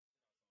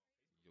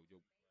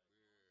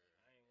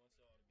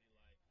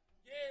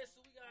Yeah,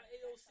 so we got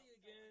AOC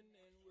again,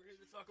 and we're here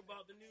to talk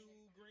about the new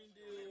Green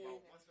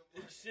Deal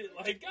and shit.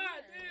 Like,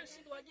 God damn,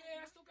 she be like, yeah,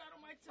 I still got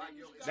on my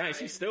team. Dang,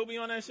 she still be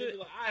on that shit?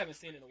 Like, I haven't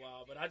seen it in a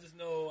while, but I just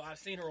know I've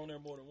seen her on there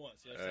more than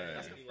once. You know what I'm saying?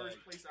 That's the first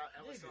place I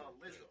ever saw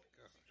Lizzo.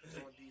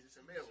 On Jesus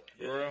and Mero.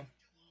 For real?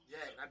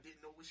 Yeah, and I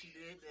didn't know what she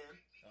did then.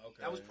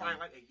 Okay. That was probably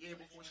like a year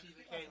before she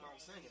even came out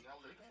singing. I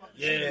was like, what the fuck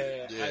is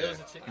Yeah, she? it was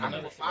a chick. I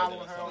remember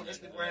following her on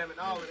Instagram and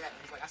all of that.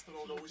 I was like, I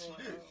still don't know what she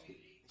did.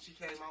 She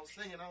came out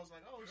singing. I was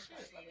like, oh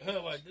shit.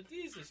 Like the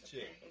Jesus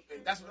chick.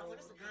 And that's what I was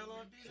like, that's the girl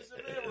on Jesus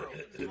and Mero.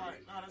 He's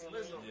like, nah, that's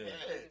Lizzo. Yeah.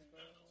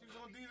 She was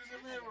on Jesus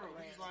and Mero.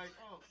 He's like,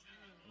 oh.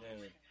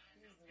 Man.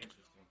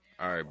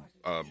 All right,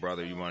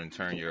 brother, you want to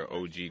turn your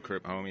OG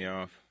Crip homie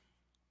off?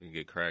 We can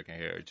get cracking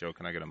here. Joe,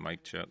 can I get a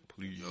mic check,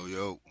 please?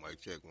 Yo,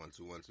 mic check 1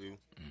 2 1 2.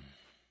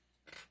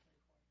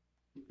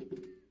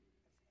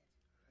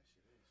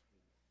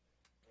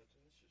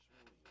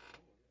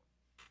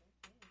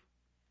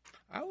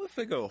 I would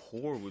figure a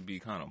whore would be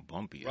kind of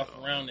bumpy. Rough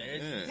around the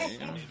edges.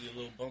 Yeah. Maybe a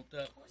little bumped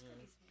up.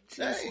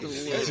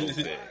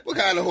 What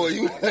kind of whore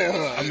you?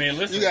 I mean,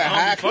 listen, you got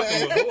I high don't be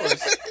fucking class. with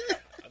whores.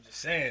 I'm just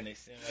saying, they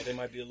seem like they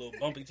might be a little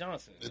bumpy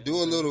Johnson. Man. Do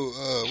a little,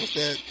 what's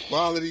that?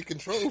 Quality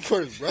control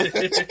first, bro.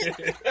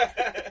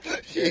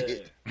 Yeah.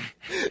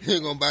 You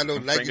ain't gonna buy no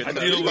Nike.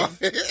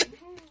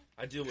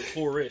 I deal with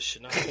whorish,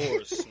 not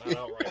whores, not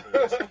outright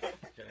whores. You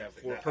gotta have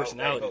four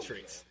personality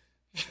traits.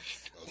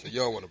 Oh, so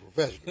y'all want a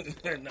professional?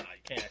 Nah,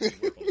 you can't actually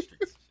work on the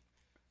streets.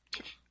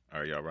 All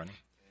right, y'all ready?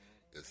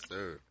 Yes,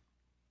 sir.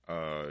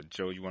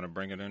 Joe, you want to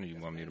bring it in, or you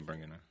want me to bring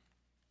it in?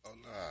 Oh,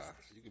 nah.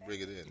 You can bring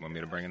it in. Want me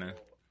to bring it in?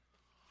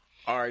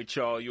 All right,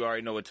 y'all. You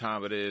already know what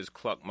time it is.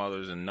 Cluck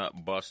Mothers and Nut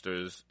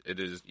Busters. It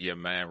is your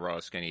man,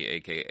 Raw Skinny,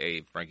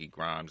 a.k.a. Frankie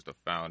Grimes, the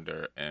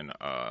founder and,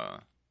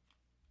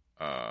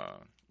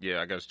 yeah,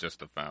 I guess just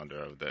the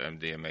founder of the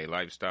MDMA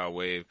Lifestyle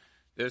Wave.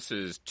 This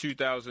is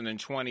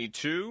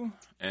 2022,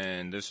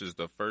 and this is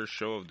the first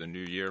show of the new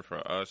year for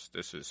us.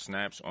 This is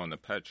Snaps on the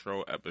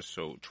Petro,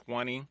 episode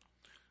 20.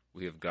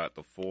 We have got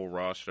the full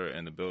roster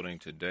in the building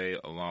today,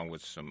 along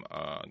with some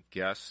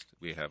guests.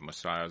 We have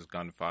Messiah's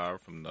Gunfire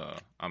from the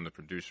I'm the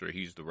Producer,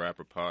 He's the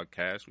Rapper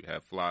podcast. We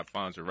have Fly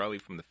Fonzarelli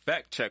from the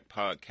Fact Check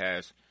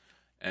podcast.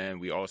 And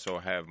we also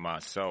have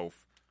myself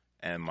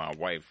and my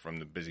wife from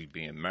the Busy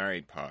Being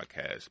Married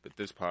podcast. But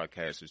this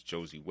podcast is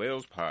Josie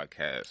Wales'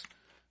 podcast,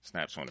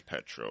 Snaps on the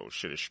Petro.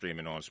 Shit is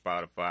streaming on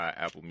Spotify,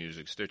 Apple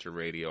Music, Stitcher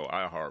Radio,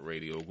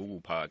 iHeartRadio,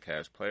 Google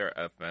Podcasts, Player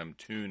FM,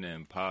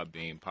 TuneIn,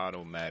 Podbean,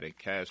 Podomatic,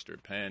 Caster,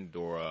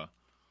 Pandora,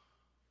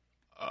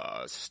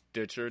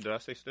 Stitcher. Did I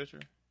say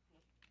Stitcher?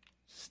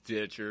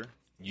 Stitcher,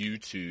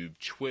 YouTube,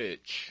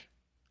 Twitch.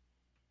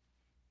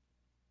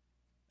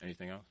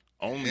 Anything else?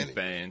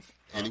 OnlyFans.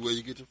 Anywhere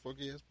you get your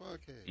funky ass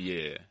podcast.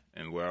 Yeah,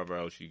 and wherever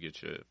else you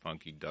get your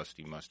funky,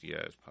 dusty, musty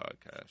ass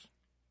podcast.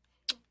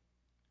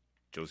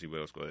 Josie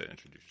Wells, go ahead and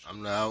introduce yourself.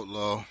 I'm the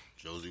outlaw,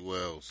 Josie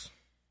Wells.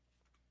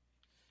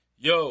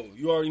 Yo,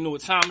 you already know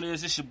what time it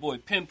is. It's your boy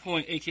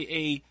Pinpoint,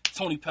 a.k.a.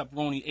 Tony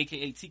Pepperoni,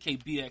 a.k.a.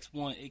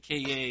 TKBX1,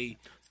 a.k.a.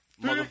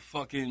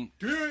 motherfucking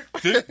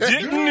Dick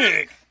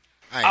Nick.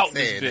 I Out ain't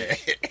saying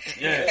this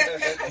that.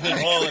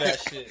 Yeah, all of that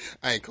shit.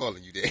 I ain't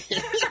calling you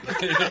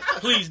that.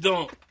 Please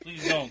don't,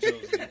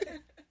 Josie.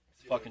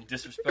 It's fucking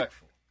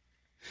disrespectful.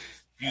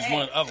 Use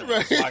one of the other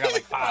ones. So I got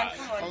like 5.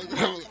 Come on. Let's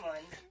go.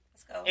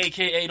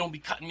 AKA, don't be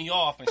cutting me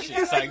off and shit.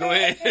 It's like, go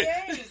ahead. Go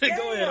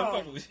ahead. I'm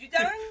fucking with you. You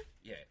done?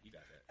 Yeah, you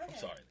got that. Okay. I'm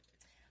sorry.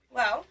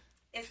 Well,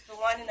 it's the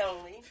one and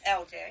only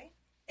LJ,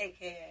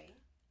 a.k.a.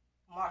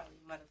 Marley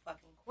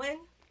motherfucking Quinn.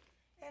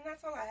 And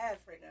that's all I have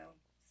for it now.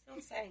 Still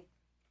the same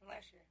from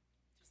last year.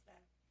 Just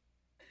that.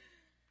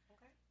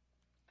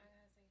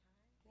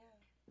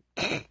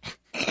 Okay?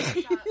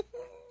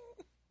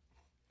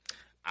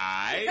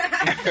 Alright.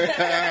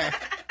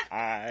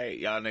 Alright.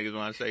 Y'all niggas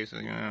want to say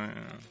something?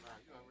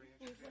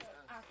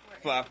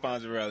 Fly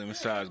Fonzarelli,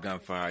 Massage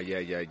Gunfire.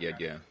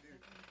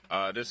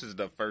 Yeah. This is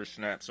the first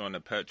Snaps on the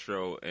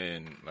Petro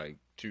in like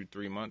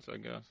 2-3 months, I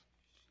guess.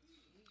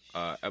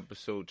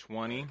 Episode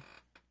 20.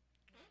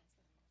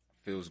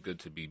 Feels good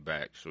to be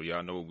back. So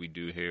y'all know what we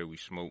do here. We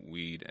smoke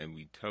weed and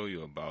we tell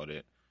you about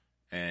it.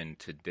 And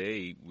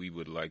today we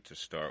would like to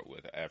start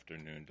with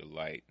Afternoon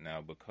Delight.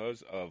 Now,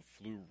 because of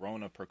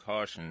flu-rona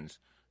precautions,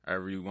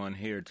 everyone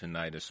here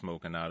tonight is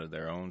smoking out of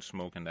their own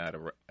smoking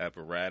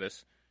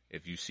apparatus.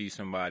 If you see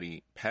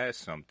somebody pass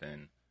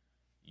something,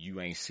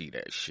 you ain't see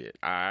that shit.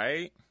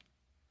 Alright?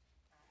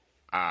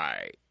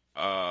 Alright.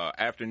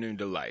 Afternoon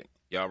Delight.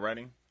 Y'all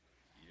ready?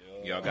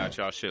 Yo. Y'all got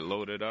y'all shit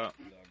loaded up?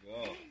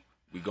 Go.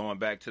 We going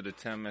back to the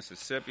 10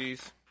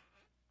 Mississippis.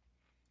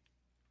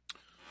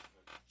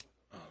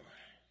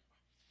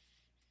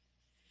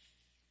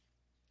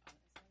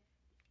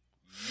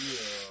 Yeah.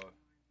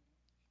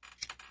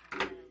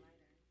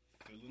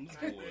 Feeling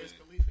the boy. Wiz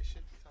Khalifa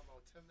shit. You talking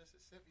about 10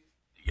 Mississippi?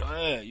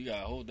 Yeah, you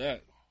gotta hold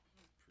that.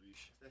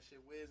 That shit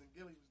Wiz and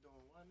Gilly was doing,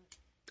 wasn't it?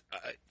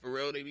 For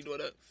real, they be doing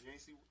that? You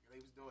ain't see what they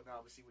was doing now,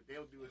 but see what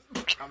they'll do is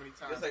how many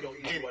times This ain't they gonna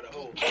get get it. by the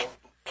hole, bro.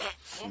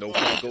 No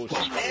fuck goes.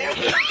 There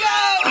we go.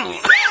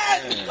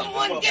 Yes. Come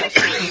on, get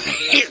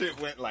it. Shit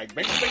went like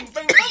bang, bang,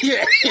 bang.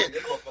 Yeah.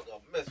 This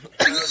motherfucker miss.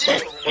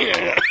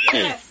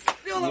 Yes.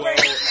 Feel the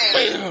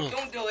rain.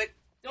 Don't do it.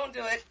 Don't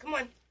do it. Come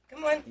on.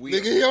 Come on.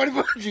 Nigga, he already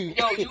put you.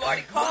 Yo, you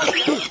already called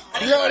me.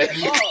 He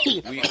already.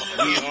 We are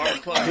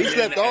clocking He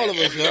slept all of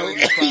us, yo.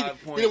 He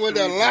done went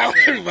down loud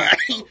with everybody.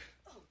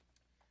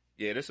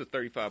 Yeah, this is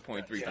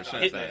 35.3% Hit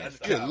thing. that.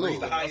 Good lord.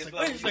 The highest level,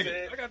 Wait a second.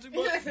 I got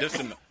 $2.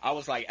 Listen, I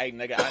was like, hey,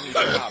 nigga, I need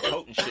some high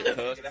potent shit,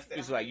 cuz. He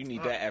was like, you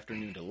need that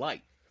afternoon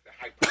delight.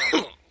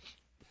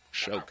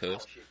 Show,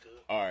 cuz.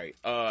 All right.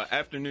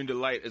 Afternoon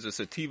Delight is a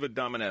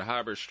sativa-dominant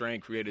hybrid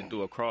strain created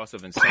through a cross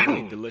of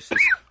insanely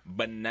delicious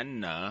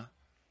banana,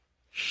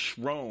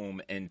 shroom,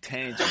 and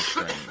tangent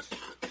strains.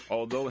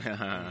 Although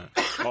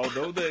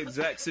the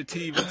exact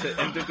sativa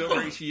to indica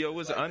ratio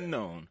is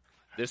unknown,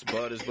 this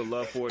bud is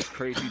beloved for its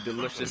crazy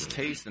delicious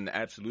taste and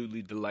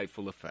absolutely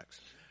delightful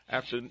effects.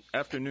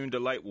 Afternoon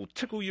Delight will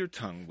tickle your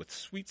tongue with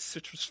sweet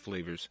citrus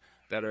flavors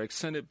that are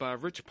accented by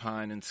rich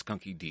pine and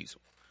skunky diesel.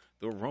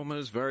 The aroma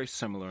is very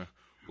similar,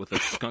 with a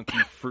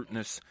skunky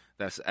fruitness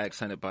that's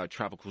accented by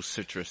tropical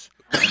citrus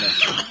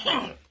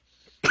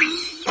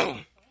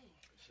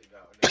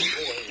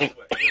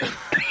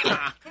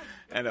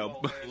and a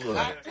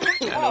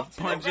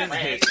pungent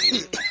hit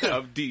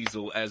of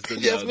diesel as the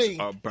Yes, nugs me.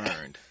 are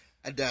burned.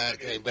 I died,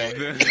 came back.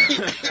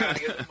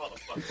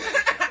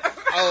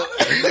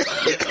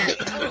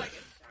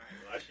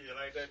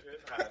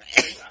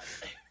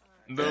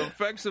 The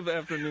effects of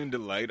Afternoon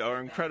Delight are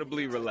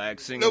incredibly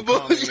relaxing No and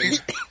calming.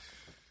 bullshit.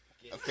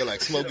 I feel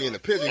like Smokey in a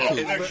pigeon coop.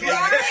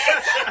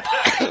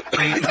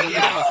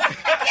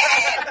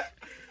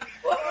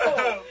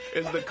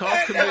 Is the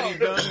cough committee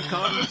done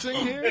commenting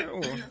here?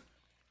 Or?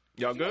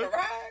 Y'all good?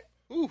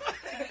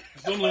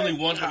 There's only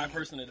one high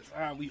person at a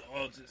time. We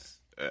all just.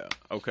 Yeah.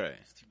 Okay.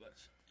 It's too much.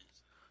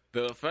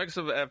 The effects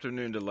of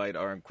Afternoon Delight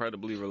are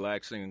incredibly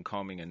relaxing and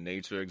calming in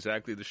nature,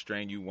 exactly the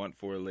strain you want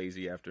for a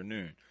lazy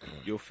afternoon.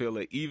 You'll feel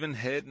an even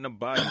head and a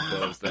body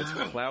buzz that's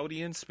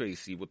cloudy and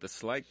spacey with a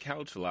slight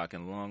couch lock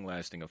and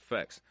long-lasting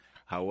effects.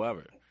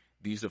 However,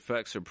 these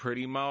effects are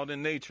pretty mild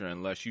in nature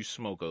unless you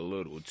smoke a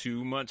little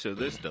too much of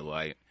this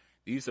delight.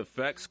 These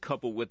effects,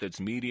 coupled with its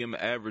medium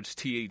average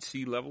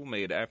THC level,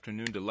 made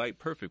Afternoon Delight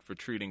perfect for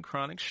treating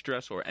chronic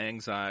stress or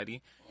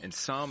anxiety,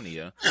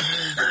 insomnia,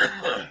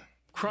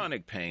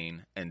 chronic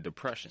pain, and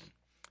depression.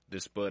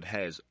 This bud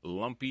has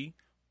lumpy,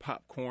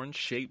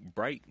 popcorn-shaped,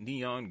 bright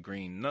neon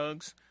green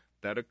nugs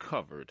that are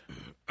covered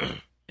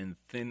in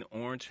thin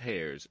orange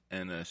hairs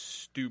and a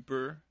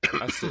super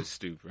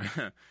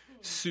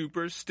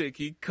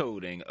sticky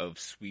coating of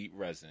sweet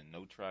resin.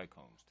 No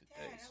trichomes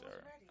today,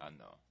 sir. I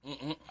know.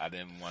 I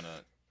didn't want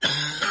to.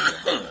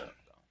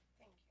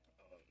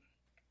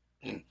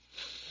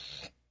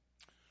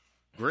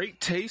 Great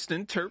taste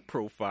and terp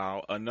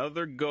profile.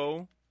 Another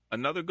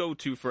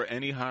go-to for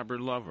any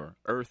hybrid lover.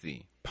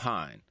 Earthy,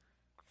 pine,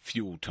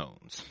 fuel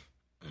tones.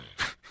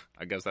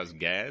 I guess that's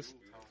gas.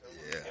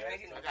 Yeah. I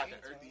got the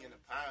earthy and the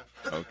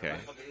pine. Okay.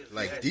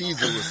 Like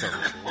diesel or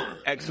something.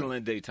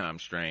 Excellent daytime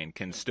strain,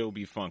 can still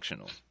be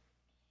functional.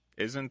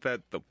 Isn't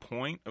that the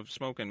point of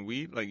smoking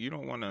weed? Like, you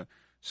don't want to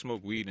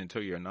smoke weed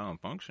until you're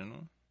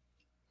non-functional.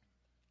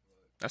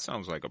 That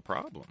sounds like a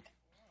problem.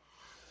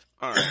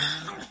 All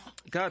right.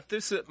 Got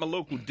this at my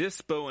local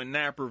dispo in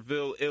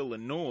Naperville,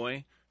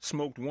 Illinois.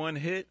 Smoked one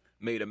hit,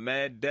 made a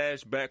mad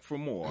dash back for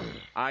more.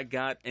 I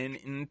got an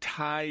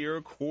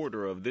entire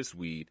quarter of this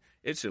weed.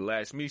 It should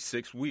last me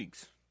 6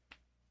 weeks.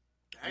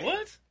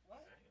 What?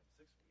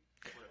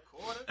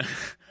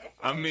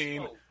 I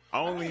mean, I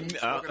only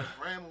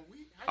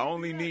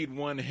need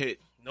one hit.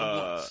 No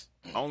blunts.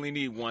 I only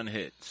need one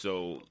hit.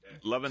 So,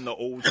 loving the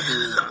old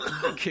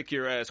school kick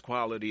your ass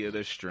quality of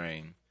this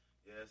strain.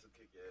 Yeah, it's a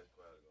kick ass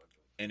quality.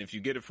 And if you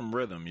get it from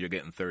Rhythm, you're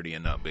getting 30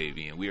 and up,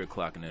 baby. And we are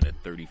clocking in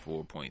at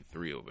 34.3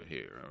 over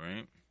here, all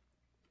right?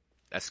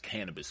 That's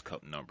cannabis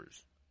cup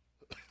numbers.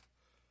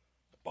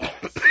 Well,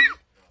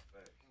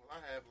 I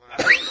have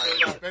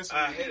especially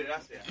I hit it. I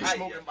said, you hi,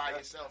 smoking yeah. by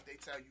yourself, they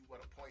tell you what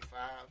a 0.5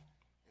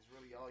 is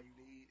really all you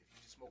need if you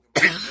just smoking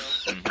by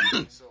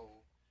yourself. So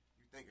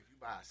you think if you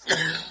buy a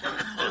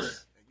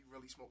cigarette and you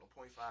really smoke a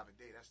 0.5 a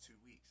day, that's 2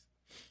 weeks.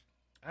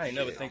 I ain't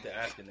never think to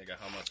ask a nigga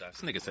how much I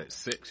This nigga said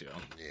 6, yo.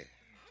 Yeah.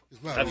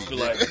 It's my I just be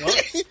weed. like,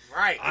 blunts.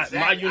 Right.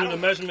 My unit of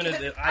measurement is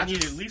that I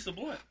need at least a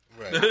blunt.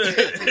 Right.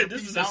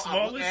 This is the I look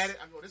smallest. at it,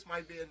 I go, this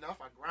might be enough.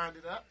 I grind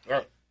it up.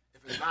 Right.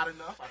 If it's not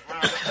enough, I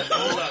grind it up.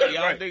 Hold up,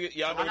 y'all Right.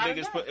 y'all So I gotta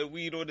niggas know. put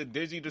weed on the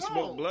digi to No.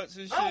 smoke blunts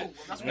and shit? No,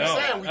 that's what No, I'm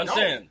saying. We I'm don't.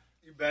 saying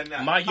You better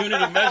not. my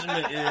unit of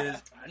measurement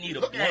is I need a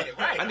Look blunt. at it,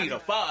 right? I need a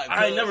 5.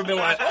 I ain't never been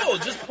like, oh,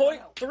 just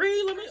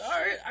 0.3. Let me. All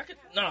right, I could.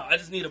 No, I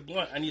just need a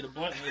blunt. I need a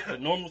blunt with the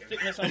normal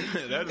thickness on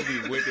it. That'd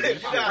be wicked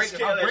as I shit. break,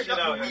 Scale I that break shit up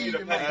out. the You weed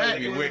need in my a bag.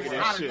 That'd be If wicked it's as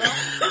not shit.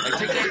 enough, Like,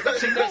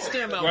 take that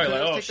stem out. Right, cuz.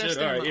 like, oh Take that shit,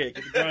 stem all right, out. yeah, get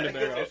the grinder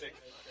barrel out.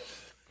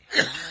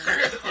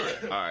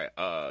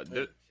 All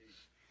right,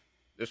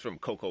 this from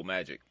Coco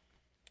Magic.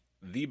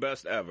 the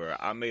best ever.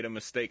 I made a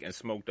mistake and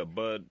smoked a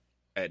bud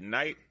at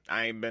night.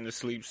 I ain't been to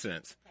sleep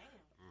since.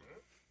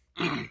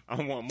 I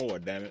want more,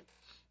 damn it.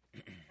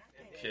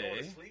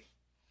 Okay.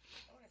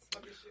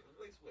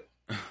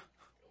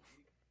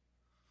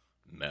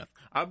 Meth.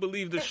 I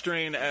believe the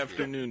strain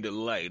Afternoon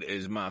Delight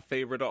is my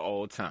favorite of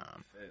all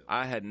time.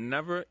 I had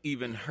never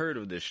even heard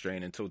of this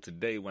strain until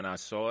today when I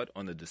saw it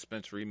on the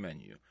dispensary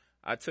menu.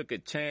 I took a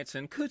chance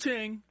and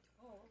ka-ching.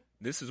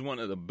 This is one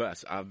of the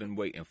best I've been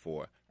waiting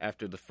for.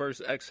 After the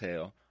first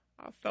exhale,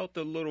 I felt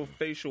a little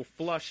facial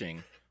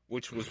flushing,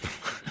 which was...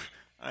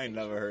 I ain't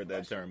never heard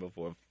that term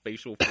before.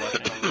 Facial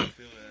flushing.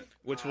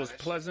 Which was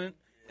pleasant.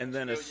 And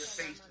then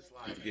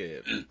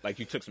like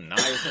you took some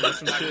niacin or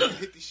some shit.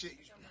 Hit the shit,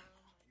 you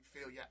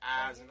feel your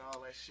eyes and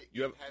all that shit.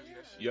 You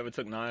ever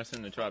took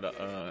niacin to try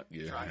to,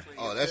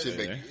 Oh, that shit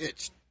make you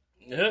itch.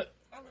 Yeah.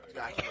 You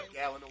gotta keep a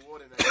gallon of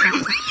water in that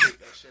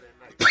shit at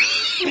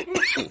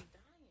night.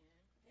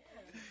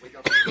 Wake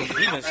up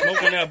You been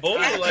smoking that bowl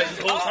like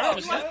the whole time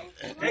and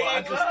shit. Well,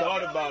 I just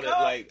thought about it.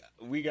 Like,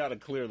 we gotta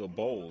clear the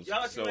bowls,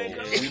 so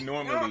we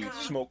normally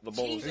smoke the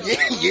bowls.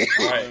 Yeah.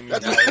 Right. Now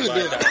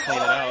everybody gotta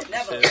clean it out.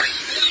 and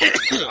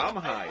shit. I'm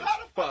high as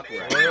fuck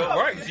right Well, now.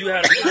 right, 'cause you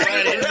had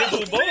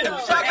individual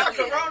bowls.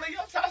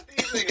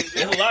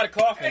 There's a lot of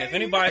coughing. If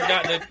anybody's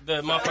got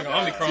the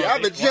motherfucking Omicron, Yeah,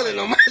 I've been chilling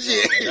on my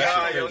shit.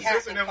 Yo,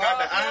 sis and them got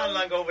the iron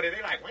lung over there.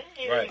 They like,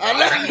 right. I know.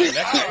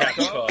 That's the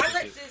Captain cough I and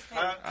let shit. this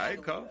I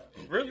ain't cough.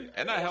 Really?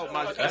 And I help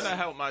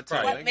my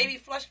tongue. Like maybe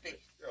flush face.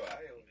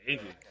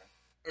 Maybe.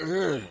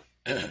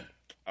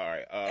 All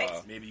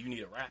right. Maybe you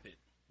need a rapid.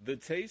 The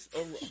taste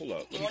of hold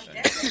up. You want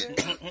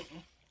that?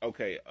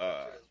 Okay.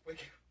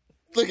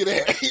 Look at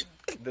that.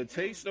 The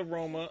taste,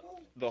 aroma,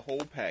 the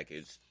whole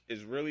package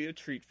is really a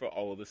treat for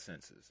all the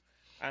senses.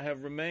 I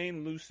have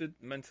remained lucid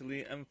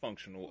mentally and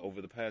functional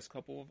over the past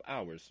couple of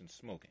hours since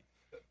smoking.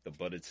 The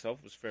bud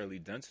itself was fairly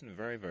dense and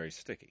very, very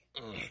sticky.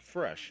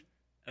 Fresh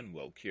and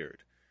well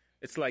cured.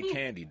 It's like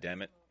candy,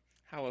 damn it.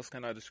 How else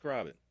can I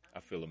describe it? I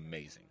feel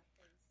amazing.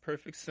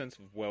 Perfect sense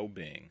of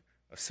well-being.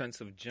 A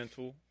sense of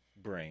gentle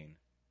brain,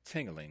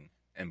 tingling,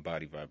 and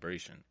body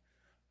vibration.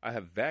 I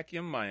have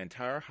vacuumed my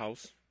entire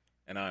house,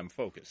 and I am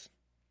focused.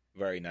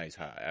 Very nice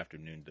high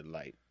afternoon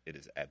delight. It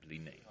is aptly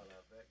named.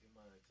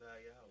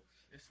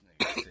 This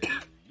nigga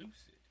said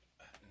lucid.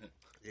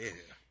 Yeah.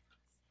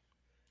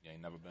 You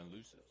ain't never been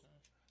lucid.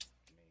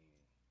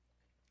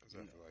 Because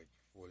after like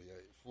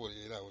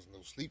 48 hours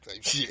no sleep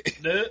type shit.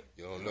 Yeah.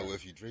 You don't know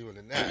if you're dreaming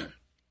or not.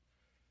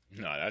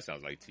 No, that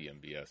sounds like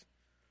TMBS.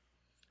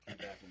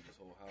 Vacuum this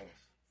whole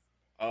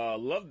house.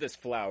 Love this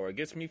flower. It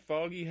gets me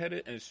foggy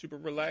headed and super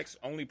relaxed.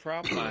 Only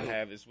problem I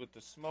have is with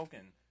the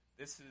smoking.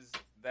 This is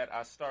that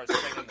I start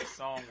singing the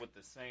song with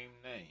the same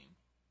name.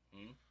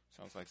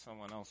 Sounds like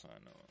someone else I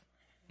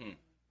know.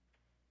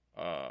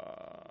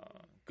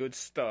 Good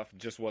stuff.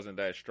 Just wasn't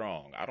that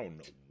strong. I don't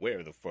know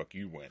where the fuck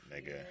you went,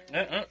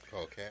 nigga.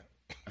 Call Cap.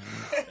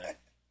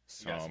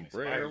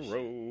 Sombrero.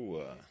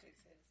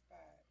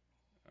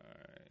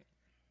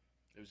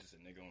 There was just a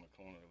nigga on the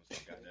corner that was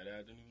like, got that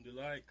afternoon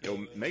delight. Yo,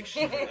 make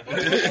sure. Let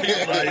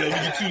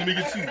me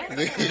get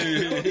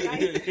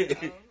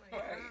two.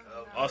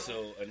 Also,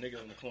 a nigga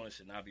on the corner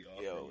should not be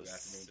offering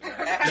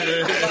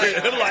afternoon delight.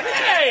 I'm like,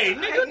 hey,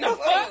 nigga, no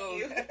fuck.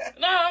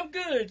 Nah, I'm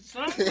good,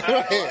 son.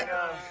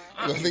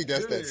 I think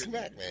that's that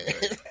smack, man.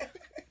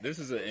 This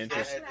is an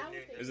interesting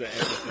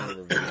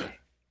review.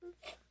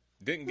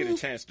 Didn't get a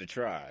chance to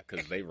try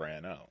because they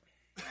ran out.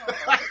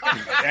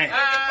 Damn.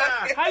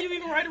 How you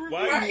even write a review?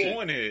 Why are you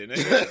on here,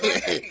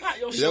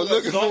 nigga? Yo,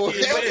 looking for it.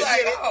 It was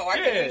like, oh, I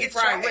didn't get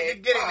Right, tried. went to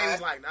get it. They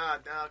was like, nah,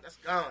 dog, that's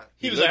gone.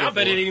 He was like, I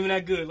bet it ain't even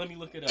that good. Let me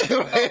look it up.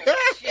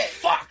 Shit.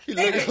 Fuck. He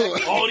looking for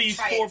it. All these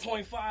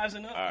 4.5s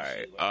and up. All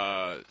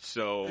right.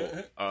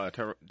 So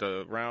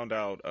to round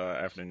out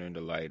afternoon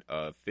delight,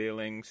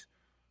 feelings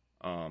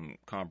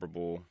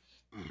comparable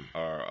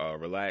are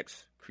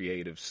relaxed,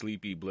 creative,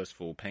 sleepy,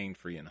 blissful,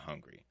 pain-free, and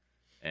hungry.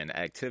 And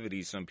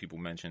activities some people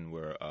mentioned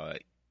were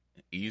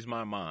ease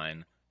my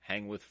mind,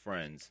 hang with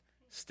friends,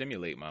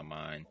 stimulate my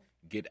mind,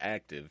 get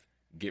active,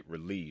 get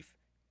relief,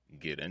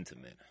 get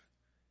intimate.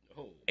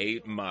 Oh.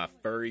 Aid my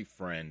furry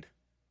friend,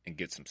 and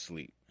get some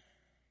sleep.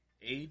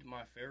 Aid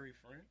my furry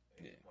friend?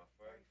 Yeah.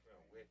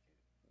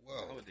 How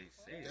Whoa. would they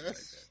say it like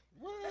That's, that?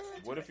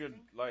 what? What if you're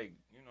like,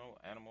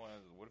 animal?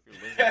 What if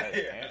you're lizard has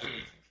answers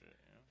and shit?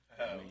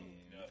 I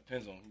mean, it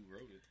depends on who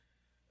wrote it.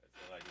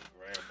 That's like his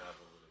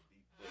grandmother with a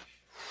deep bush.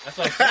 That's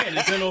what I'm saying. It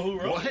depends on who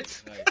wrote it.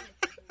 Like,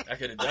 I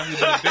could have definitely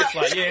been a bitch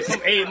like, yeah,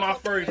 come aid my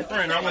furry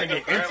friend. I want to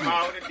get intimate.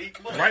 Grandma with a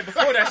deep bush. Right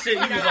before that shit,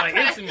 you was like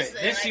intimate.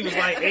 Then she was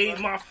like, aid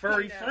my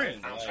furry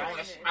friend.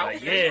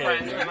 Like yeah.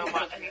 Aid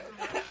my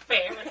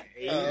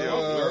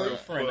furry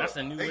friend. That's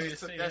a new They way to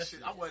just say took that that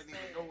shit. I wasn't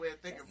even nowhere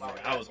thinking about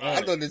it. I was on I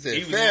it. thought they said He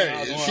was fairy on it.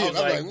 I and was shit. on it.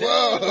 I was I'm like,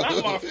 whoa.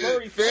 Not my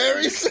furry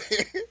Fairies?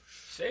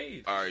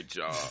 Shade. All right,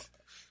 y'all.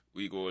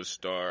 We gonna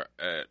start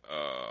at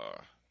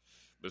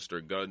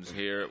Mr. Guns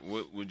here.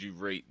 What would you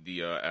rate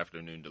the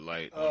Afternoon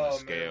Delight on a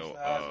scale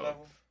of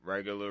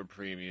regular,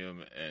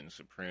 premium, and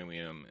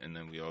supremium? And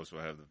then we also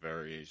have the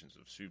variations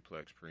of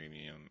suplex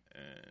premium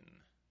and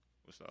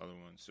what's the other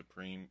one?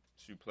 Supreme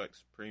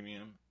suplex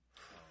premium.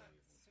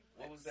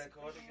 What was that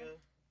called again?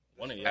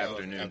 One of y'all.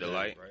 Afternoon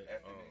Delight. Right?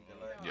 Afternoon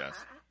Delight. Yes.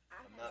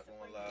 I'm not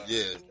gonna lie.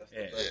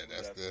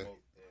 That's the.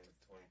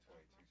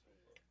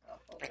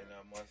 And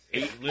I must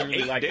say, Eight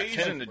Literally like days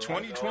 10th, into bro.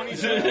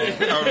 2022.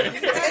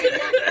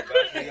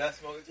 I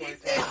smoked in He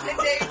said 10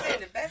 days in,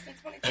 the best in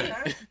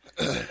 2029.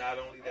 And not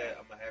only that,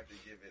 I'm gonna have to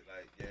give it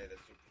like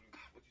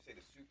what you say,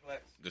 the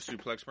suplex? The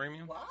suplex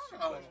premium? Wow.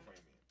 Suplex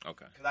premium.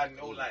 Okay. Because I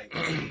know like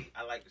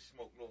I like to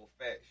smoke little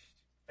fat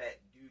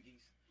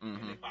doogies.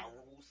 And if I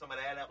roll some of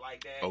that up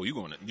like that, Oh, you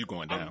going down?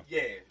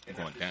 yeah, and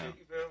Going that's the down. shit,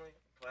 you feel me?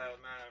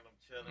 Cloud 9, I'm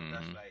chilling.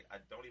 That's like I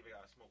don't even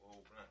gotta smoke a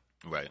whole blunt.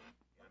 Right.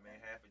 You know what I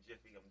mean? Half a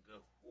jiffy, I'm good.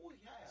 Ooh,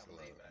 yeah, I'm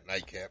laid back.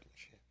 Nightcap and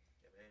shit.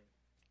 Yeah, man.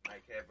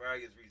 Nightcap,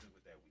 various reasons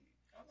with that weed.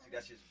 See,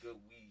 that's just good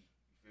weed.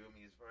 You feel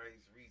me? It's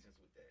various reasons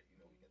with that.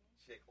 You know, we got the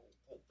chick,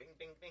 bing,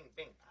 bing, bing,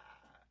 bing.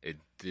 It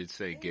did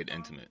say get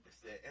intimate.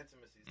 It's that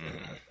intimacy. It's that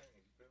kind of thing.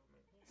 You feel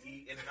me?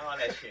 Eating and all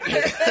that shit.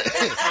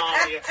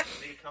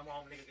 Nigga, come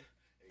home, nigga.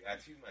 You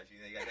got too much. You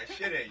got that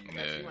shit in you. You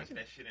got too much of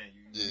that shit in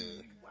you.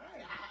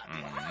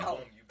 Wow.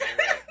 Boom, you bang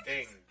that.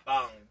 Bing,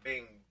 bong,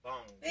 bing,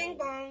 bong. Bing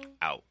bong.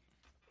 Out.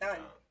 Done.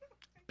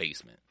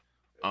 Basement.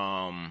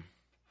 Mr.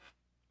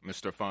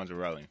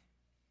 Fonzarelli. I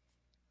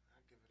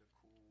give it a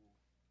cool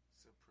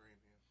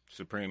supremium.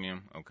 Supremium.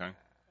 Okay.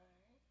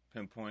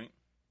 Pinpoint.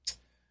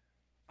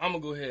 I'm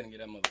gonna go ahead and get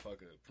that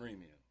motherfucker a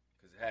premium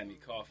because it had me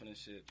coughing and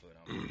shit, but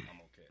I'm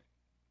okay.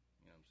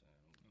 You know what I'm saying?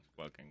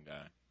 Fucking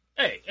guy.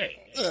 Hey.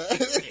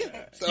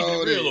 So Keep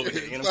it real over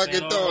here. You know what I'm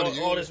fucking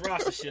saying? All this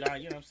roster shit, you know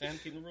what I'm saying?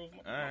 Keeping the real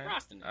with All my right.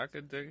 roster. I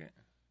could dig it.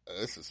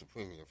 This is a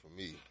premium for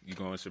me. You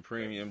going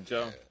Supremium,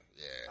 Joe?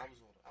 Yeah. I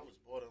was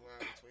borderline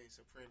between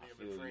supremium and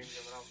premium,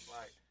 and I was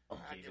like,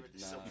 I give it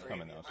to supremium.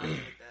 coming out. I give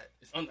it that.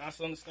 It's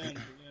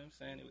understandable. You know what I'm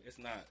saying? It's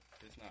not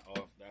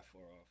off that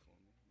far off for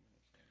me. You know what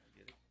I'm saying? I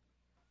get it.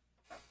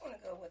 I want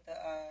to go with the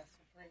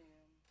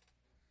Supremium.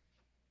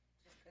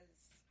 Just because.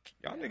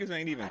 Y'all niggas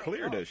ain't even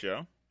clear this,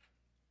 yo.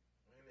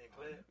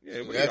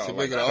 Yeah, we That's got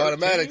making like an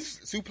automatic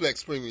 13?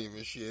 suplex premium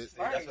and shit.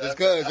 Right. Just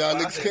cause y'all That's why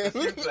I niggas said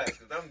can't. suplex,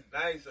 'cause I'm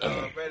nice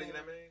already, you know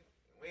what I mean?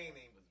 We ain't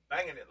even was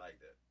banging it like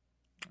that.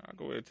 I'll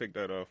go ahead and take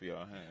that off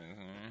y'all hands.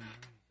 Man.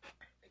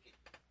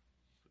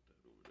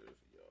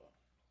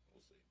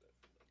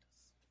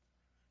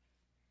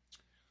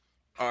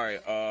 All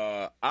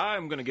right,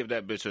 I'm gonna give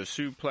that bitch a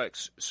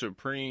Suplex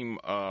Supreme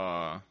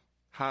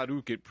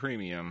Hadouken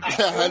Premium. Guys.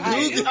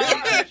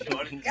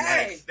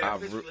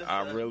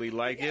 I really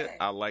like it.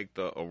 I like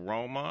the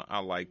aroma. I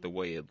like the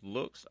way it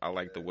looks. I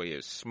like the way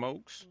it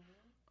smokes.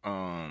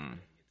 Somebody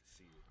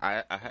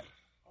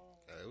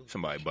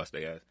bust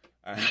their ass.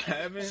 I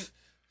haven't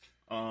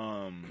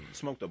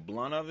smoked a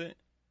blunt of it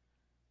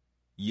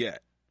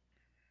yet,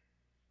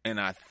 and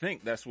I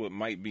think that's what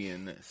might be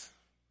in this.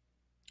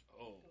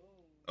 Oh,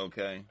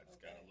 Okay. I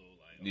just got a little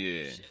like,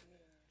 Yeah. shit.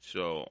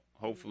 So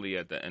hopefully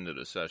at the end of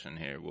the session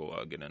here,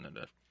 we'll get into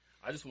that.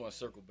 I just want to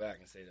circle back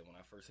and say that when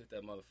I first hit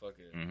that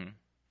motherfucker,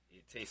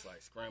 it tastes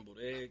like scrambled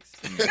eggs.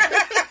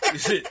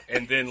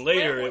 And then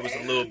later it was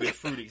a little bit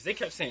fruity. 'Cause they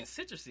kept saying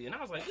citrusy, and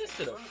I was like, this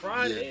is a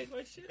fried egg?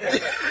 Like, shit.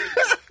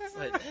 It's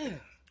like,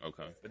 damn.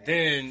 Okay. But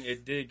then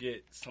it did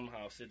get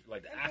somehow,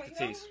 like, the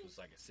aftertaste was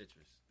like a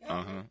citrus.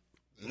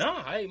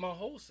 Nah, I ate my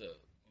whole sub.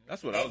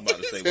 That's what I was about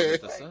to say. What was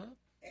the sub?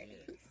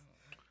 It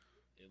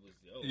was,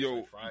 Yo.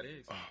 like fried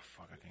eggs. Oh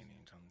fuck! I can't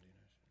even tell them to do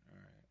this.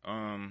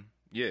 All right.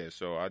 Yeah.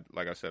 So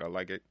like I said, I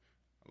like it.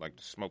 I like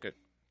to smoke it.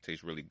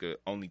 Tastes really good.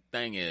 Only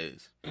thing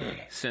is,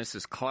 since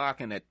it's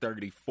clocking at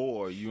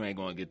 34, you ain't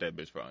gonna get that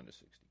bitch for under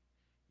 60.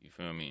 You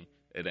feel me?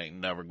 It ain't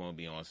never gonna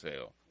be on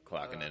sale.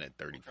 Clocking in at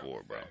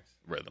 34, bro.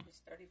 Rhythm. It's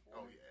 34.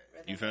 Oh,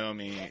 yeah. You feel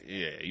me?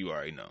 Yeah, you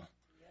already know.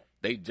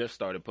 They just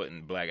started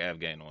putting Black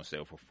Afghan on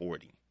sale for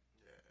 40.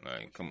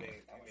 Like, come on. You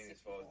mean as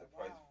far as the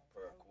price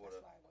per quarter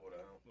ounce?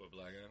 What,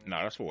 Black Adam?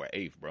 Nah, that's for an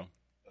eighth, bro.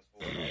 That's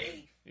for an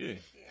eighth. Yeah.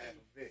 Half a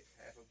Vic,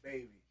 half a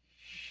baby.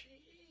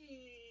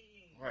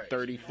 Right.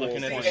 34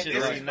 Looking at point this shit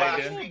three, right nigga. now.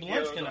 What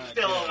blunts can I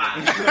Still do?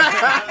 alive.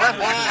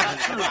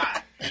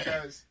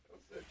 Because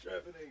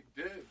Trevor ain't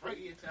dead.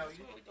 Frankie tell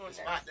you, the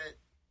spot that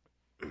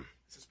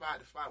it's a spot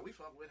to find. We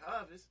fuck with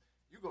Harvest.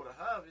 You go to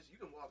Harvest, you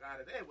can walk out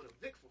of there with a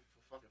Vic for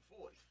fucking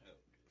 40.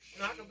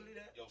 No, I can believe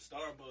that. Yo,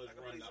 Starbucks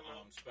run the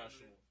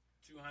special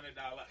 $200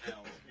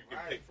 ounce. You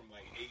can pick from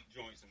like 8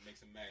 joints and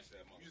mix and match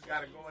that motherfucker. You just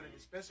gotta go in the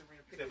dispensary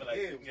and pick Except the for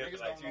like, deals. yeah, Niggas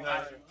for like don't know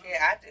how to.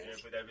 Yeah, I do.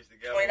 Yeah, put that bitch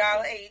together.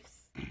 $20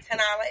 apes,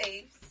 $10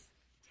 apes.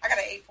 I got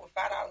an ape for $5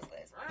 last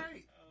week.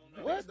 Right.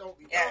 What? Niggas don't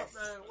be Yes.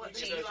 man. What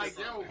Cheap. niggas like,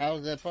 yo, How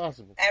is that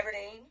possible?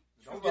 Aberdeen.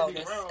 don't True get me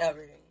Wellness, wrong.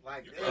 Aberdeen.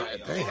 Like Yeah,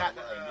 they got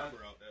the.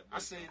 number out there. I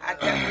seen. I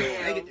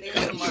definitely They get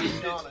the cookie sheet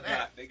and all of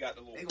that. They got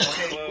the little They gonna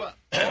tear you up.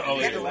 Oh,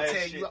 They yeah. gonna last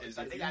tear shit you up. is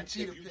Like if they you- got if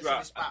cheetah you piss in drop,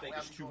 the spot. I think where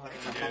it's I'm going.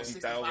 $250,000. I'm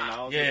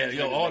 65. Yeah,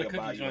 yo, all the Nigga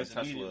buy cookie you a joints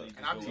Tesla. immediately.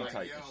 And I'm just just go like,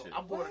 type of yo, shit.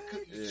 I bought a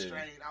cookie Yeah.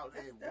 strain out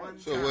there one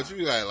So time. what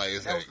you like? Like,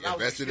 is That that was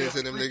invested real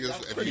into them freak. niggas? That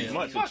was If pretty you-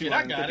 much. Fuck it,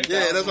 I got it.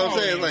 Yeah, that's what I'm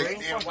saying. Like,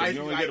 Then wife You be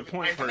only get a like,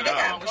 point per They got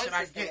dollar. a what should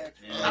I system. get?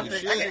 Yeah. I think I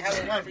I can get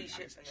help one. free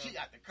shit for She them.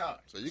 got the car.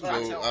 so you So I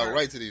can go tell out her,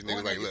 right to these go niggas.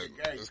 in Like, there look, get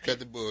the Gary let's cut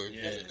the bull.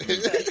 Yeah.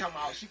 She come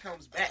out. She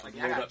comes back like,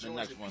 I Load got up the Georgia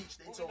next one. peach.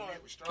 They told me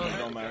it was strong.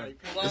 Don't matter.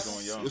 It's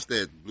on y'all. What's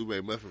that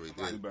blueberry muffin right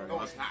there? Blueberry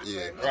No, it's not.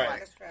 Yeah. I'm Right. like,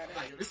 Let's try I'm that.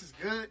 like, yo, this is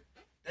good.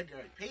 That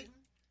Gary Payton,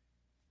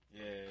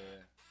 Yeah.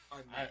 I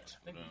unmatched.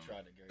 think we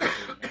tried the Gary Payton.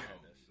 I had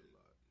that shit.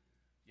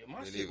 Yeah, my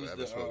Me shit neither. was I've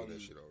been the, smoking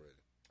that shit already.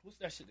 what's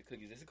that shit, the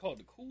cookies? Is it called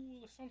the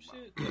Cool or some shit?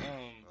 I don't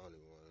even want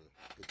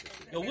to put this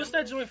shit. Yo, what's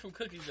that joint from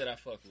Cookies that I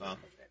fuck with? Huh?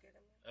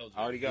 LJ.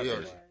 I already got Yeah.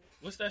 this.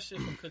 What's that shit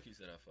from Cookies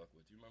that I fuck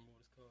with? Do you remember what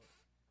it's called?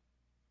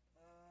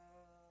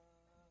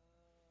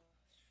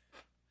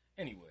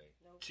 Anyway,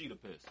 Cheetah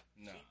piss.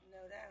 no. No,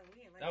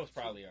 we ain't like That was the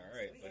probably cheese.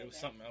 alright, We but it ain't was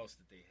that. something else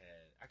that they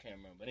had. I can't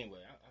remember. But anyway,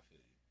 I feel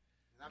you.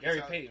 And I'm Gary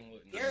telling- Payton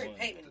wouldn't. Gary have won.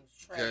 Payton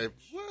was trash. Gary,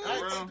 I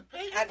what? took the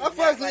Payton. I I did not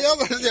fuck with like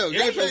y'all. it. Yo, Yeah, Gary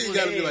that's Payton what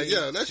gotta it be like, is.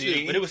 yo, that See,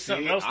 shit. But it was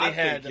something else they I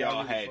had think that I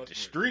y'all really had fucked the with.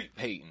 street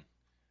Peyton,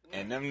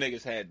 and them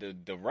niggas had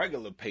the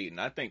regular Peyton.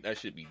 I think that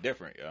should be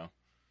different, yo.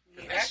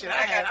 Yeah, That that's shit what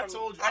I had, got I from-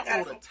 told you, I I got rolled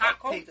it a from top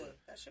Coca. paper.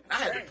 That shit was And I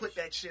had to trash. put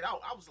that shit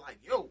out. I was like,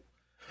 yo,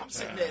 I'm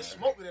sitting there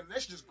smoking and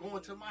that's just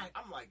going to my.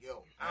 I'm like,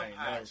 yo, I I'm ain't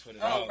high never as put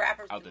it fuck. Oh, out.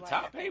 rappers Out do the like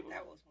top that. paper?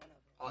 That was one of them.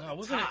 On No, the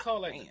wasn't it top.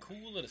 called like Damn. the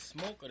Cool or the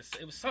Smoke or the?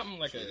 It was something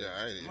like a. Yeah,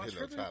 I ain't am I hitting no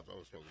tripping? tops. I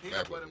was smoking Peanut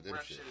backwards butter with them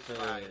breath shit. shit is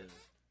fire.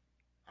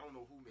 I don't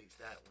know who makes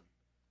that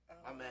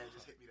one. My man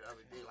just hit me the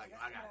other day like,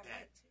 That's I what got that.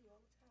 like too all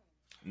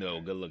the time.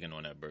 No, good looking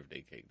on that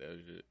birthday cake. That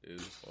shit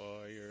is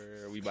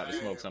fire. We about to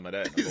smoke some of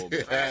that in a little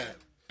bit.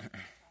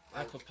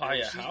 That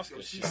papaya She- house. yo,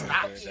 was she shit.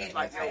 stopped. Yeah, She's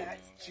like, yo, yeah.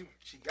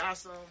 she got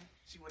some.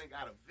 She went and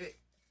got a Vic.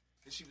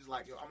 And she was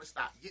like, yo, I'm going to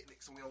stop getting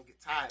it so we don't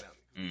get tired of it.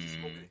 Because we just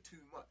smoking it too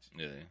much.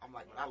 Yeah. I'm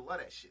like, but I love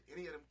that shit.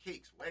 Any of them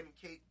cakes, wedding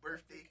cake,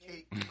 birthday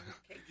cake,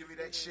 give me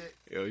that shit.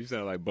 Yo, you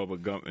sound like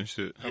Bubba Gump and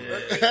shit. Yeah,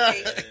 Birthday yeah,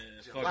 cake.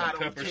 fucking Gelato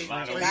pepper cake,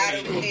 slime.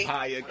 Gelato cake.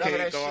 Papaya Whatever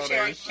cake, all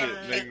cherry that shit,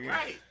 nigga.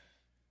 Right.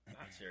 Not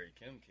cherry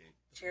Kim cake.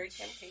 Cherry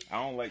Kim cake.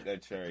 I don't like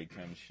that cherry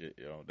Kim shit,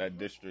 yo. That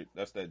district,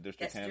 that's that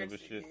district That's cannabis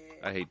district, shit.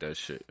 yeah. I hate that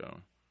shit, yo.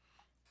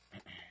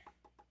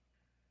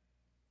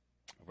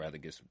 I'd rather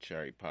get some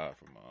cherry pie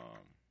from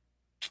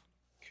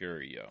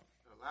Curio.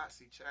 A lot.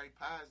 See, cherry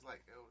pie is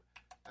like, yo,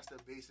 that's the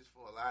basis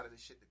for a lot of the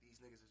shit that these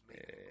niggas is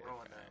making. Yeah,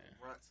 Growing down man. the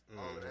brunts,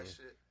 all of that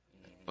shit.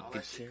 All Fucking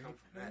that shit cherry come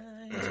from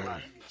that. That's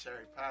why you get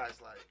cherry pie.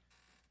 It's like,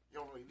 you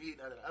don't really need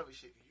none of the other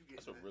shit. You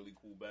get That's a really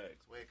cool bag.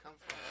 that's where it comes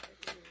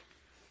from.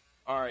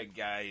 All right,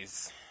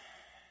 guys.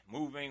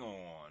 Moving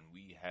on,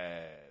 we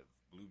have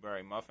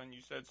blueberry muffin.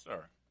 You said,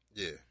 sir.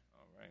 Yeah.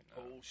 All right.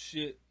 Now. Oh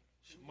shit.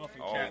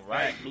 Muffin All cap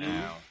right back, blue.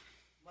 now.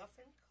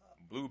 Muffin cup.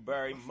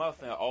 Blueberry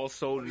muffin,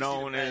 also Let me see the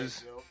known bag,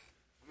 as. yo.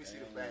 Let me see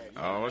the bag.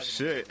 Oh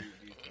shit.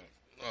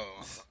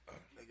 Oh,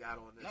 They got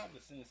on this. Not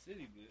the Sin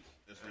City,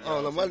 bitch.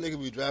 oh no, my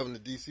nigga be driving to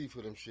DC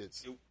for them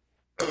shits.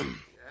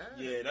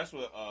 Yeah, that's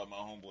what my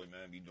homeboy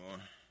man be doing.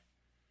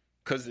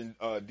 Cause in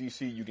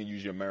DC you can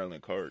use your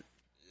Maryland card,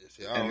 Yeah,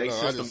 see, I and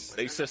don't know.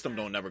 they system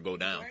don't never go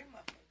down. Blueberry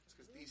muffin.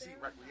 Because DC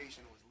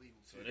recreational is legal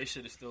So too. they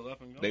shit is still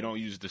up and going. They don't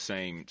use the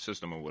same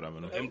system or whatever.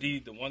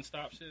 MD, the one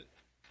stop shit.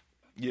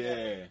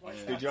 Yeah.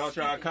 Did y'all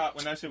try a cop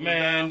when that shit was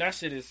Man, down? that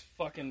shit is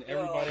fucking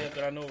everybody up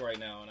that I know right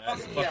now, and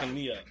that's Fucking fucking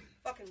me up.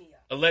 Fucking me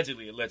up.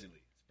 Allegedly.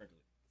 Sprinkle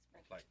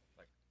it. Like.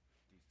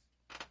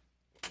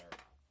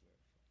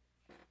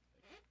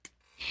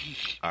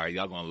 All right,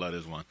 y'all gonna love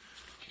this one.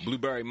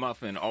 Blueberry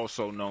muffin,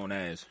 also known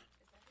as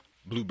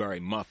blueberry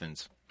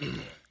muffins,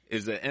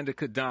 is an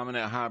indica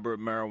dominant hybrid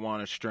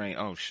marijuana strain.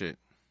 Oh shit!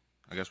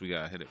 I guess we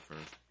gotta hit it first.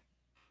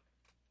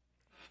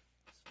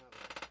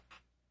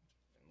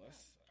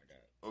 Unless I got.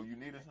 Oh, you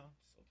need it, huh?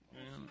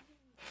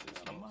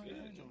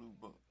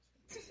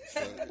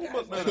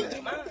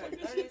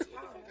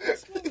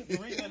 You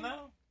reading it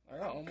now?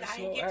 I almost I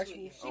saw ain't get to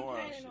actual. it. She Oh,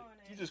 planning shit. on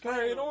it. You just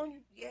carry it on you?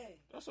 Yeah.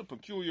 That's a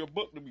peculiar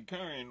book to be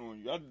carrying on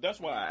you. That's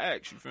why I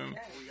asked you, feel me?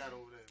 Yeah. What we got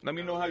over there? Let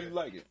me know how you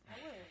like it. I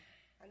will.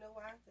 I know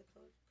why I have to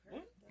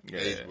close. Yeah,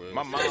 Age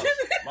my words.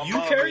 mom. You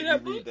mom carry made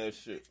that me book? read that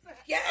shit.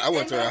 Yes, I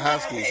went to they a know high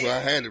why. school, so I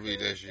had to read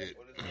that shit.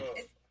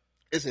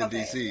 It's in Okay,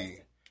 DC.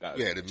 Got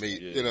We it. had to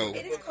meet. Yeah. You know, It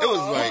it is was called-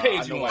 like What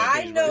page you on?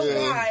 I know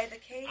Yeah. why the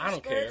cage. I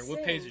don't care. bird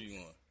What page are sings. you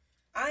on?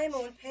 I'm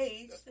on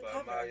page the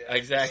cover.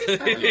 Exactly.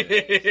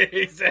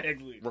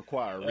 Exactly.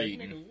 Require Like,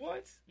 reading. nigga,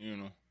 what? You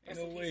know. Ain't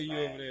no way you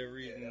over there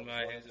reading my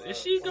hands. Is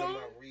she gone?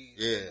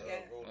 yeah. Yeah.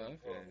 Oh, okay.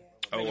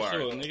 Oh, Making all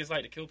sure right. niggas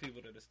like to kill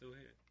people that are still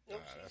here.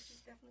 Nope, that's-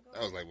 she's definitely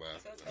That was gone.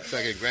 like my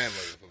second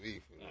grandmother for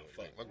me. fuck.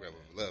 Like, my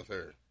grandmother loved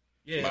her.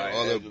 Yeah. My-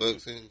 All her Angela.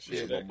 books and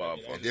shit. Yeah, my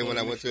motherfucker. And then when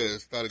I went to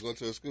started going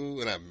to a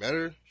school and I met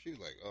her, she was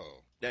like, "Oh,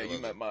 Yeah, I you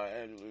love met it." my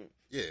Angela.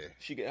 Yeah."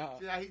 She get high.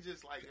 Yeah, he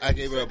just like. I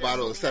gave her a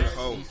bottle of Sutter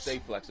Homes, Stay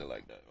flexing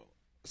like that.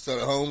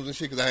 Sutter Homes and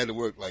shit, because I had to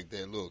work like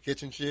that little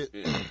kitchen shit.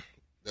 Yeah.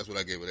 That's what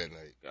I gave it that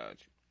night. Got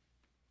you.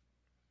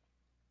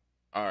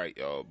 All right,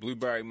 y'all.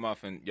 Blueberry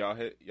muffin. Y'all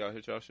hit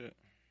y'all shit?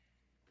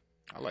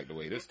 I like the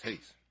way this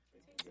tastes.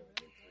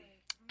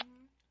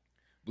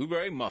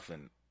 Blueberry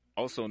muffin,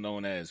 also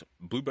known as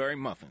blueberry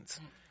muffins,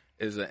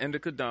 is an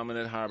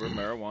indica-dominant hybrid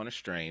marijuana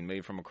strain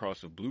made from a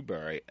cross of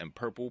blueberry and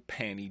purple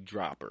panty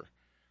dropper.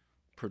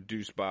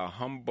 Produced by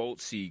Humboldt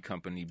Seed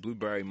Company,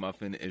 blueberry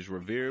muffin is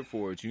revered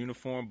for its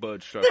uniform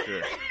bud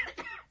structure.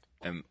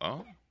 And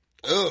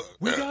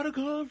we got a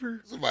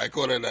cover. Somebody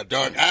caught in a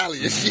dark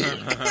alley and shit.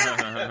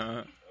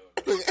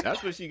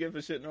 That's what she get for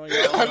shitting on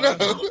I y'all.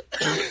 know.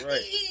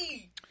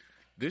 Right.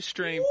 This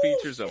strain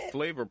features a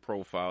flavor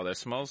profile that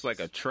smells like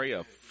a tray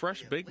of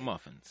fresh baked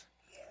muffins.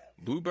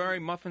 Blueberry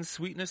muffin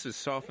sweetness is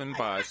softened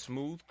by a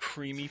smooth,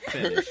 creamy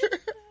finish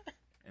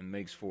and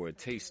makes for a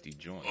tasty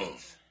joint.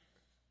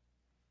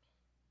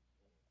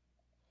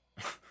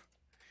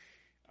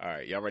 All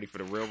right, y'all ready for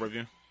the real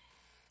review?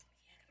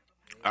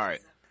 All right.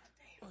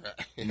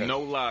 No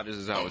lie, this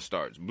is how it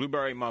starts.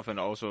 Blueberry muffin,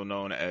 also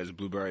known as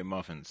blueberry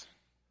muffins,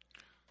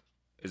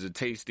 is a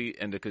tasty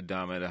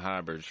indica-dominant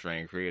hybrid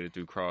strain created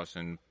through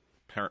crossing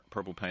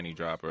purple panty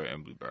dropper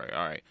and blueberry.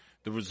 All right.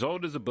 The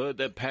result is a bud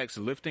that packs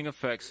lifting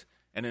effects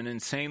and an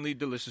insanely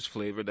delicious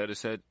flavor that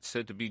is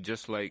said to be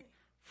just like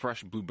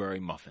fresh blueberry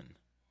muffin,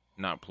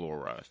 not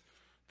pluralized.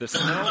 The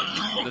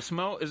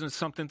smell isn't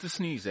something to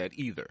sneeze at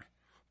either.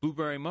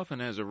 Blueberry muffin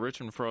has a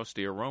rich and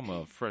frosty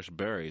aroma of fresh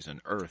berries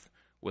and earth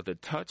with a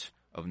touch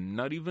of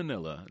nutty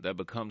vanilla that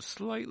becomes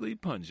slightly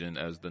pungent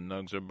as the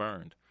nugs are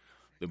burned.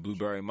 The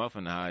blueberry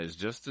muffin high is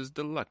just as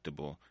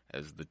delectable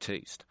as the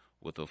taste,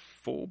 with a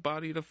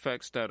full-bodied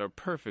effects that are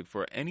perfect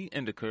for any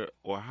indica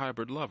or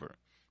hybrid lover.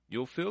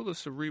 You'll feel the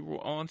cerebral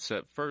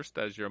onset first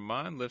as your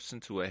mind lifts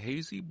into a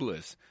hazy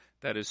bliss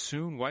that is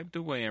soon wiped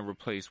away and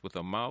replaced with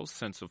a mild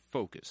sense of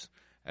focus.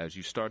 As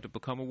you start to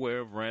become aware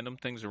of random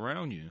things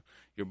around you,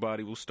 your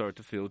body will start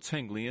to feel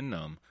tingly and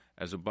numb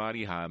as a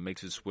body high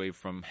makes its way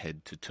from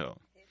head to toe.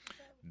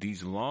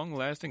 These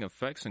long-lasting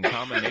effects in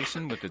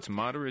combination with its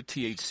moderate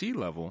THC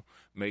level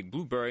make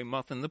blueberry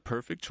muffin the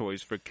perfect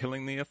choice for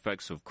killing the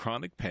effects of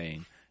chronic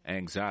pain,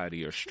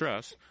 anxiety or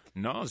stress,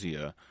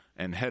 nausea,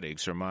 and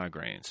headaches or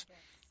migraines.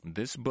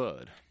 This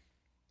bud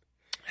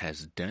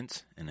has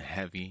dense and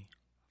heavy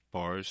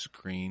forest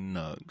green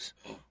nugs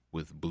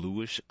with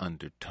bluish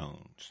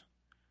undertones,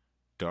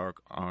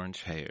 dark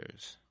orange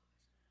hairs,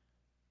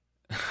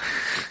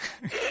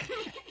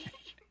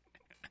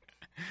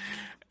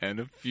 and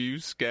a few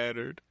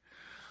scattered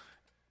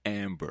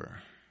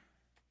amber,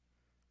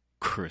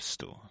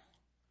 crystal,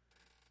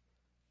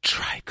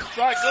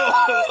 trichome.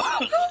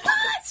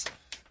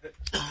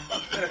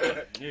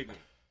 Nigga.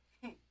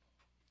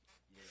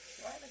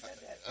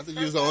 I think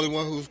you was the only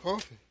one who was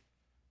coughing.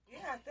 Yeah,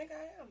 I think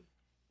I am.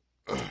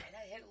 And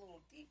I hit a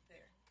little deep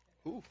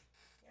there. Ooh.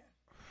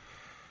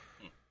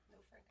 Yeah. No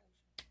Frank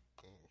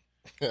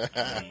Ocean.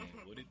 I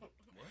mean,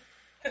 what?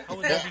 How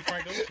would that be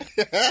Frank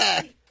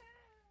Ocean?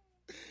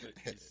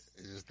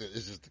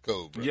 It's just the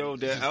code, bro. Yo,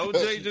 did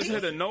LJ just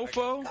hit a nofo?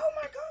 Oh my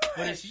god!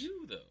 But it's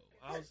you though.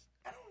 I don't know.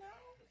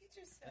 He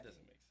just said That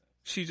doesn't make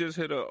sense. She just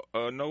hit a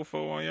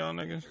nofo on y'all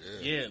niggas?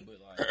 Yeah, but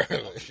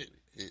like,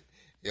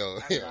 Yo, I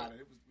got it.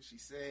 It was what she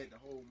said, the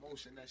whole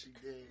motion that she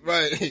did.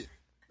 right.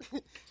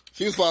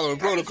 She was following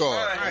protocol.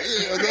 Right.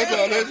 Yeah, that's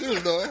all that she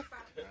was doing.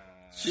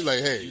 She like,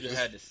 hey, you just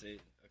had to say.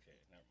 Okay,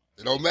 never mind.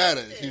 it don't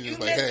matter. She was You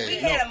just like, missed- hey.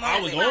 we had a No, I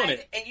was moment on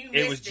it. and you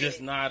It was missed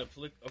just not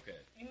applicable. Okay,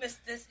 You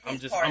missed this. I'm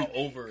his just, part I'm of it.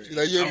 over it. She's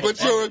like, yeah, I'm but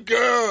above you're a it.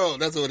 girl.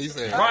 That's what he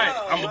said.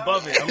 Right, I'm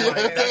above it. I'm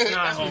like, that's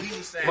not. That's what he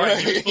was saying.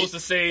 Right, you're supposed to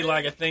say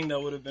like a thing that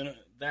would have been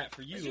that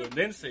for you, and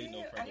then say no.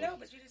 Yeah, I Frank know, Ocean.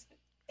 but you just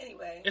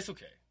anyway. It's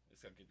okay.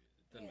 It's okay. It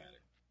doesn't matter.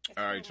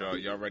 All right,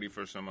 y'all ready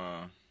for some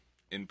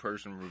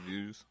in-person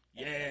reviews?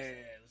 Yeah,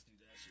 let's do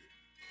that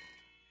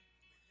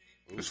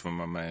shit. It's from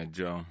my man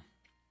Joe.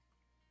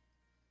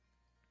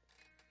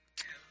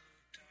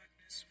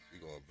 We're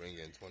going to bring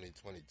in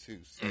 2022.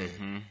 So.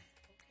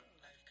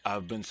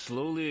 I've been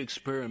slowly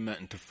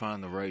experimenting to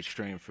find the right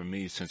strain for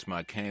me since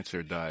my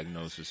cancer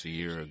diagnosis a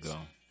year ago.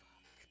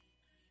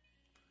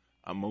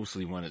 I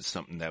mostly wanted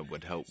something that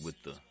would help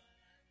with the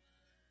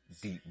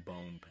deep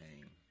bone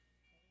pain.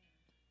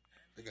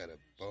 They got a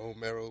bone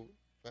marrow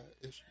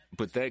issue.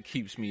 But that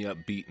keeps me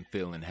upbeat and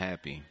feeling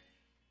happy.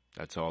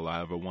 That's all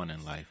I ever want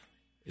in life,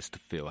 is to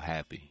feel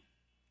happy.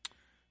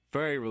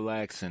 Very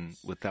relaxing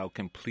without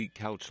complete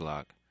couch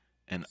lock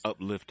and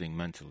uplifting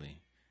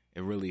mentally.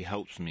 It really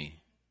helps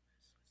me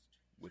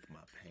with my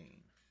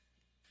pain.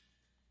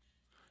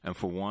 And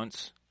for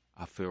once,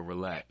 I feel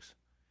relaxed,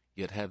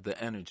 yet have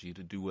the energy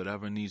to do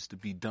whatever needs to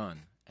be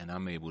done, and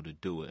I'm able to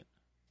do it.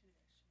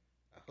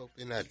 I hope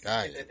they're not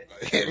dying.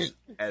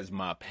 As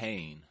my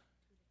pain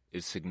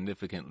is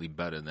significantly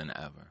better than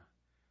ever.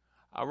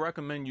 I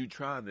recommend you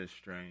try this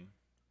strain,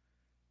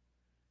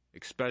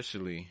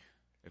 especially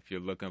if you're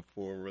looking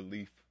for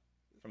relief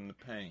from the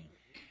pain.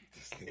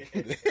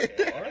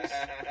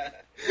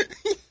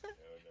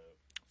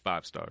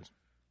 5 stars.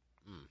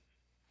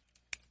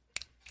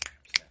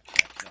 Snap,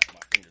 my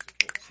fingers are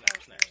full.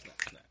 Snap, snap,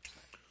 snap, snap,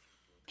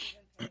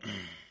 snap.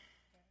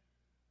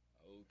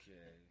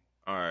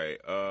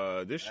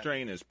 this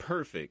strain is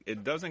perfect.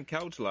 It doesn't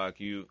couch lock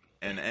you,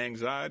 and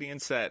anxiety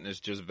and sadness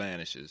just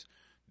vanishes.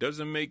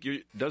 Doesn't make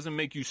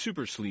you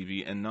super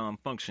sleepy and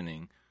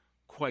non-functioning.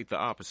 Quite the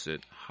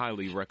opposite.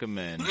 Highly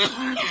recommend.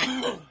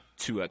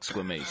 2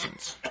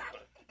 exclamations.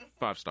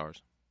 5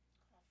 stars.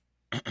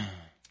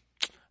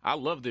 I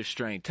love this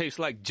strain. Tastes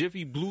like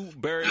Jiffy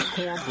blueberry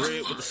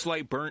cornbread with a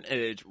slight burnt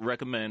edge.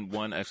 Recommend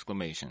 1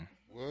 exclamation.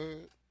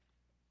 What?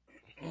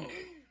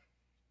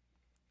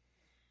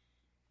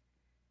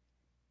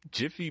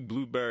 Jiffy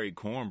blueberry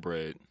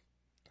cornbread.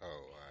 Oh, all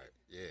right.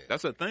 Yeah.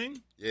 That's a thing?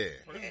 Yeah.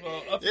 First of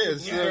all, up Yeah, to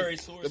it's blueberry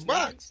source. the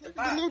box. The The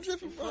box. little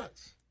Jiffy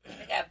box.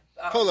 They got,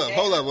 Hold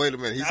jam. up. Wait a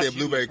minute. He That's said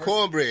blueberry you, person.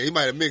 cornbread. He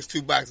might have mixed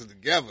 2 boxes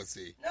together,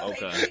 see. No, Okay.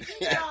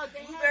 they got They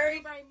have blueberry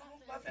blueberry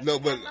muffins. No,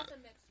 but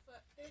Muffin mix,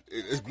 but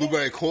it's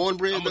blueberry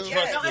cornbread, I'm a though?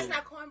 trust- no, it's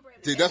not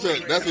cornbread. See, that's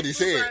what he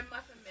said. Blueberry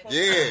muffin mix.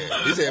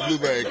 Yeah. He said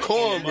blueberry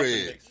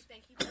cornbread. You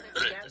think he put it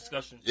together?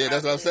 Discussion. Yeah,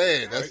 that's what I'm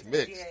saying. That's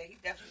mixed. Yeah, he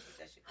definitely put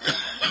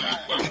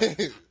that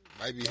shit.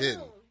 Might be hidden.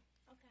 Oh,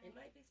 He okay.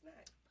 might be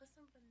smacked. Put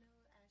some vanilla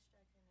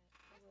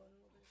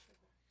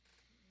extract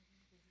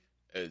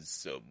in it. It's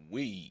some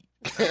weed.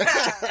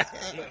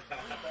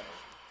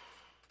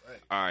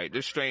 All right,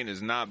 this strain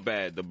is not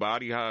bad. The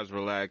body high is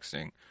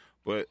relaxing,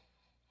 but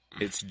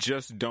it's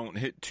just don't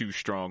hit too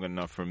strong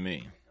enough for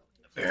me.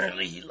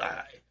 Apparently he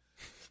lied.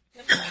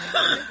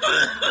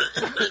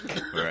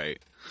 Right.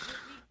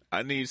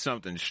 I need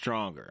something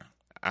stronger.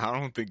 I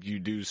don't think you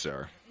do,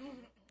 sir.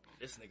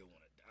 This nigga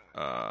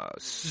want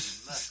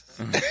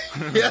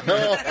to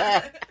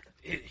die.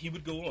 He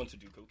would go on to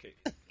do cocaine.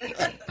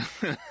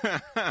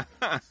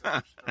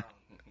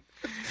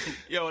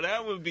 Yo,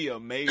 that would be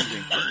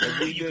amazing if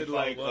we did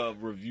like a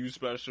review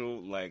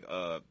special, like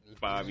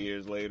 5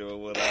 years later or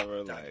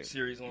whatever. Like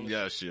Series on this.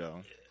 yes,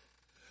 yo.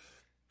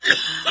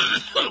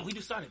 We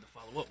decided to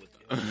follow up with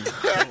them.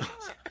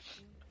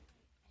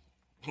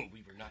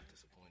 We were not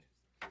disappointed.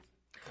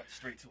 Cut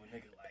straight to a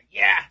nigga like,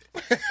 yeah.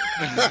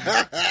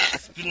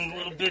 It's been a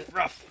little bit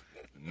rough.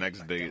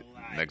 Next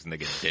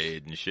nigga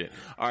dead and shit.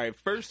 All right,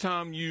 first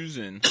time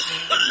using.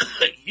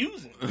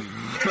 Using.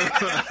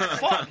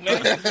 Fuck,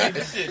 man. This made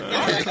this shit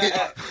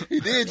dark. He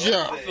did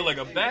jump. I feel like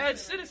a bad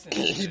citizen.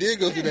 He did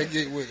go through that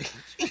gateway.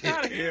 Get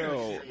out of here.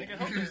 Yo. Nigga,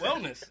 health and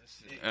wellness and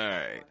shit. All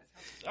right.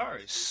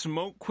 Sorry.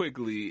 Smoke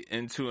quickly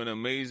into an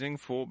amazing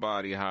full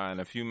body high,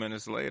 and a few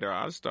minutes later,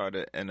 I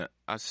started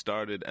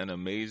an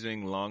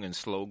amazing long and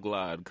slow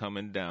glide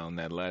coming down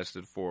that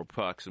lasted for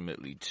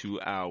approximately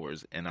 2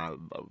 hours, and I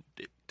loved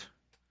it.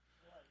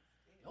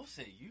 Y'all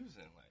say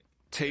using like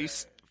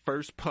Taste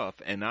first puff,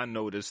 and I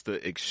noticed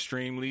the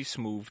extremely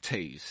smooth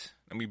taste.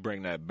 Let me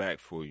bring that back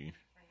for you.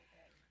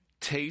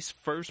 Taste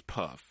first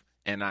puff,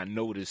 and I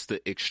noticed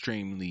the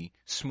extremely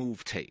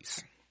smooth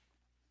taste.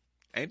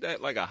 Ain't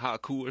that like a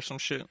haiku or some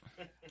shit?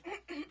 was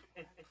it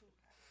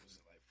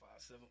like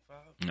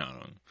 575?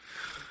 No.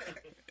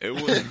 It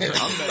was.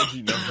 I'm glad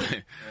you know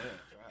that.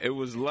 It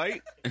was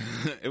light.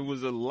 It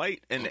was a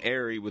light and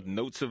airy with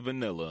notes of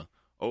vanilla.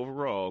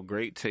 Overall,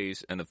 great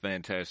taste and a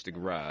fantastic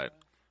ride.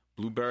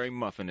 Blueberry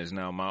muffin is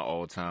now my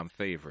all-time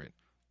favorite.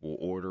 We'll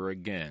order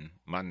again.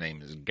 My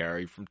name is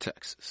Gary from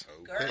Texas.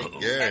 Gary,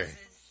 Gary. Texas.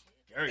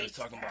 Gary was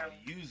talking about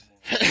using.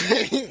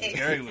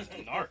 Gary was the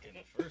narc in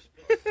the first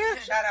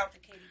place. Shout out to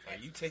Katie. Are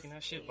you taking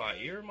that shit by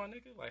ear, my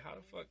nigga? Like, how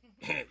the fuck?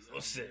 Yo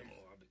said, well,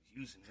 I've been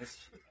using this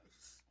shit. I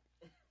just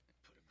put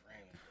a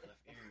gram in the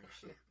left ear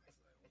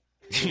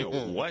and shit. Yo,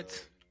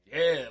 what?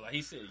 Yeah, like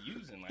he said,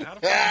 using. Like, how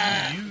the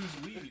fuck do you use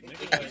weed,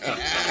 nigga? Like, what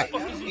the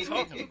fuck is he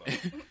talking about?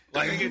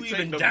 Like, you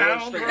even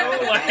down, bro?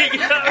 Like,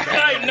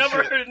 I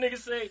never heard a nigga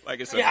say, Like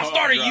it's a yeah, I cough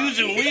started drop.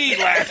 using weed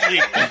last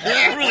week.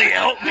 It really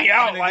helped me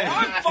out. Like,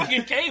 I'm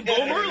fucking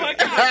K-Boomer. Like,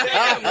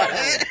 goddamn. Like,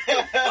 what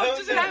the fuck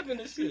just happened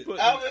to shit? He put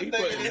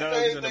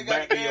nugs in the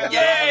back of your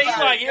Yeah, he's mouth.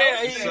 like,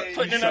 yeah, he's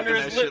putting it sucking under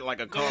that his shit lip. like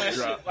a doing cough that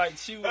drop. shit, like,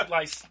 she would,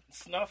 like,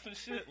 snuff and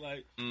shit.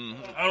 Like,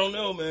 I don't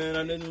know, man.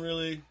 I didn't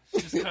really,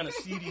 it's just kind of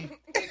seedy.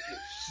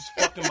 Just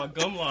fucking my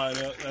gum line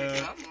up, man.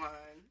 I'm lying.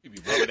 You be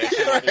rubbing that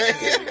shit on his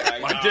head,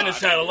 like, My nah,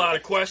 dentist had a lot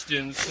of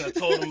questions. And I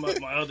told him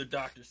my other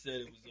doctor said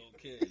it was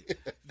okay.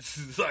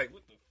 It's like,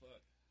 what the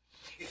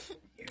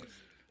fuck?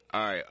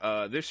 All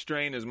right, this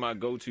strain is my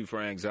go-to for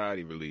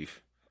anxiety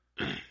relief.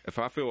 If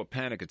I feel a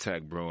panic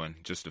attack brewing,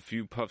 just a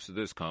few puffs of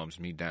this calms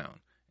me down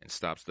and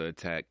stops the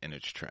attack in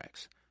its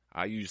tracks.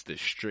 I use this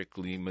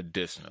strictly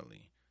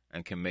medicinally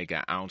and can make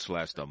an ounce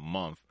last a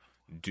month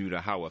due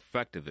to how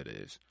effective it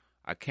is.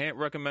 I can't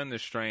recommend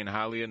this strain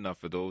highly enough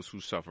for those who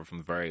suffer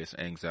from various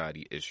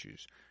anxiety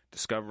issues.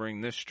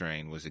 Discovering this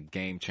strain was a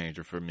game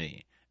changer for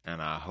me,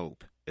 and I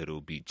hope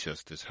it'll be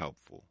just as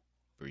helpful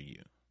for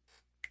you.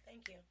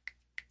 Thank you.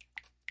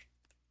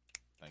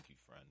 Thank you,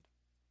 friend.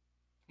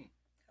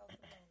 Health and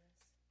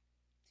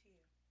wellness to you.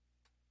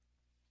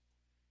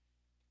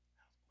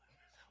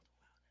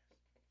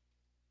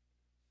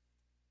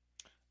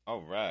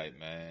 All right,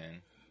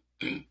 man.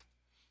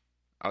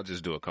 I'll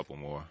just do a couple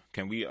more.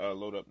 Can we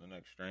load up the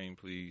next strain,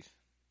 please?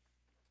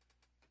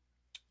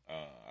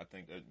 I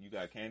think you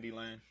got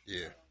Candyland.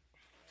 Yeah.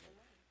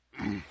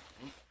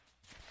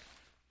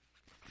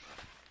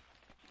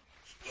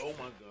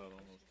 Oh my God,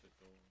 almost took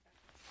over.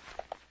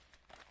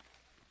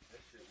 That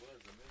shit was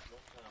a miss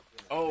one time.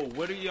 Oh,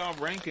 what are y'all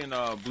ranking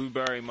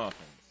blueberry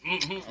muffins?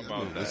 Mm-hmm. How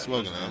about It's that?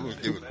 smoking. I'm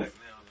gonna give it. Back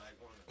now, like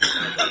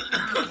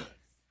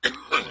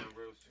on a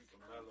real super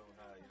mellow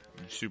high, you know what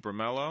I mean? Super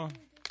mellow?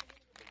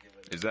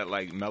 Is that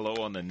like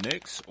mellow on the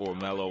Knicks or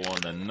mellow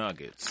on the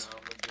Nuggets? I'm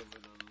gonna give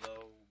it a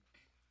low.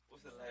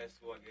 What's the last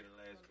score I get in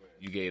last grade?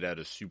 You gave that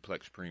a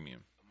Suplex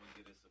Premium. I'm gonna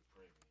get it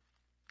Supreme.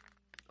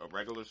 A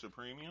regular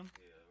Supremium?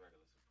 Yeah,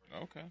 regular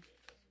Supreme. Okay.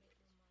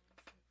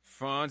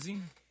 Fonzie?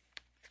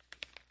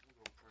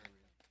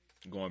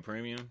 Going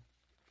premium?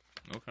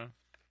 Okay.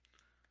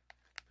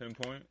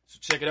 Pinpoint? So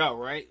check it out,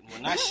 right?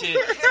 When that shit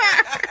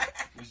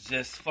was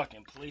just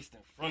fucking placed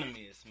in front of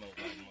me, it smelled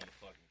like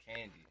motherfucking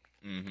candy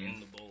in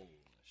the bowl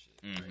and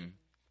shit. Right? And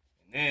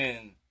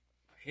then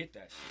I hit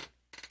that shit,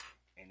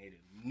 and it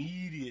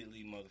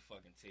immediately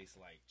motherfucking tastes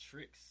like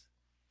Trix,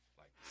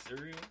 like the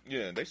cereal.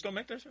 Yeah, they still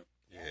make that shit?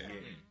 Yeah.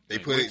 They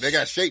put it. They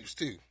got shapes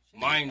too.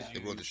 Mind They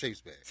you, brought the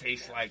shapes back.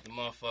 tastes like the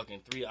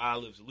motherfucking 3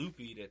 Olives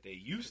Loopy that they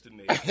used to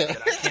make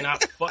that I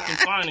cannot fucking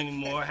find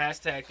anymore.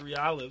 Hashtag 3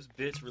 Olives,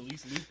 bitch,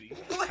 release Loopy.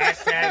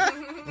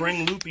 Hashtag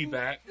bring Loopy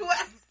back.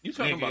 You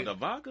talking Nigga. about the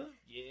vodka?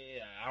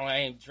 Yeah, I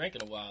ain't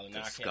drinking a while and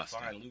now I can't Disgusting.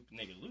 find Loopy.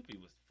 Nigga, Loopy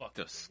was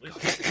fucking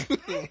Disgusting.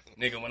 delicious.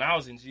 Nigga, when I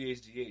was in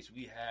GHGH,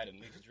 we had a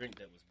mixed drink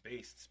that was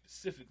based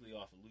specifically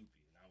off of Loopy.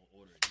 And I would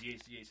order a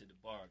GHGH at the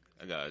bar.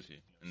 I got you.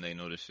 And they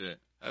know the shit.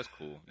 That's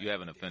cool. You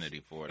have an affinity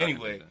for it. I can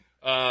Anyway, dig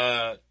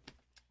that.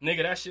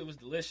 nigga, that shit was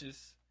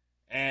delicious,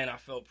 and I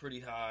felt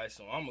pretty high,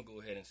 so I'm gonna go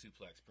ahead and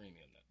suplex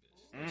premium that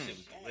bitch. That shit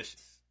was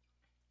delicious.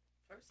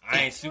 I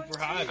ain't super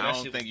high, but I that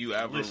don't shit think was you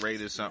ever delicious.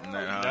 rated something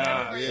that Nah,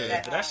 high.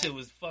 yeah, but that shit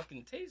was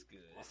fucking taste good.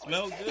 It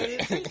smelled good. It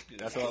tastes good.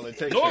 That's all it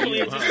takes Normally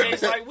for it you, just huh?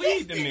 tastes like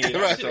weed to me. That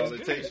That's shit all was it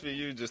good. takes for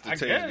you just to I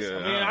taste guess.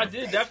 good. I mean, huh? I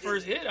did that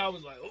first hit. I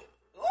was like,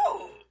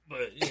 oh,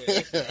 but yeah.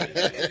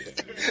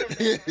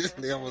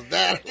 They almost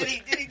died. Did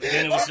he But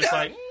then it was just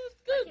like, it's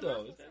good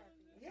though.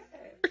 Yeah.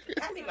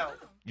 Happy mouth.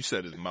 You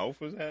said his mouth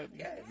was happy?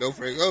 Yes. No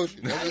Frank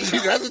Ocean. That's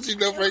what you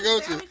know, Frank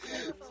Ocean.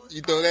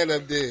 You throw that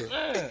up there.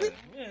 Yeah,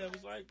 it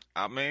was like,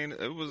 I mean,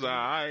 it was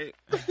alright.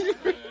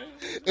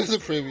 It's a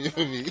premium for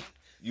me.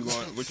 You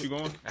going? What you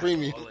going?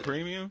 Premium.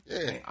 Premium?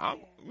 Yeah.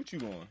 What you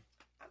going?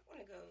 I'm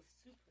gonna go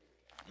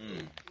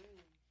super.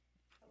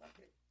 I love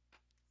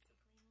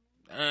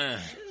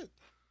it.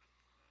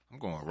 I'm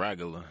going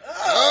regular.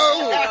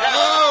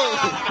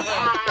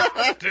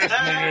 this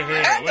nigga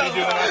here. What you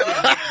doing?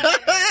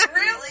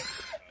 Really?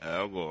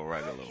 I'll go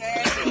regular.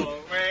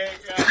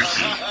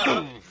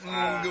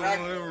 I'm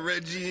going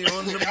Reggie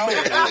on the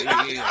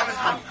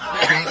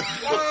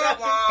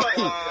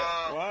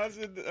Why is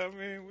it? I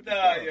mean, what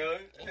Nah, yo.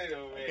 Hey, can't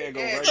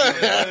go regular.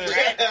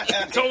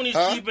 Tony's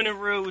keeping it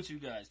real with you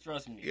guys.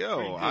 Trust me.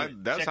 Yo, Pretty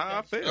good. that's Check how I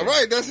that feel. All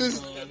right, that's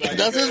his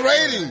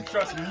rating.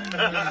 Trust me.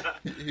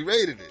 He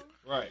rated it.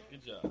 Right,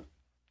 good job.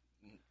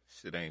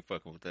 Shit ain't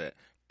fucking with that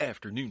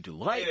afternoon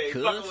delight, Hey,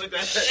 cuz. fucking with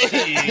that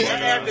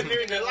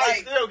afternoon, the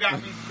light still got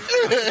me. I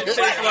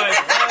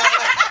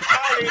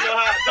don't even know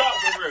how to talk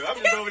for real. I'm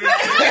just over there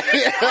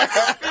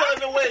feeling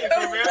the way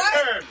for real.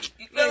 What?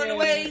 You feeling the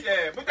way?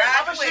 Yeah, but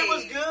that other shit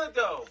was good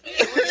though.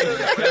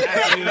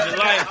 Afternoon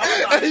delight.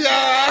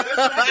 Yeah.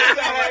 That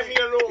had me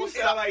a little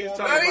sound like you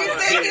talking What are you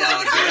about. thinking?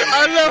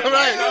 I know,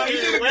 right?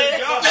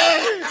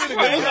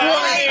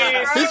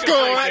 He's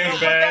scoring. Put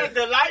that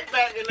delight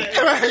back in there.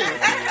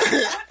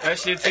 That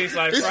shit tastes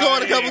like He's fried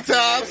scored a couple eggs.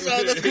 times.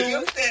 So that's cool.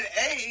 You said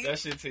A. That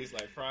shit tastes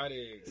like fried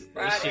eggs.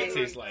 Fried That shit eggs.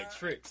 tastes like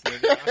tricks,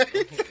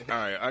 nigga. All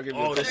right, I'll give you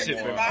All a this couple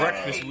shit more. been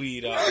breakfast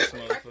weed out this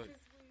motherfucker.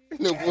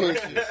 No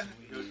bullshit. I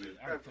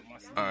can put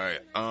myself. All right.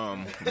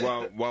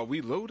 While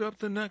we load up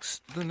the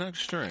next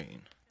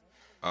strain,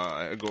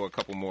 I go a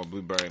couple more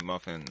blueberry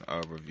muffin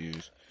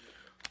reviews.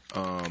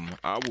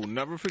 I will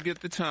never forget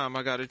the time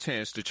I got a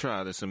chance to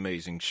try this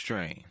amazing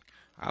strain.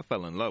 I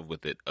fell in love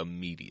with it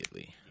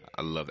immediately.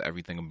 I love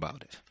everything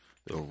about it.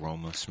 The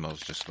aroma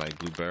smells just like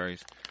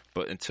blueberries,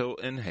 but until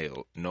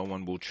inhaled, no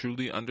one will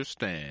truly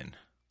understand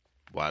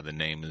why the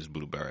name is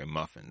blueberry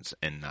muffins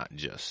and not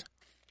just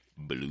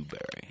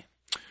blueberry.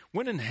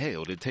 When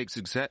inhaled, it tastes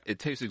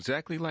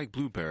exactly like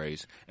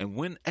blueberries, and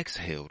when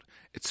exhaled,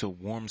 it's a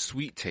warm,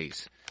 sweet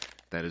taste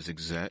that is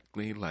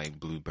exactly like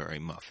blueberry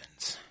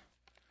muffins.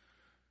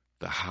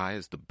 The high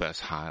is the best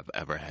high I've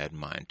ever had in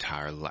my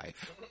entire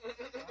life.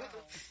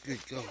 Good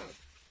God.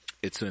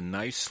 It's a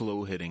nice,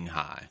 slow-hitting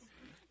high.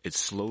 It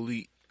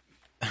slowly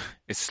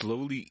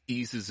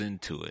eases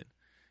into it,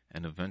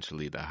 and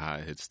eventually the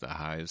high hits the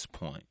highest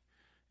point,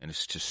 and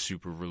it's just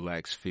super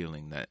relaxed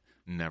feeling that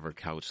never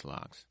couch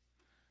locks.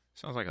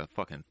 Sounds like a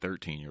fucking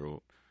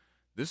 13-year-old.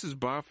 This is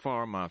by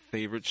far my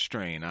favorite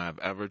strain I've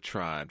ever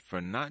tried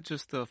for not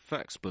just the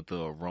effects, but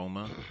the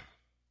aroma,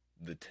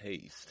 the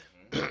taste,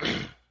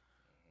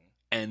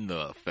 and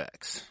the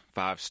effects.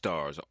 5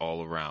 stars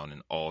all around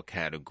in all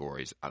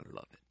categories. I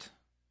love it.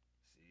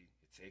 See,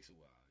 it takes a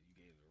while. You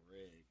gave it a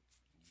red.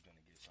 You're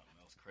gonna get something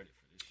else credit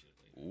for this shit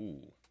later.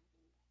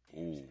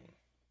 Ooh.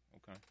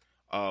 Okay.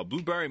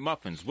 Blueberry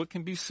muffins. What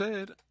can be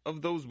said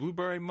of those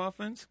blueberry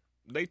muffins?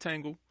 They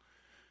tangle.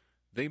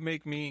 They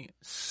make me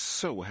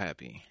so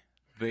happy.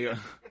 They are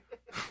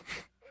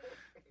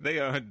they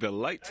are a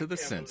delight to the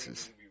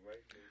senses.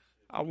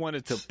 I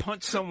wanted to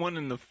punch someone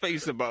in the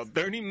face about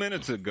 30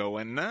 minutes ago,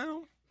 and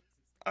now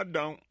I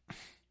don't.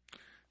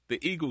 The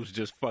Eagles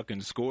just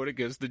fucking scored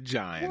against the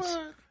Giants,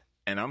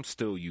 and I'm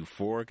still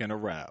euphoric and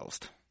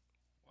aroused.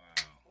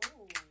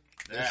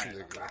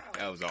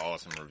 That was an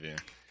awesome review.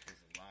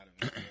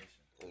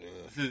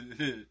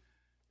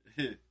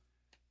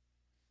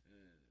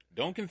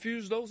 Don't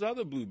confuse those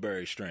other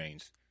blueberry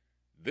strains.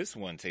 This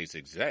one tastes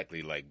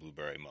exactly like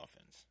blueberry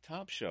muffins.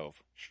 Top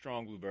shelf,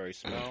 strong blueberry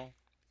smell,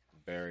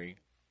 berry,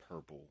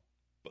 purple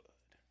bud.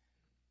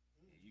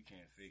 You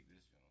can't fake this,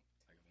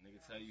 Like if a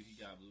nigga tell you he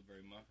got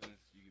blueberry muffins,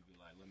 you could be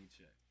like, let me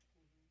check.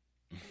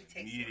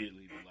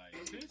 Immediately be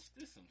like, bitch,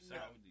 this some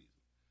sour diesel.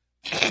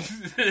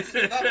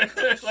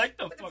 Like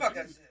the fuck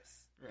is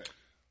this? Right.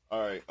 All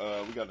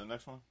right, we got the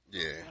next one?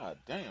 Yeah. God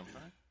damn,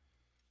 man.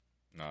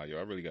 Nah, yo,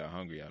 I really got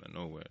hungry out of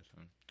nowhere,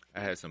 son. I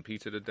had some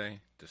pizza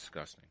today.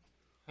 Disgusting.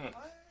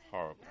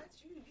 Horrible.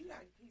 You got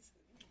pizza.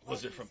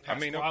 Was it from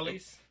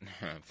Pasquale's?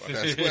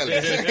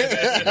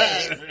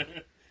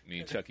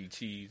 Me Chuck E.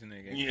 Cheese,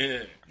 nigga.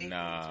 Yeah.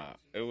 Nah,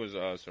 it was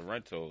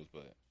Sorrento's,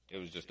 but it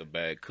was just a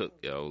bad cook,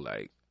 yo.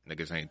 Like,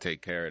 niggas ain't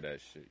take care of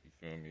that shit. You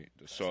feel me?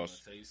 The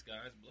sauce. Say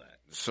sky's black.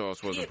 The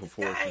sauce wasn't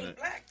proportionate.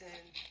 Black,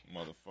 then.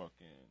 Motherfucking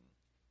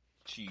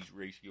cheese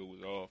ratio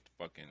was off.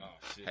 Fucking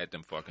shit. had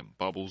them fucking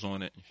bubbles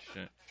on it and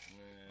shit.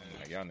 Man. I'm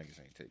like, y'all niggas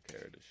ain't take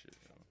care of this shit,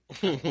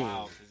 yo.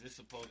 Wow, because it's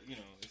supposed,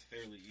 it's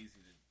fairly easy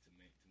to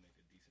make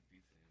a decent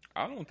pizza.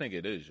 I don't think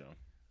it is, yo.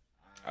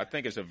 I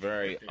think it's a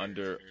very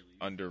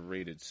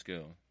underrated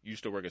skill. You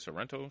used to work at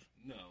Sorrento's?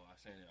 No, I'm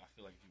saying I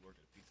feel like if you work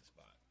at a pizza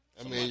spot.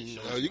 I mean,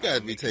 you got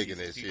to be taking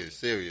that shit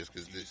serious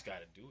because You just got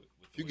to do it.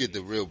 if you get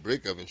the real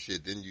brick oven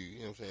shit, then you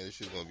know what I'm saying, this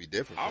shit's going to be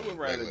different. I from would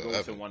a rather regular go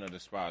oven. to one of the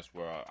spots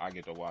where I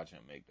get to watch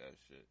him make that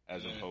shit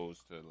as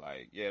opposed to,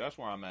 like, yeah, that's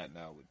where I'm at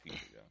now with pizza,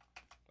 yo.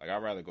 Like,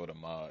 I'd rather go to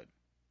Mod.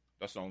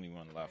 That's the only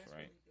one left,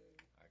 right?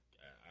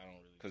 I don't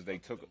really.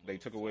 Because they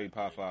took away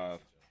Pot 5.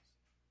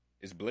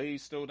 Is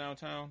Blaze still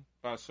downtown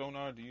by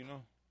Sonar? Do you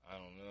know? I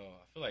don't know.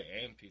 I feel like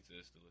and pizza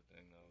is still a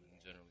thing, though,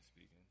 generally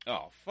speaking.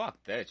 Oh, fuck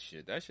that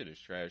shit. That shit is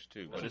trash,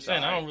 too. But I'm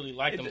saying I don't really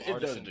like them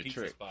artisan the pizza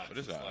trick, spots. but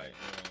it's all right.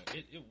 Like,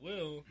 it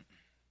will.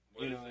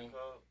 What is it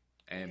called?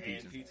 And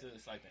pizza. And pizza,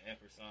 it's like the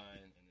ampersand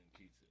and then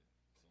pizza.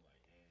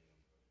 So,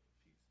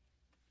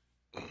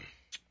 like, and pizza.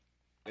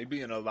 They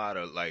be in a lot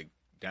of, like,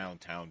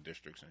 downtown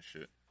districts and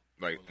shit.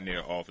 Like,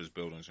 near office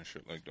buildings and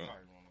shit like that.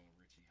 Probably on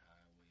Ritchie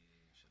Highway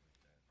and shit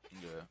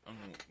like that. Yeah,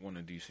 I'm one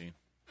in D.C.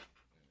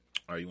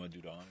 All right, you want to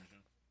do the honors, John?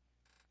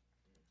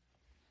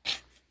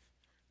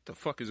 What the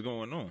fuck is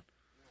going on?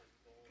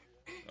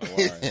 Oh, all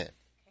right.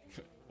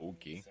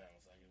 Okay. Sounds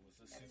like it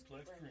was a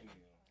suplex premium.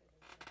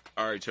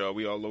 All right, y'all.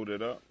 We all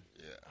loaded up?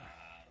 Yeah. I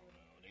don't know.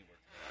 They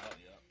working it out,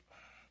 yep.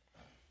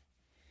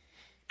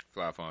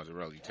 Fly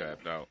Fonzarelli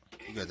tapped out.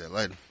 You got that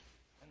lighter.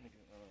 That nigga,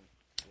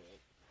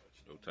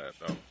 Still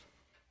tapped out.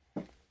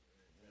 I'm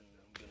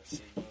gonna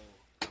say no.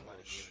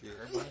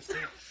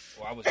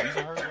 Well, I was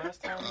using her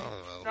last time. I don't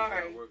know.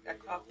 Sorry, I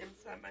coughed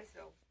inside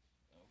myself.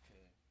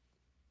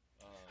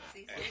 Okay.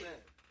 See,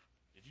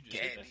 Did you just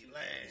hit that shit?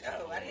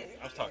 no, I didn't.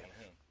 I was talking to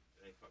him.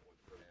 And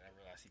I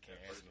realized he can't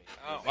answer me.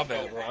 My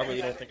bad, bro. I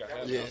really don't think I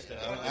have Yeah.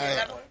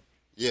 it.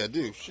 Yeah,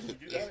 dude. Shit.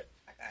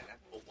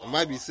 I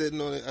might be sitting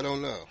on it. I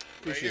don't know.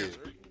 Appreciate it.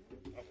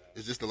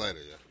 It's just a lighter,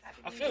 yeah.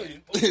 I feel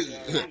you.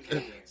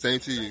 Same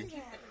to you.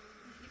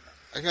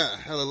 I got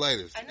hella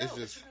lighters. I know. It's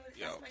just,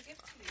 That's my gift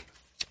to you.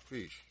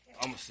 preach.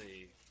 I'm gonna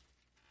say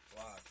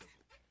fly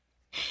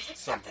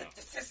somehow.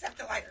 Just accept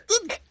the lighter.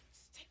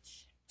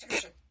 Take a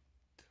shit.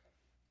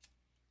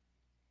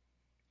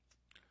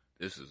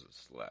 This is a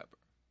slapper.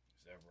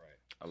 Is that right?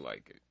 I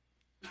like it.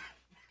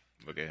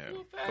 Look at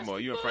him. Come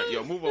on, you in front.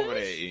 Yo, move over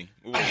there, E.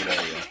 Move over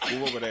there, yo.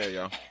 Move over there,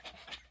 yo.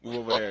 Move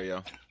over there,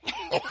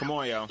 yo. Come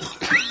on, yo.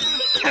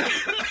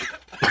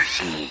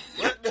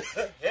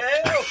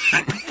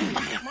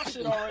 My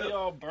shit already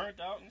all burnt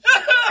out and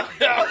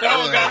shit. I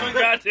don't got no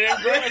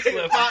goddamn grass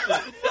left.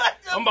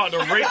 I'm about to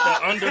rape the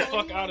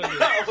underfuck out of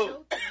this.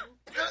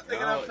 I'm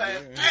thinking I'm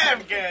playing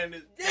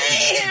Afghan.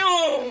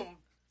 Damn!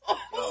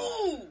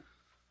 Oh!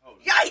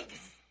 Yikes!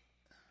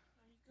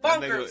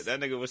 Bunkers. That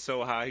nigga was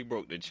so high he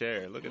broke the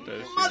chair. Look at that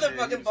shit.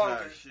 Motherfucking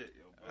bunkers.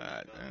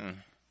 God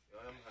damn.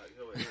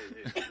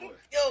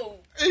 Yo.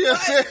 You know what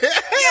I'm saying?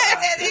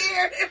 Yeah,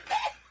 here.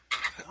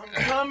 I'm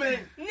coming.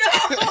 No.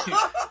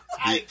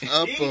 The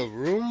upper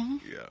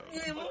room. Yo.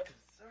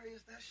 Sorry,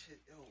 is that shit?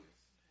 Yo.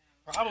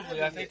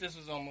 Probably. I think this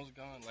was almost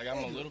gone. Like,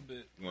 I'm a little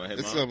bit, You want to hit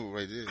It's mine? something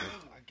right there.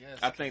 I guess.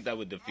 I think that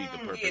would defeat the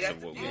purpose Yeah,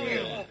 of what we that's-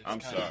 did. yeah. I'm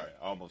It's kinda- sorry.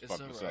 I almost it's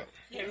fucked this alright. up.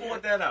 You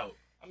poured that out.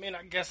 I mean,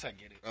 I guess I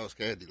get it. That was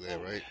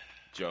Candyland, right?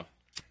 Joe.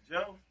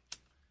 Joe?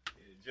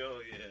 Yeah, Joe,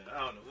 yeah. I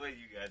don't know where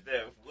you got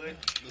that. What?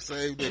 The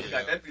same You nigga.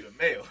 got that through the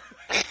mail.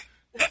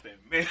 That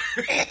mail.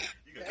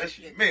 You got that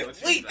shit mailed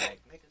to you. Like,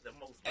 niggas the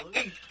most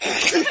elite.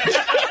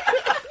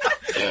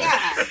 You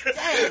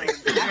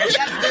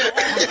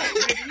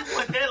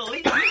want that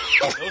leak?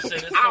 Those say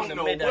this I from don't the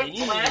know what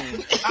Medellin. black.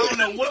 I don't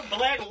know what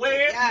black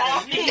where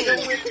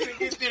Marquita went to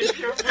get this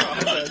shit from.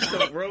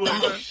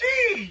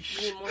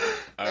 Sheesh.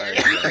 All right.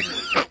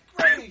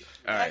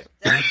 All right.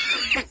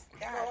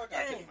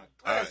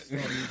 No,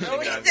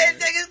 he said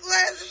take his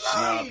glasses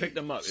off. Nah, pick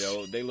them up,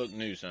 yo. They look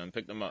new, son.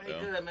 Pick them up, Hey, yo.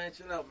 good, man.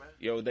 Chill out, man.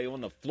 Yo, they on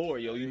the floor,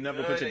 yo. You never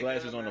good, put your they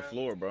glasses good, on the man.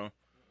 floor, bro.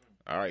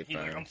 All right, He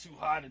like, I'm fam. too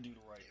high to do the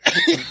right.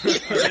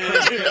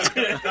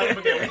 Don't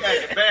forget, we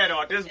got the bad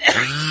on this one.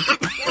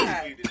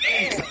 God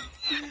damn.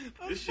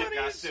 This shit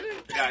got sick.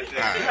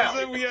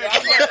 Goddamn.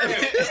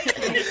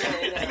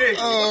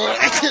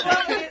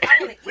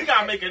 We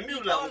gotta make a new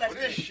level for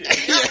this shit.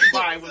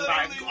 Everybody was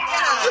like,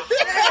 wow.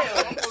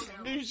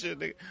 New shit,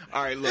 nigga.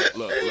 All right, look.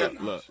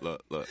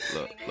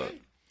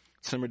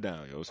 Simmer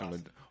down, yo. Simmer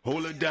down.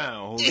 Hold it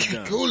down.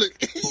 Cool it.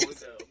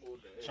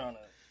 Trying to,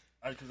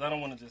 because I don't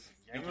want to just.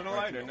 Give me the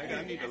lighter, nigga.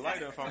 I need a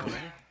lighter if I want to.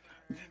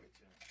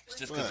 It's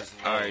just because it's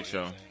All right,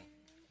 yo.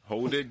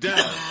 Hold it down.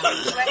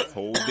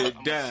 Hold it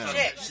down.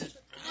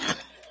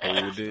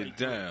 Hold it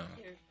down.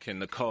 Can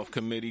the cough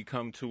committee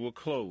come to a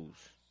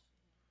close?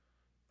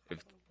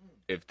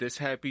 If this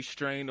happy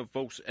strain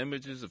evokes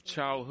images of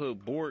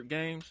childhood board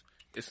games,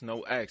 it's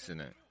no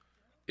accident.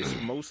 It's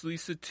mostly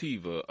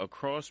sativa, a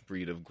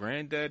crossbreed of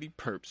Granddaddy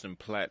Perps and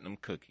Platinum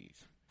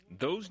Cookies.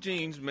 Those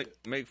genes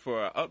make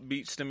for an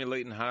upbeat,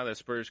 stimulating high that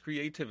spurs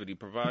creativity,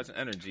 provides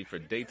energy for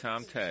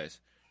daytime tasks.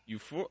 You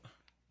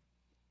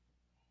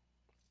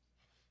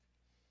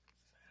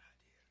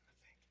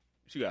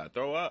gotta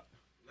throw up?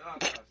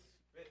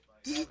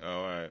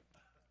 All right.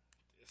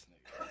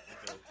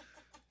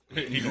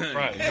 He gonna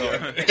cry.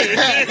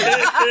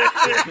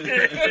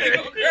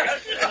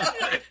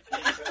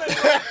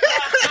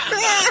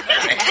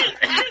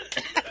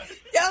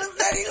 Y'all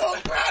said he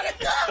gonna cry to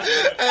God.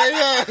 Hey,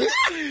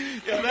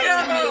 Yo,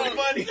 that was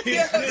funny.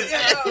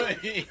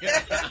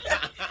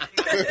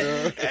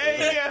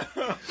 Hey, yo.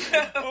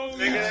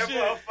 Holy Nigga, that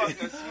shit.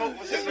 motherfucker smoke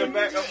was in the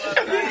back of my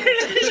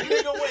head.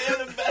 Nigga went in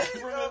the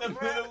bathroom in the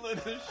middle of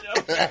the show.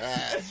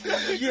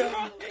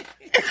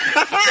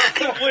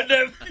 With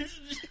that,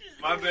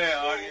 My bad,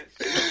 audience.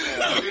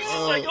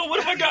 it's like, oh, what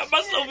have I got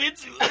myself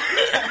into?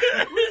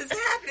 What is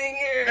happening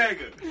here?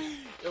 Nigga.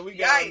 Yo, we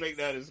gotta Yikes. make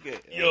that a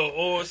skit. Yo,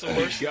 oh, some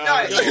worse shit.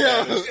 Gotta make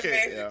that a Yo.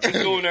 skit, yo.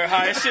 Just going there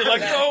high and shit like,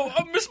 yo,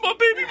 I miss my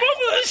baby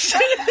mother and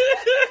shit.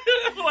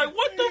 I'm like,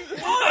 what the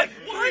fuck?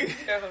 What?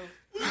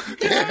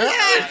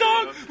 Hey,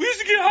 dog, we used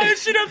to get high and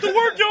shit after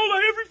work, yo,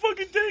 like every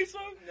fucking day,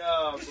 son.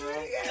 No,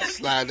 bro.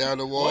 slide down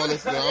the wall,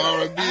 listen to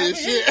R&B and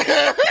shit.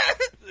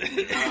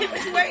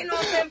 Waiting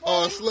on him.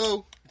 All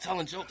slow.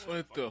 Telling jokes.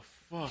 What the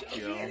fuck,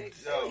 yo?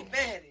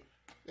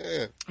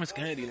 Yeah. This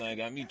Candyland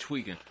got me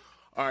tweaking.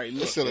 All right,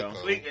 look, Silicone.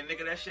 yo. Tweaking,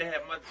 nigga, that shit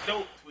had my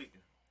dope tweaking.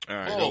 All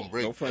right, Oh, don't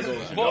break. Frank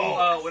Ocean.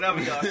 Whoa.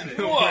 Whatever y'all say.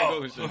 Whoa.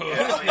 Ocean.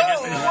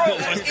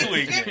 What's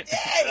tweaking?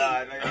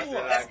 Nah, nigga, I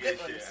said I get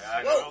shit. I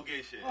don't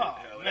get shit. Oh,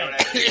 Whatever man.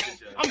 that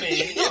shit, yo. I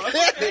mean, no,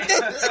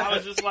 I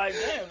was just like,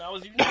 damn, that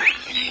was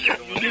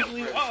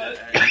uniquely odd.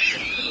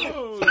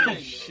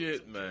 Holy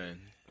shit, man.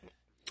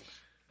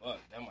 Fuck,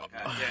 that might God be.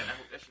 damn, I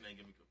hope that shit ain't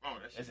give me corona.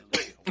 That shit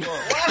That's lit.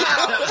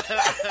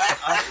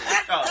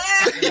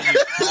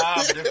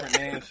 Five different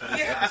names for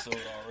this episode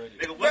already.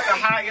 Nigga, what's the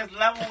highest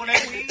level of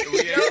that weed?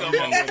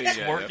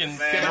 Working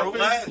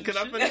Can Can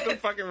I finish the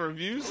fucking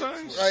review, son?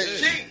 Right.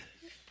 Shit.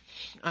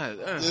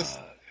 Just,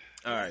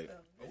 All right.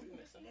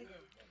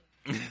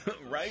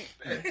 Right?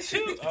 Okay, yeah. Give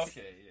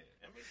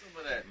me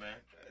some of that, man.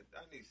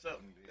 I need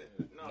something.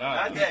 No, Nah.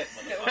 not that,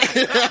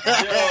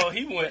 motherfucker. Yo,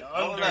 he went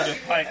under the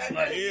pipe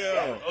like,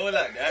 Yo. Oh,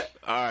 like that.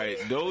 All right,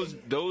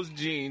 those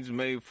genes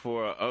made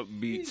for an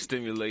upbeat,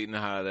 stimulating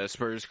high that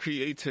spurs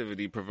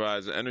creativity,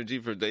 provides energy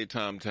for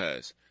daytime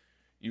tasks.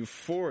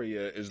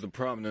 Euphoria is the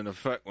prominent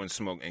effect when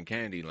smoking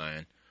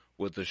Candyland,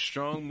 with a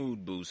strong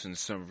mood boost and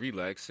some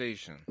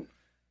relaxation.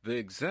 The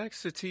exact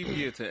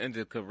sativa to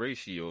indica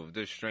ratio of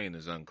this strain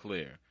is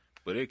unclear,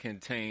 but it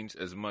contains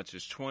as much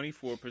as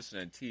 24%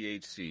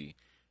 THC,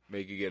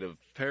 making it a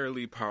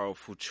fairly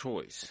powerful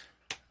choice.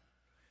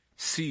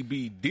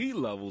 CBD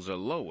levels are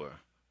lower,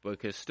 but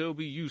can still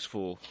be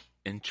useful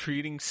in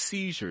treating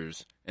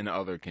seizures and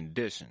other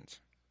conditions.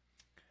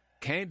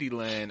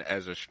 Candyland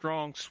has a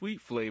strong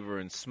sweet flavor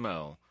and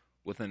smell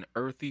with an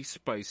earthy,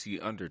 spicy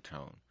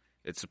undertone.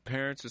 Its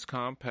appearance is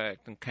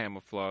compact and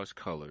camouflage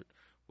colored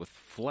with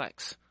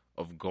flecks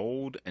of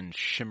gold and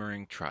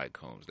shimmering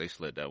trichomes. They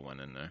slid that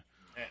one in there.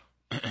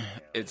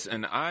 It's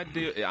an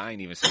ideal... I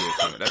ain't even see it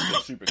coming. That's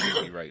a super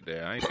kicky right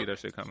there. I ain't see that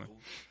shit coming.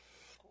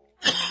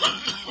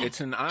 It's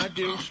an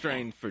ideal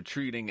strain for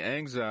treating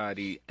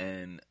anxiety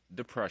and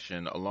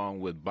depression, along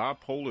with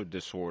bipolar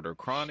disorder,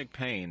 chronic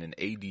pain, and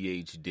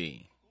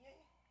ADHD.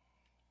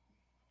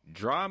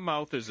 Dry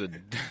mouth is a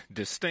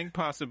distinct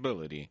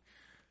possibility,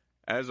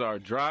 as are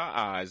dry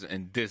eyes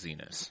and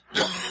dizziness.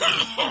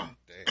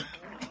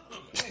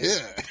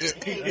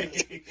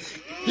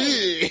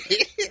 Yeah.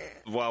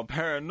 While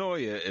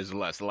paranoia is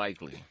less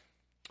likely.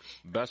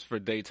 Best for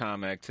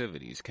daytime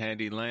activities.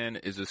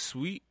 Candyland is a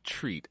sweet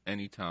treat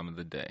any time of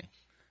the day.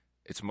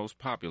 It's most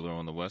popular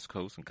on the West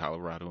Coast in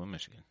Colorado and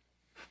Michigan.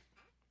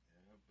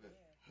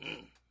 And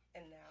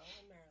now in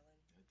Maryland.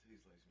 That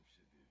tastes like some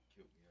shit that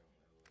killed me out in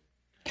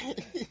LA.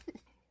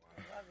 I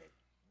love it.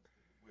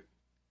 Yeah.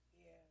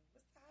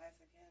 What's the highs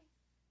again?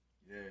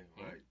 Yeah,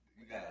 right.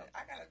 You I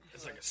gotta.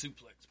 It's like a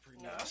suplex,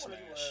 No, I pre-nut want to do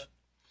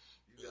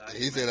smash.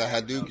 He said a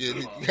Hadouken.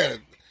 You gotta,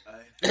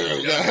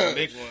 You gotta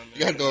make one, man. you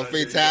gotta throw a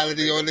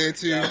fatality on there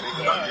too.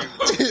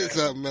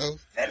 Something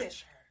else.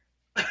 finish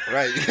her.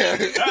 Right.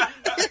 Shit.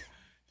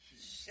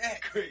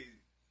 crazy.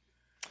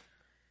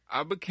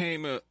 I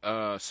became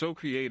so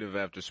creative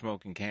after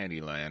smoking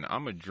Candyland.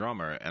 I'm a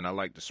drummer, and I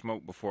like to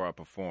smoke before I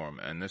perform,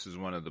 and this is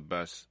one of the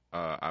best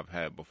I've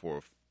had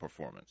before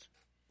performance.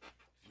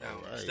 Now,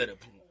 Right. instead of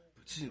boom, boom,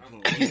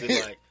 boom, boom, he's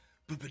been like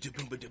boom, boom, boom,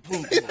 boom,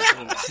 boom, boom,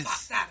 boom.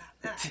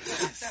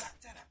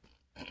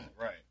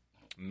 Right.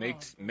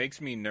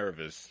 Makes me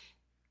nervous.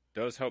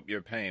 Does help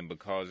your pain, but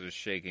causes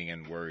shaking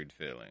and worried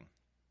feeling.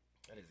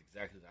 That is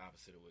exactly the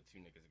opposite of what two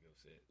niggas ago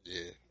said.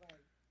 Yeah.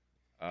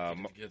 Get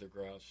it together,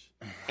 Grouch.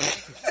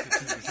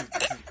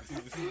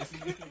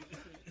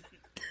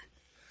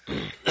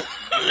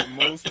 The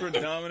most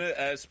predominant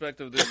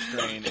aspect of this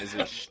strain is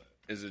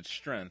its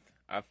strength.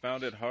 I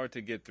found it hard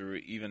to get through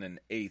even an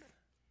eighth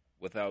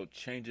without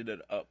changing it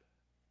up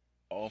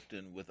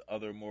often with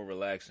other more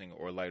relaxing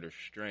or lighter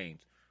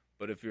strains.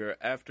 But if you're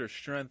after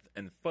strength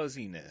and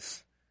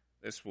fuzziness,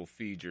 this will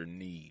feed your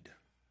need.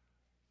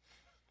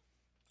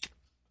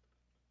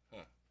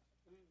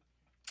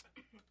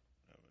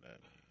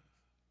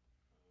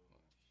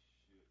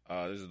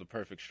 This is the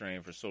perfect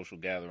strain for social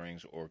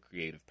gatherings or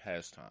creative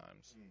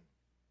pastimes.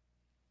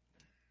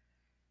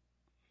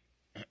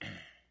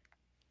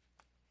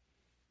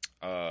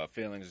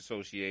 Feelings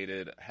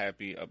associated: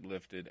 happy,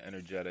 uplifted,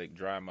 energetic,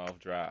 dry mouth,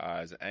 dry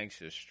eyes,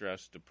 anxious,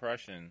 stress,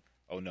 depression.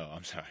 Oh no,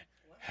 I'm sorry.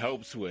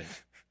 Helps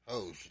with.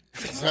 Oh, shit.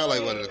 It sound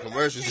like one of the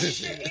commercials and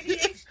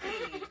shit.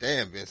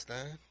 Damn, Ben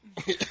Stein.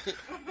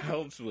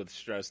 Helps with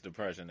stress,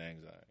 depression,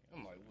 anxiety.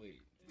 I'm like, wait,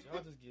 did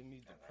y'all just give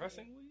me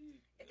depressing weed?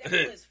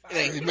 It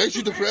It makes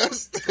you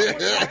depressed. Do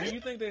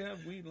you think they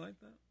have weed like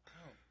that?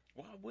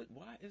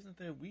 Why isn't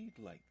there weed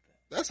like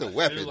that? That's a I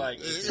weapon. feel like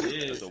it is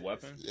It's a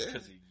weapon? Yeah.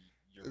 because of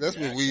your That's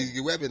when reaction.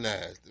 we get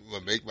weaponized.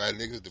 What make my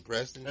niggas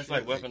depressed and That's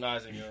shit. like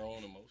weaponizing your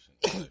own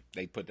emotions.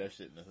 They put that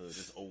shit in the hood.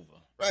 It's over.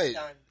 Right.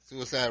 Done.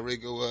 Suicide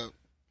rate go up.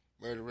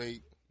 Murder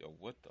rate. Yo,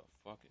 what the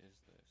fuck is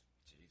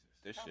this? Jesus.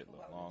 This shit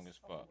look long as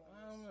fuck.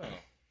 I don't know.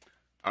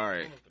 All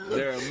right.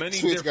 There are many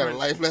Switch got a different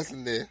life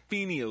lesson there.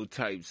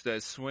 phenotypes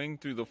that swing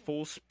through the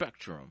full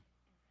spectrum.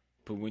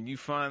 But when you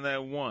find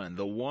that one,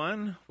 the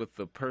one with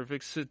the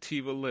perfect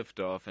sativa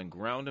liftoff and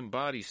ground and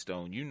body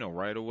stone, you know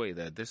right away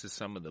that this is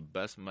some of the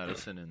best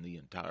medicine in the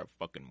entire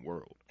fucking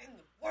world. In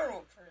the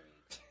world,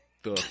 Curry.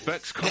 The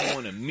effects come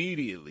on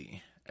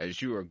immediately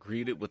as you are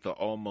greeted with the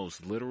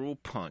almost literal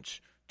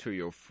punch to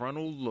your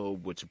frontal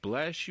lobe, which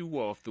blasts you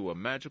off through a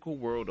magical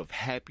world of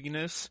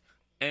happiness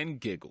and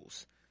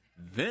giggles.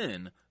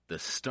 Then the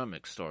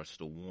stomach starts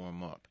to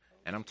warm up,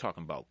 and I'm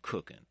talking about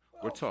cooking.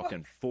 We're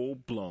talking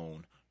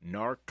full-blown,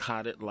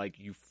 narcotic-like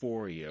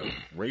euphoria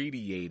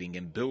radiating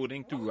and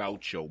building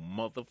throughout your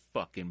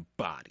motherfucking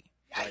body,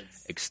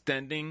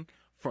 extending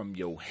from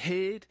your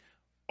head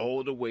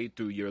all the way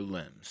through your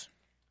limbs.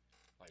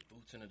 Like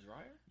boots in a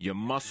dryer? Your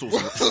muscles.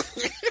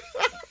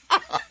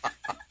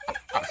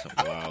 That's some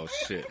wild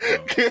shit, bro.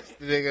 The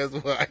nigga's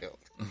wild.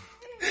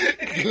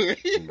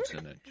 Boots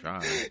in a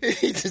dryer.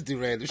 He just do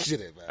random shit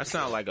about That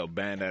sound like a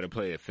band that'll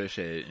play at Fish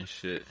Head and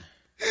shit.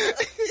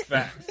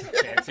 Facts.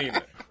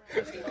 Cantina.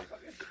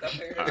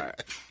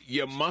 Alright.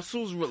 Your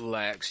muscles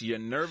relax, your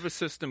nervous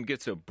system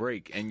gets a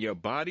break, and your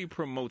body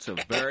promotes a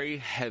very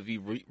heavy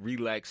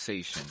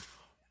relaxation.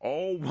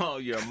 All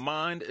while your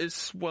mind is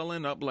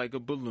swelling up like a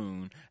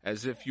balloon,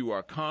 as if you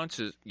are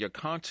conscious. Your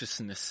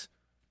consciousness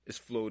is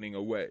floating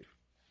away.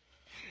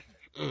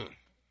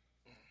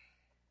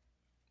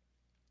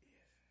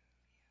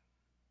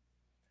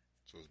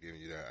 So it's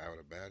giving you that out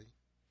of body?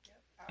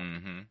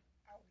 Mm-hmm.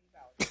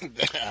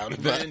 Out of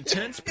The body.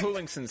 intense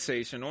pulling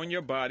sensation on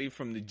your body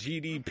from the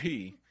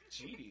GDP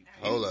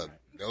Hold up.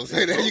 Don't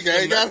say that. You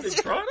got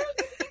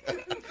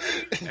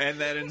and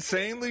that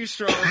insanely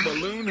strong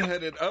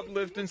balloon-headed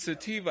uplifting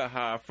sativa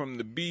high from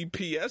the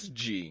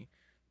BPSG.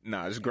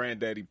 Nah, it's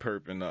Granddaddy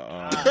Perp and the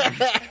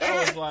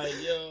I was like,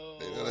 yo.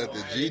 They don't let the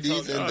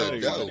GDs in the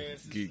dough.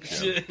 Geek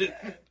show. Shit.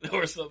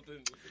 Or something.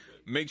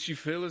 Makes you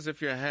feel as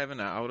if you're having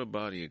an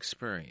out-of-body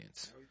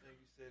experience. Everything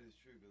you said is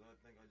true because I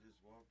think I just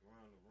walked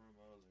around the room.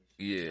 I was like,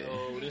 Yeah.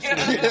 Oh, this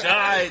nigga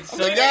died.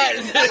 So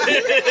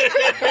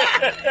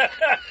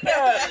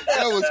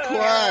That was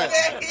quiet.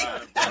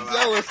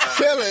 That was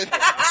chilling.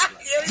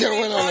 Just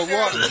went on a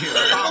walk.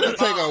 I'm gonna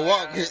take a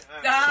walk.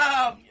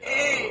 Stop.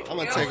 I'm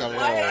gonna take a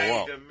long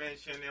walk.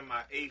 Dimension in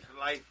my eighth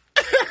life.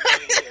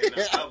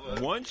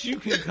 Once you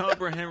can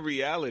comprehend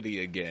reality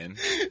again,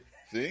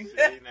 see, See,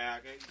 now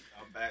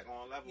I'm back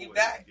on level You with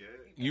back. it.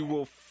 you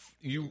will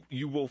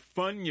You will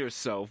find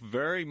yourself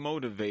very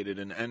motivated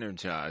and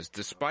energized,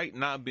 despite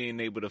not being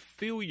able to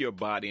feel your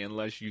body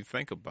unless you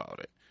think about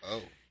it.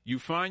 Oh. You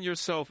find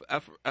yourself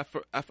I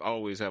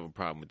always have a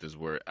problem with this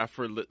word,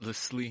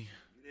 effortlessly. You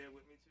there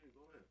with me too?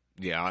 Go ahead.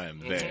 Yeah, I am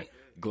there.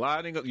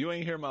 Gliding up. You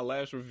ain't hear my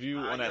last review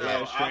on that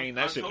last train.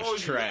 That shit was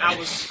trash. I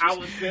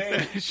was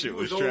saying That shit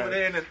was over trash.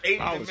 there in the 8th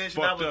I was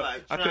dimension. I fucked was up.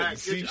 like, I couldn't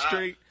see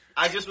straight.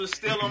 I just was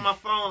still on my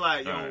phone,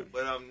 like, yo, Right.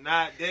 but I'm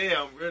not there.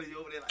 I'm really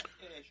over there, like,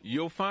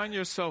 You'll find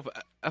yourself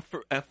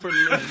effortlessly.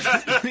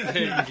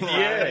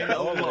 Yeah,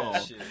 hold all on.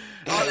 that shit.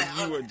 As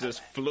you are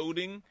just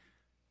floating,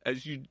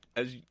 as you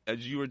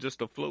are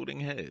just a floating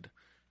head,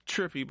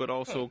 trippy but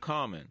also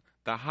common.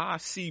 The high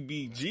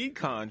CBG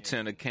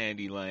content of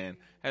Candyland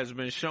has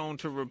been shown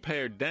to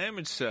repair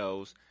damaged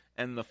cells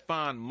and the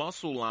fine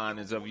muscle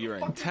linings of your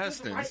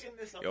intestines.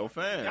 Yo,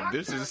 fam,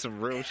 this is some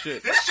real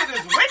shit. this shit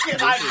is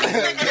wicked. Like, this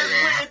nigga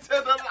is wicked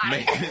to the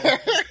light.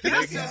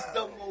 This is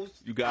the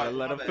most. You gotta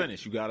let him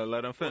finish. You gotta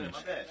let him finish.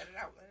 My bad.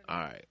 All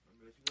right.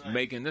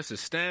 Making this a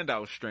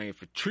standout strain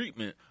for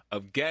treatment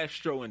of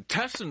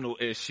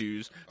gastrointestinal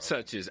issues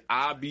such as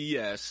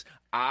IBS,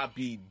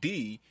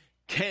 IBD,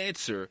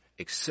 cancer,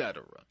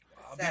 etc.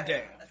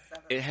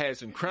 It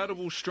has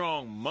incredible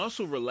strong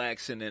muscle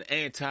relaxing and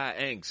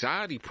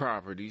anti-anxiety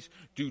properties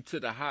due to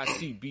the high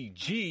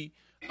CBG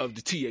of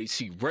the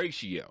THC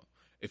ratio.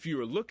 If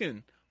you are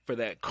looking for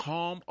that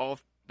calm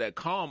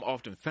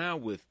often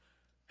found with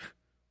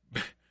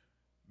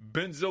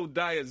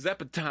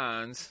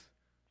benzodiazepines,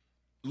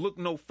 look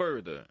no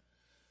further.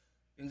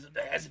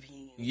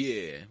 Benzodiazepines.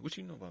 Yeah, what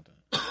you know about that?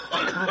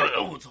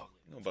 Oh, talk.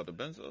 You know about the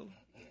benzo?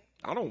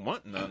 I don't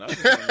want none. I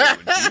just want to know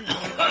what you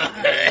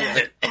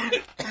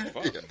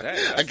Fuck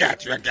that. I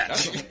got you.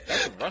 That's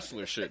a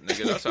wrestler shit,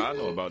 nigga. That's how I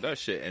know about that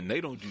shit. And they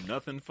don't do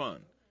nothing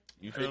fun.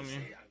 You feel me?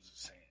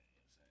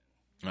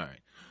 All right.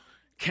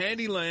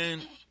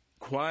 Candyland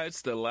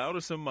quiets the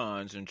loudest of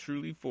minds and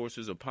truly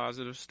forces a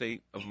positive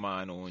state of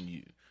mind on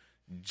you.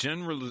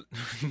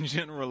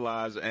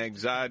 Generalized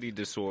anxiety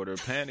disorder,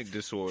 panic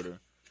disorder,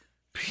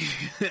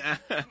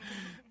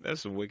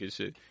 that's some wicked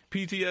shit.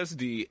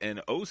 PTSD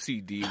and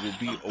OCD will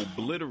be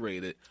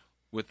obliterated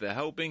with the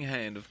helping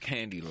hand of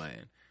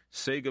Candyland.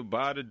 Say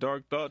goodbye to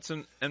dark thoughts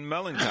and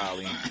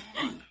melancholy,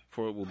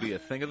 for it will be a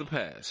thing of the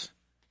past,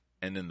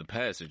 and in the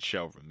past it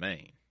shall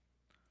remain.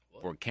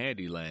 For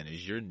Candyland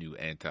is your new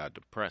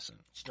antidepressant.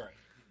 Straight.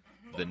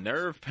 The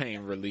nerve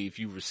pain relief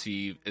you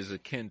receive is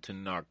akin to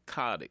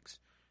narcotics.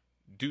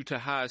 Due to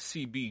high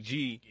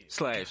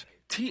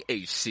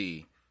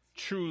CBG/THC,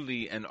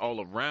 truly an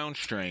all-around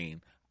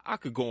strain, I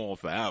could go on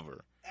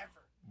forever.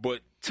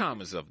 But time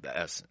is of the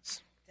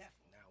essence.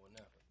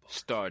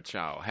 Star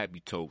Child, Happy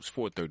Topes,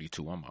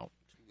 432. I'm out.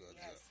 Yes,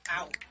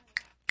 out.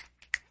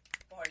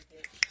 Boy,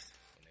 bitch.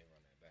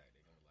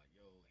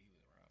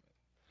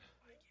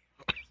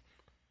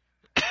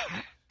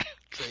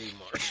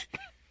 Trademark.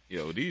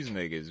 Yo, these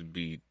niggas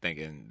be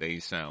thinking they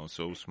sound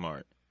so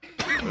smart.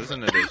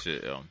 Listen to this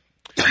shit, yo.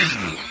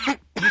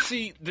 You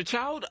see, the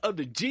child of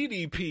the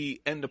GDP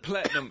and the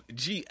platinum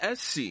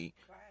GSC,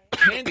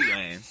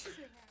 Candyland,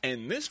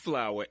 and this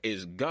flower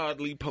is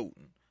godly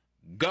potent,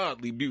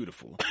 godly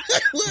beautiful.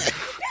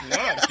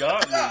 Not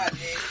godly.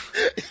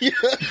 You'll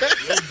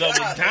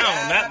double down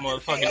on that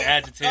motherfucking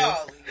adjective.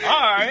 All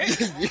right.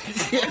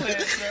 Go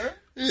ahead, sir.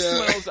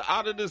 Smells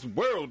out of this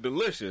world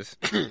delicious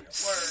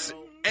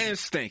and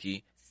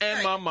stinky,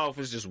 and my mouth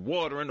is just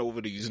watering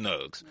over these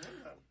nugs.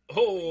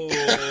 Oh,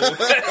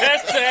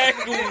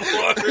 hashtag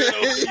watering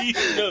over these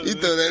nugs. You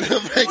throw that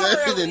up like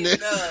that in there.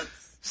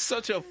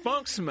 Such a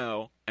funk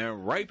smell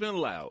and ripe and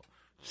loud.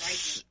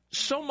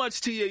 So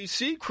much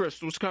THC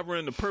crystals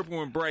covering the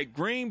purple and bright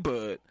green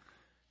bud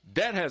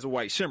that has a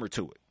white shimmer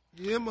to it.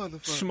 Yeah,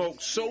 motherfucker.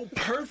 Smoked so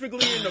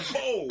perfectly in the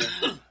bowl,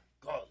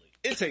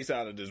 it tastes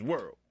out of this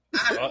world.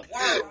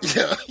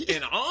 Yeah.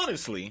 And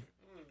honestly,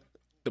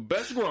 the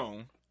best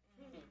grown,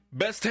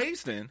 best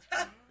tasting,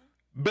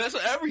 best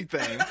of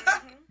everything,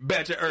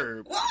 batch of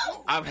herb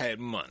I've had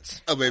in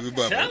months. Oh, baby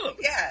bubble. Tell him.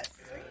 Yes.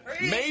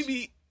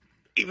 Maybe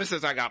even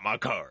since I got my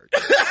card.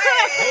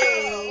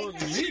 Oh,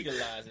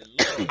 legalize it.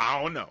 Lord.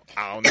 I don't know.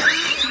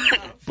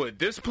 But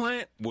this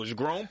plant was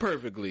grown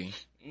perfectly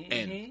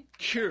and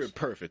cured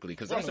perfectly,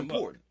 because that's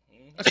important.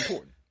 That's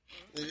important.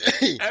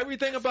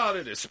 Everything about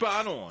it is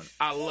spot on.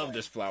 I love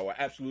this flower.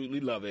 Absolutely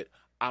love it.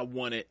 I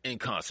want it in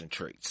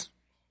concentrates.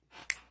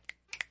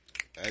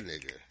 That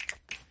nigga.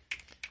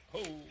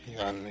 Oh. He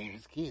ought to name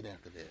his kid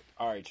after that.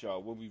 All right,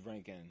 y'all. What we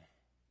ranking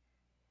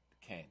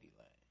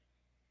Candyland?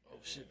 Oh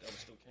shit, that was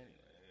still Candyland.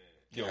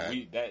 Yo,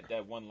 Yeah.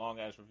 that one long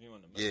ass review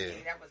in the middle. Yeah.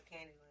 That was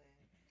Candyland.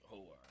 Oh,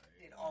 all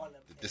right. Did all of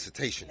The the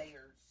dissertation.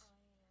 layers.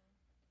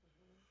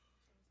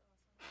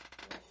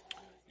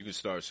 You can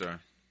start, sir.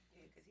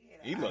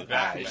 He look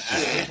Back high from as the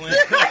shit. Atlas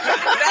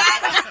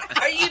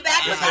Clinic. Are you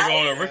back? This nigga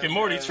on a Rick and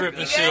Morty trip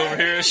and shit over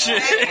here and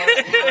shit.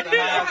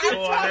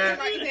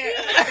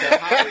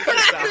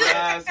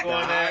 The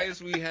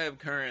highest we have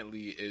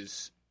currently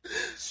is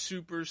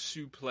Super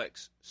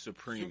Suplex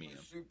Supremium.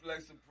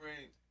 Suplex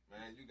Supreme.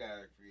 Man, you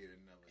gotta create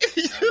another.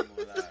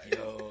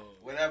 Yo.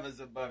 Whatever's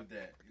above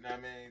that. You know what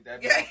I mean?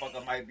 That Yeah.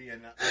 motherfucker might be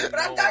in the But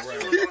I thought you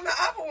was on the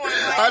other one.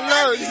 Like, I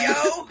know.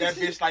 Yo. That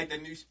bitch like the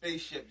new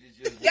spaceship.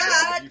 Just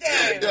God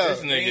damn. Yo.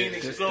 This We ain't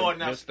nigga. exploring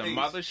enough Just the space.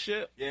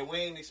 mothership. Yeah, we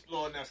ain't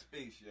exploring enough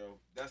space, yo.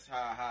 That's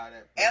how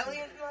that.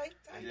 Alien like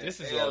that? Yeah, This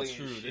is all alien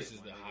true. shit, This is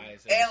the my nigga.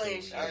 highest Alien episode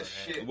we've shit. ever That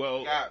had. shit.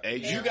 Well, got- hey,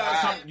 Yeah. you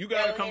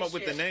gotta Alien come up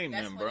with the shit. name,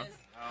 That's then, what bro. it's-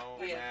 Oh,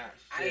 Yeah. man.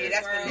 Yeah,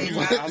 that's what it is.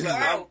 World. It's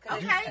I'm world,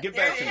 'cause Okay. Get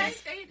back to there me. it is.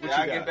 Stay Yeah, there.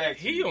 I'll get back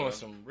to He you, on bro.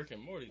 some Rick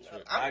and Morty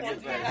trip. I'm I going get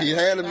to back. that. He had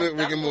a I'm- Rick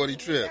and I'm Morty going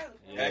to trip. that.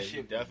 Yeah, That he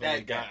shit- definitely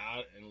that got guy.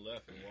 out and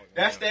left and walked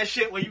That's around. that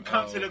shit when you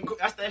come to Oh. the.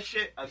 That's that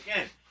shit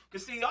again.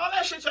 Cause see, all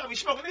that shit y'all be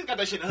smoking, niggas got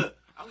that shit in the hood.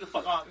 I don't give a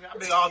fuck all. I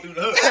be all through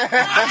the hood.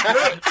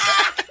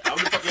 I don't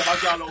give a fuck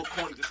about y'all little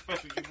corners,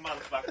 especially you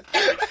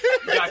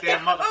motherfuckers. You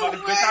goddamn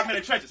motherfuckers, bitch. I'm in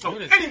the trenches. So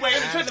What is anyway, in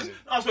the trenches. happening?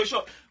 Long story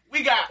short,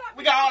 we got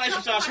all that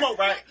shit y'all smoke,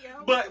 right?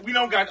 But we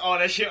don't got all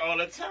that shit all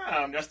the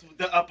time. That's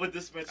the upper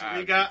dispensary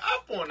we got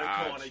up on the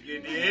corner. You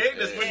dig?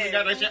 That's when we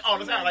got that shit all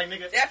the time, like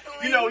niggas.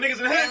 Definitely. You know, niggas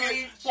in the hood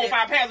Alien get 4 or shit.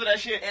 5 pounds of that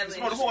shit. Alien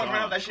Smoke the horn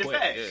around that shit Quick.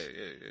 fast.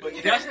 Yeah. But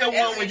that's the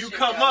one when you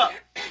come up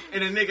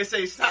and a nigga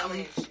say something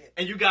Alien shit.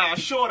 and you got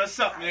a short or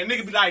something and a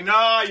nigga be like,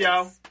 nah,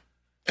 yo.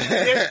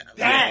 It's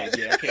that.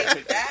 Yeah, I can't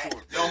take That?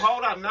 Yo,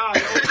 hold up, nah,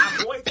 yo.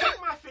 My boy,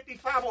 take my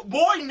 55.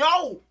 Boy,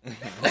 no.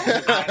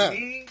 I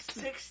need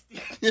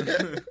 60.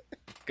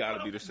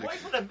 Gotta be the Boy, 60.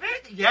 for the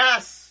bit?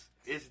 Yes.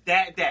 It's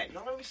that.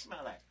 Yo, let me smell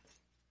that.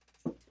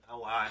 Oh,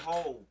 all right,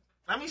 hold.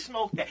 Let me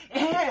smoke that.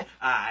 All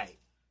right.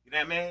 You know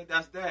what I mean?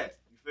 That's that.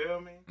 You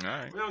feel me? All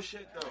right. Real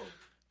shit, though.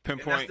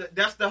 Pinpoint.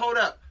 That's the hold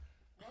up.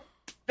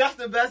 That's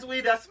the best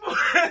weed that's smoked.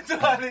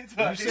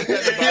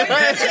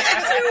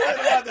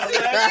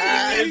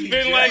 It's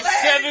been like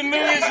 7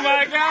 minutes,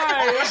 my guy.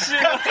 That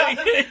shit like,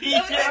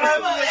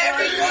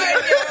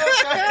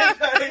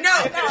 No,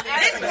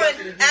 this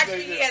one,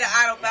 actually, he had an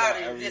idle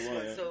ballot in this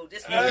one, so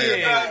this one. Yeah.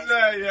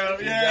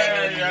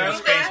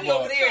 He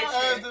over there and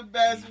That's shit. the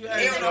best weed.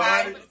 He on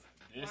high.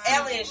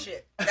 Alien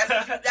shit. That's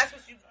what you, that's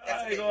I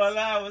what ain't it gonna is.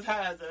 lie, I was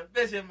high as a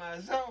bitch in my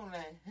zone.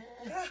 Like,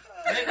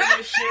 nigga,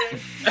 this shit.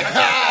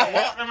 I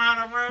walked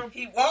around the room.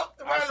 He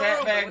walked around the sat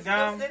room, back but was still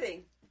down.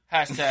 sitting.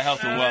 Hashtag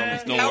health and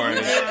wellness. Don't worry.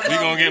 We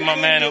gonna get my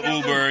man an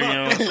Uber. You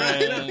know what I'm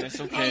saying? It's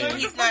okay.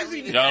 He's not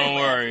leaving. Y'all don't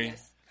worry.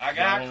 I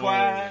got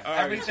quiet.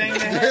 Everything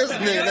that This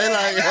nigga, they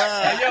like,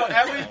 Hey, yo,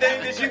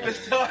 everything that you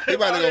was talking he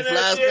about to go in that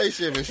fly a shit,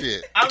 spaceship and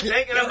shit. I'm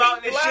thinking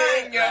about this Blind,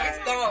 shit. yo, it's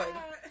gone.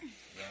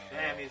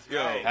 Damn, it's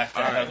Yo. right.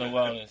 Hashtag health and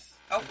wellness.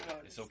 Oh,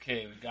 It's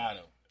okay. We got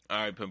him. All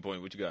right,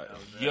 Pinpoint, what you got?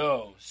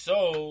 Yo,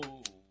 so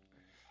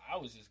I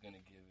was just gonna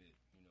give it,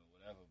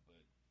 whatever,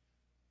 but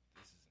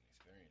this is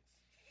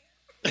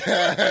an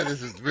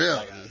experience. This is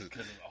real.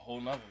 Because of a whole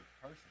nother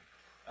person.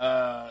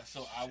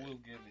 So I will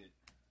give it.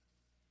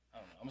 I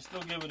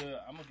don't know.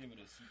 I'm gonna give it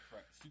a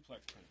suplex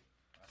print.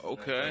 I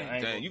Okay, ain't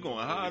dang, gonna you do going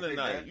it. high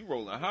tonight. You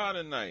rolling high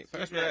tonight.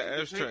 Pass me that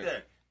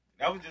ashtray.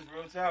 That was just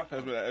real tough.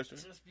 Pass me that ashtray.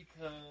 Just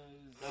because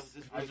That was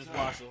just I real just tough.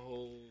 watched a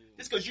whole.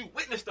 Just because you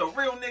witnessed a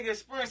real nigga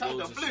experience out It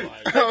the was just blue.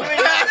 like-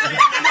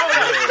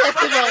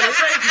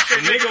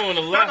 Nigga Nigga on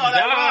the left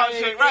that wild died.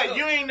 shit, right?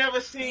 You ain't never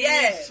seen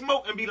Yeah. me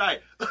smoke and be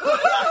like, you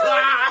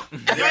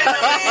ain't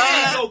never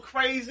seen me go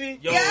crazy.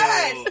 Yo,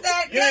 Yes,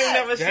 that You ain't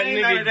never that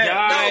seen none nigga of that.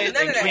 died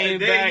none of and that. came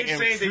Then back you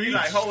and seen that you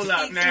like, preached. hold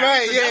up now.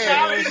 Right, yeah. That's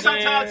how it is You know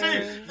what I'm sometimes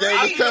saying? too. Yeah, I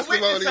the even witnessed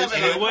testimony some of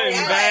It it. wasn't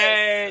Yes.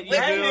 bad. You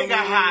That feel nigga me?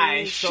 high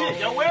as So, shit.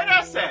 Yo, where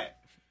that's at?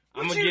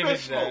 I'm What gonna you give been it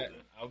that.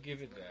 smoking? I'll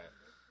give it that.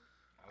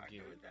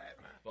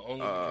 But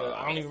only because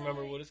I don't even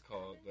remember what it's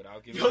called. But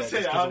I'll give it Yo, that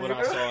say just I because of don't what I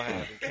even saw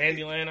happen.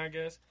 Candyland, I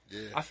guess. Yeah.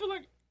 I feel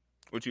like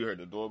What you heard,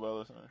 the doorbell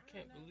or something? I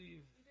can't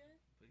believe.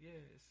 But yeah,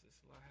 it's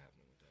a lot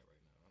happening with that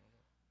right now. I don't know.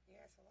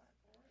 Yeah, it's a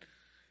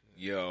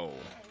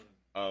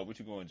lot. Yo, what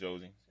you going,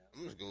 Josie?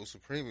 I'm just going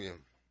Supremium.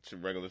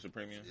 Regular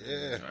Supremium?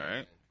 Yeah. All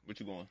right. What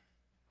you going?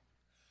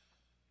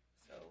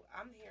 So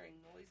I'm hearing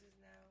noises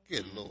now.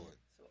 Good Lord.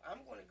 So I'm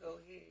going to go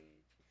ahead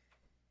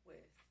with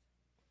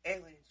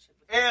alien shit.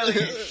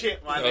 Alien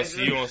shit, my I'll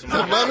see you nigga. on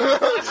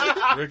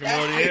some Rick and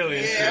Morty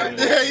alien Yeah. shit.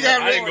 Yeah, you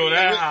got I didn't go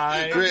that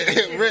high.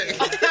 Rick.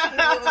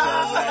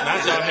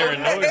 Not y'all hearing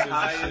noises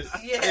and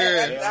shit. Yeah,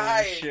 that's the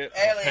highest. Shit,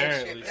 Alien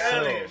apparently shit. so.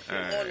 Alien shit.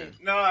 Alright. On it.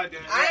 No, I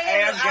didn't. I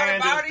ain't out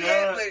about it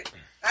yet, but You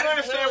I just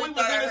understand? really We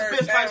was thought I in heard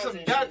this bitch like sounds some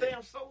and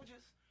goddamn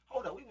soldiers.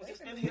 Hold up, we was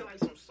just in here like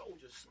some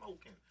soldiers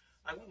smoking.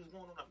 Like we was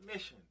going on a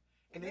mission.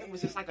 And then it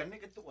was just like a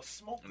nigga threw a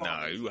smoke bomb.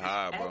 Nah, you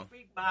high, bro.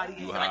 Everybody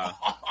You is high.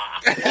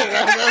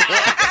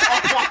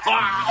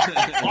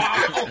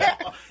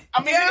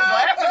 I mean, niggas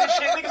laughing and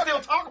shit. Niggas still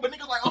talking, but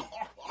niggas like,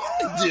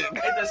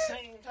 at the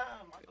same time.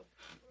 Like,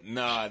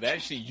 Nah,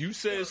 that shit, you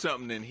said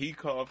something and he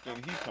coughed and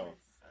he coughed.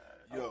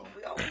 yo.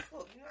 we always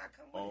look. You know I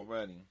come with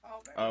Already. it.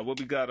 Already. What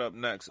we got up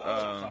next?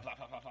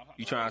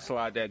 You trying to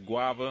slide that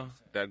guava?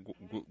 That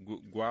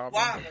guava?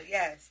 Guava,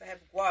 yes. I have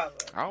guava.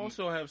 I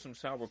also have some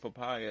sour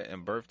papaya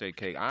and birthday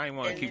cake. I ain't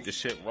want to keep the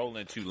shit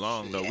rolling too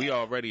long, though. We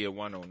already at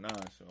 109,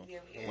 so Yeah,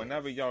 we is.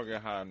 whenever y'all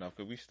get high enough,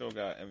 because we still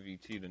got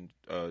MVT to do.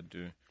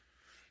 So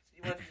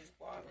you want to use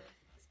guava?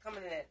 It's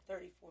coming in at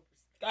 34%.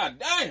 God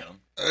damn.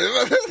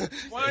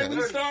 Why didn't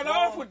we start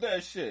off with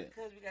that shit?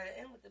 Because we gotta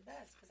end with the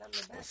best. Because I'm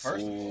the best.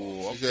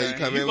 Ooh, You said you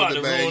come You in about with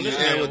to the bang, ruin you this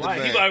end man with the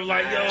life. He bang. about to be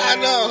like, yo. I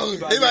know.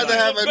 He about to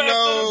have a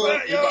no.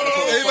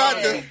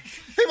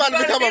 He about to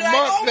become a Be like,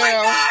 monk oh my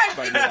now. God,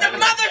 Like, the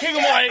He gonna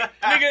be like,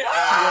 nigga. You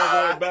gonna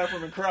go to the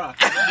bathroom and cry.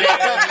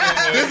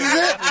 This is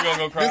it. He gonna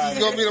go cry. This is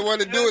gonna be the one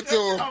to do it to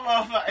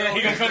him.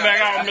 He gonna come back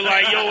out and be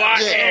like, yo, I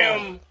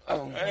am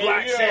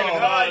Black Santa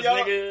Claus,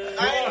 nigga.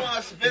 I ain't want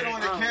to spit on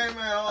the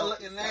camera and all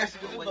looking nasty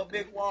with a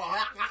big wall.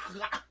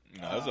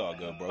 No, it's all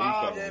good, bro. We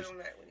fuck with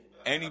you.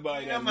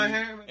 Anybody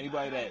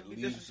that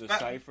leaves the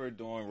cipher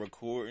during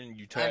recording,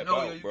 you tap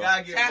out, bro.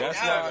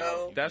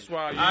 That's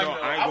why you know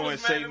I ain't going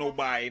to say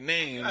nobody's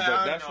name,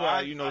 but that's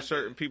why you know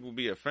certain people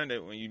be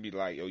offended when you be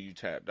like, yo, you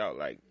tapped out.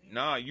 Like,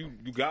 nah, you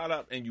got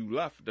up and you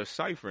left the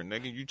cipher,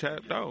 nigga. You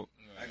tapped out.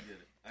 I get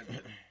it. I get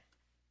it.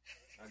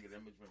 I get it.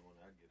 I'm a drink on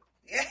it. I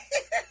get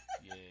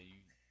it.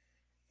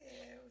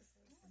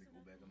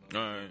 Yeah,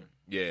 All right.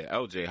 Yeah,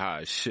 LJ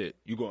high as shit.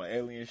 You going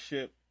alien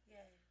ship?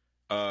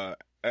 Yeah.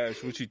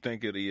 Ash, what you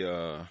think of the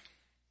all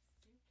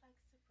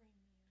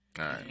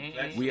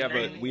right.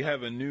 We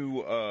have a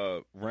new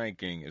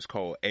ranking. It's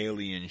called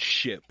Alien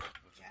Ship.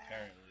 which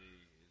apparently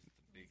is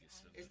the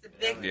biggest. It's the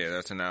biggest. Yeah,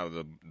 that's now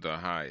the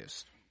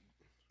highest.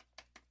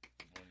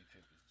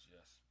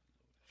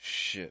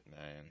 Shit,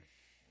 man.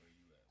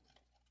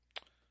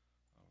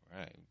 All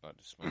right, about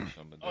to smoke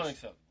some of this.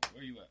 Unacceptable.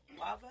 Where you at?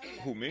 Lava?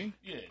 Who, me?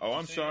 Yeah. Oh,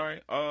 I'm sorry.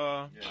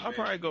 I'll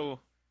probably go.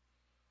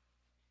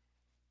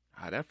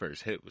 That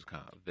first hit was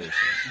kind of vicious.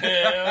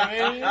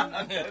 Yeah,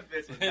 I mean.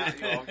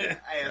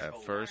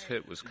 That first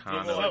hit was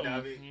kind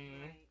of.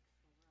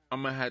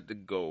 I'm gonna have to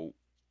go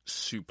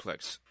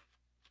Suplex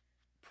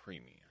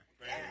Premium.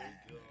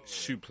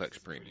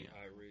 Suplex Premium.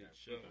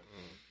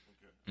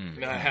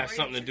 Now, it has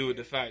something to do with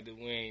the fact that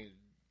we ain't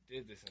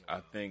did this in a I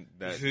while. think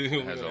that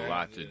has a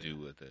lot to do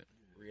with it.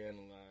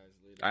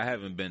 Reanalyze later. I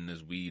haven't been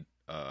this weed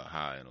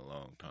high in a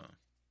long time.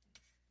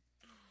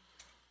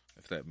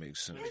 If that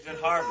makes sense. It's been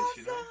harvest,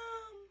 you know?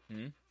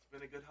 Hmm? It's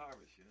been a good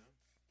harvest, you know?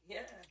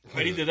 Yeah.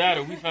 But either that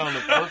or we found the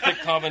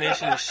perfect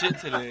combination of shit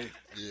today.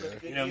 Yeah.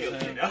 You know what I'm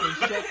saying?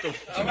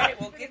 All right,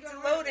 well, get to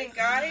loading,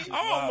 guys.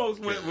 I almost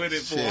went with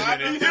it for Shit. a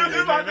minute. You was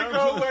about to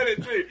go with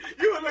it, too.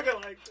 You were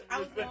looking like I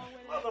was going with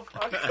it.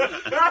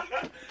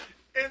 motherfucker.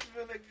 It's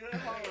been a good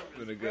harvest.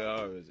 Been a good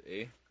harvest,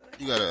 eh?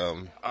 You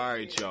gotta All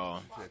right,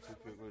 y'all.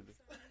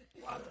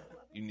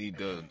 You need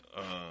the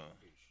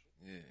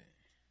yeah.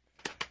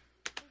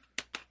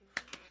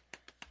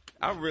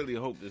 I really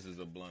hope this is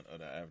a blunt of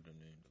the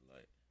afternoon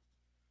delight.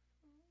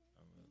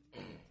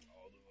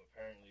 Although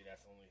apparently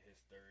that's only his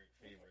third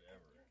favorite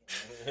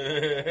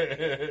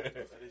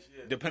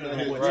ever. Depending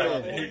on what Right.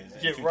 time it is.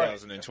 Get right.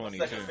 2022.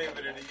 Second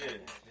favorite of the year.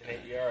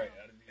 Yeah, all right.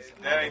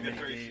 That ain't the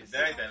first shit.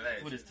 That ain't that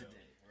last. What is today?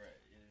 Right.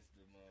 It's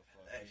the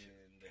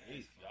motherfucking the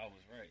 8th. Y'all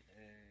was right. I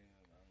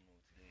don't know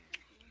what today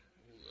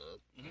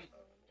is.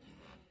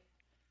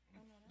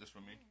 This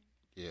for me?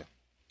 yeah.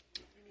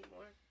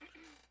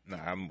 Nah,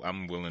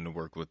 I'm willing to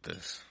work with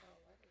this.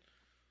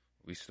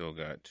 We still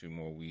got 2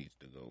 more weeds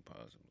to go,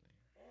 possibly.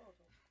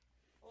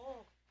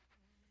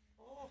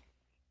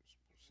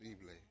 See,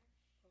 Blade.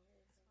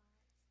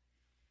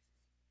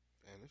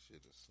 Man, this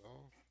shit is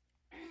soft.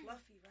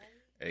 Fluffy,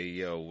 right? Hey,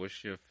 yo,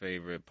 what's your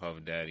favorite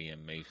Puff Daddy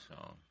and Mace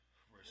song?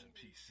 Rest in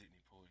peace,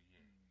 Sidney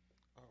Poitier.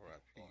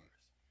 R.I.P.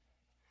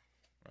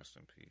 Rest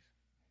in peace.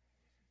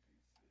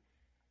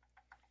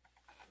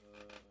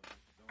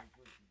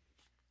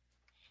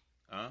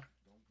 Huh?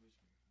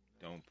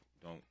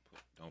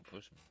 Don't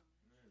push me.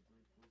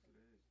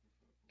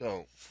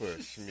 Don't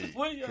push me.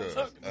 What are y'all 'cause,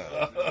 talking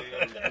about?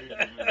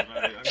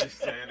 I'm just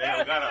saying, they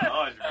don't got a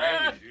large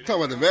range. You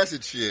talking about the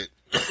message shit.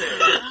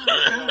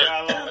 don't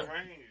got a long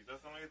range.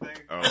 That's the only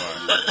thing.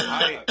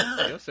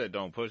 Oh, you said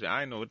don't push it. I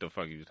didn't know what the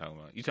fuck you was talking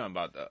about. You talking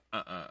about the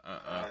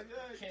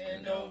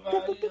Can't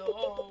nobody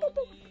hold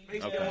me. They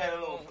still Okay. had a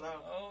little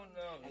flow. Oh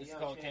no, Hey, it's young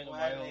called chick, Can't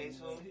why Nobody they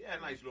Hold so- Me. He had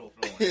a nice little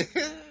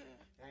flow.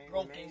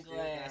 Broken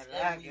glass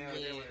everywhere.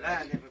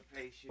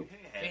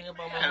 Ain't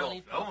about my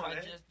money, Puff, I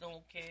just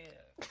don't care.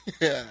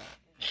 Yeah.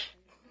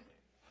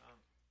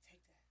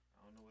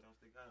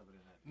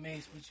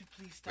 Mace, would you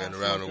please stop? Been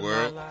around the smoking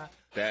world. my lie?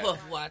 that.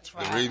 Puff, why The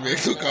try?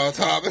 remix with Carl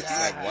Thomas.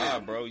 Like, why,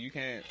 bro? You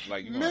can't,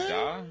 like, you gonna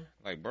die?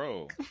 Like,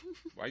 bro,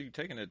 why you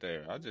taking it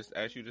there? I just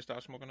asked you to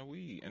stop smoking the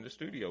weed in the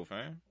studio,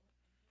 fam.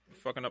 You're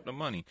fucking up the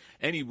money.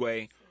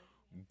 Anyway,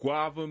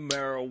 guava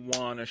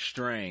marijuana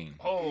strain.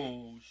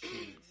 Oh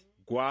shit.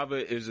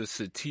 Guava is a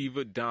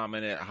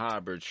sativa-dominant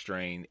hybrid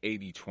strain,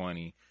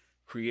 80-20,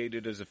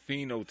 created as a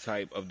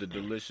phenotype of the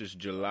delicious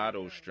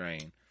gelato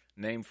strain.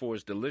 Named for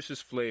its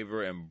delicious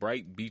flavor and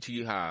bright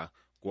beachy high,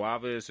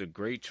 guava is a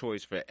great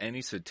choice for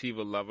any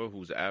sativa lover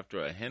who's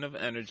after a hint of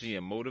energy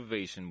and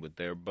motivation with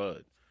their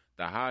bud.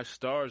 The high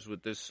starts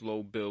with this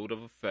slow build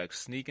of effects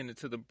sneaking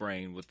into the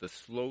brain with a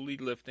slowly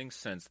lifting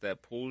sense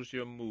that pulls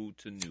your mood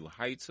to new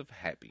heights of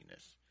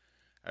happiness.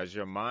 As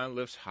your mind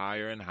lifts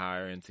higher and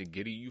higher into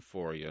giddy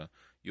euphoria,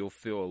 you'll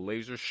feel a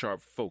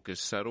laser-sharp focus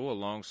settle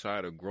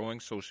alongside a growing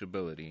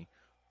sociability,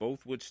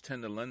 both which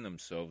tend to lend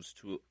themselves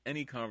to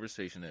any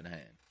conversation at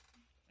hand.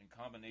 In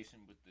combination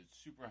with the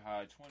super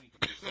high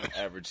 20%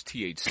 average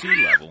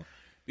THC level,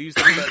 these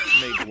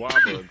effects make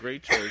guava a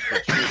great choice for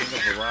treating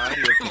a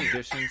variety of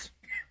conditions.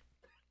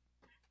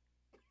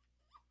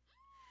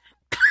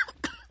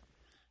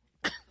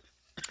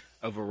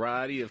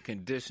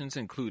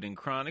 Including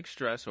chronic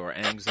stress or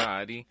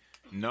anxiety,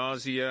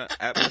 nausea,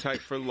 appetite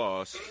for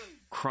loss,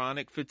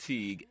 chronic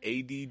fatigue,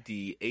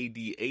 ADD,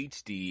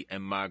 ADHD,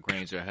 and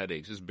migraines or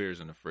headaches. This beer's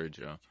in the fridge,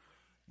 y'all.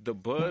 The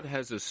bud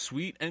has a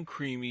sweet and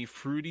creamy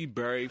fruity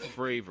berry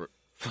flavor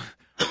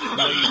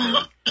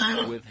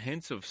with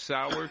hints of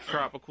sour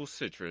tropical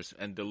citrus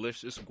and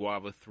delicious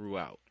guava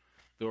throughout.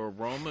 The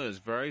aroma is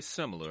very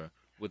similar,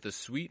 with a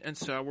sweet and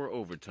sour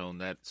overtone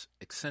that's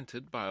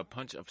accented by a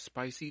punch of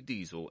spicy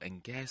diesel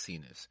and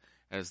gassiness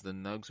as the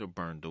nugs are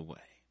burned away.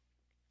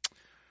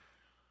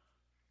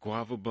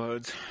 Guava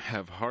buds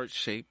have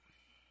heart-shaped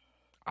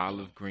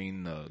olive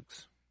green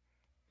nugs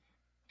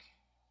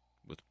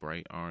with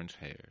bright orange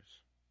hairs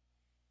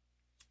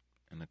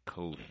and a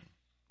coating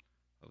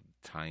of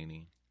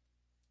tiny,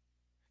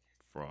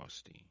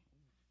 frosty,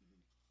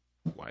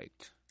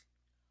 white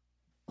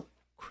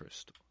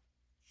crystal.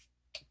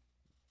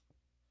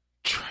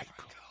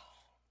 Trickle.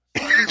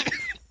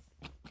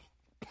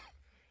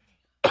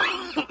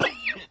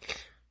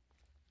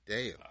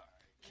 Damn.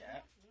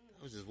 That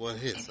was just one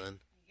hit, son.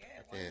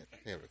 I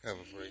can't recover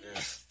from it now.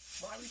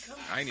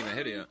 I ain't even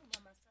hit it yet. I'm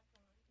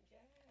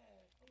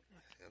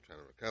trying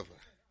to recover.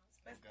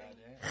 Yeah.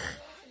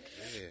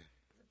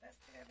 The best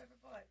thing I've ever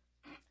bought.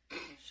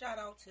 Shout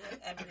out to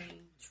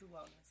every True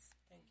Wellness.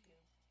 Thank you.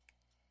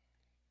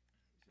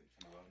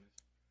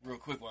 Real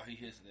quick while he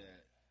hits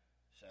that,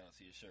 shout out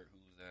to your shirt. Who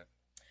was that?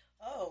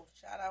 Oh,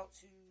 shout out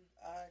to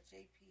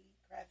JP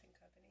Crafting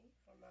Company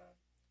for my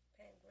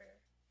Pangwear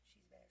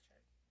She's Bad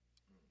shirt.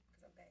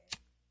 Because I'm bad.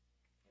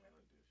 You know?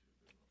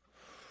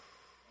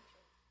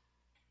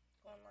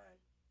 Go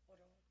online.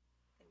 Order one.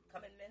 They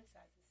come in men's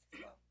sizes as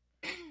well.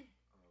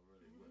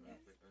 I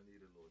think I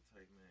need a little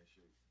tight man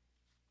shirt.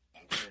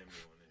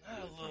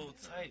 Not a little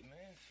tight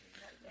man shirt.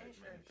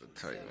 The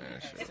tight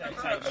man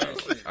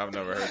shirt. I've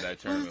never heard that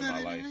term in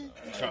my life.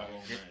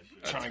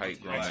 Trying to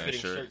tight get nice man fitting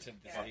shirt. shirts in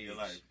this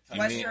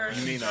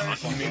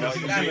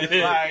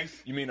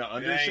life. You mean an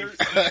undershirt?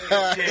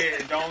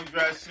 Yeah, don't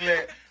dress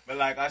slick. But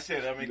like I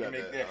said, I make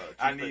that.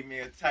 I need me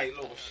a tight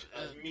little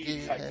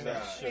meaty type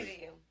size.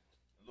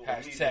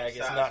 Hashtag it's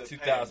not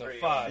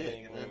 2005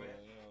 anymore. You know what I'm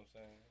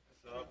saying?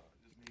 So,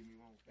 just need me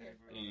one pair.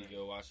 There you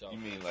go. Watch out. You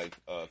mean like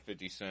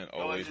 50 Cent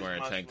always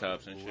wearing tank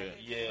tops and shit?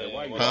 Yeah. Like,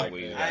 why you Huh?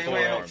 always I ain't got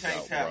wearing no arms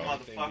tank out, top,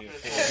 bro?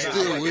 motherfucker.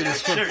 Still with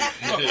his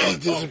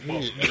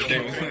They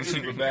were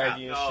super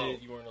baggy and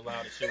shit. You weren't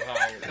allowed to show how.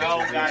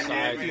 No,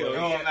 goddamn it.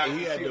 No, I'm not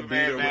He had the Superman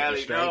beater with the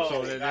Valley. stripes No,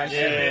 on it and goddamn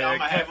shit. it. I'm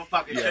gonna have a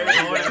fucking shirt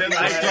Yeah. on. The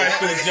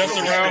stripes was just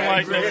around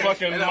like the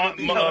fucking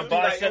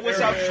bicep. What's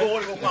up,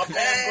 Jordan, with my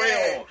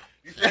Pangwear on?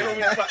 You feel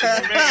me?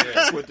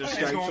 Fucking With the it's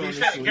stripes gonna on be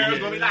the shit. Girls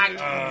gonna be like,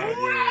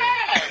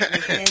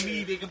 it's gonna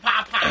be they can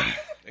pop.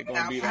 They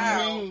gonna be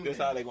like, this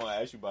how they gonna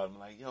ask you about him.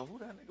 Like, yo, who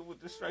that nigga with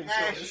the stripes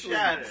on Man, his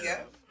shut sleeve?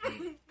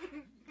 it.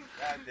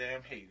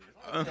 Goddamn haters.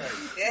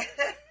 Yeah.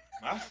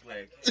 My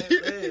slick.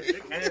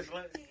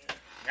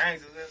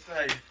 Gangsters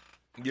inside.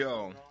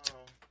 Yo.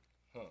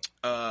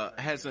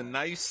 Has a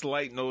nice,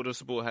 slight,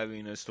 noticeable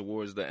heaviness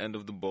towards the end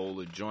of the bowl.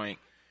 The joint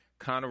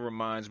kind of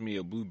reminds me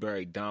of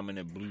Blueberry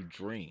Dominant Blue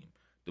Dream.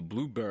 The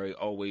blueberry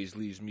always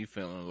leaves me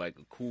feeling like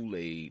a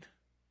Kool-Aid.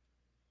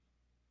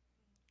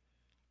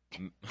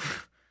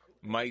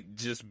 Might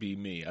just be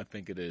me. I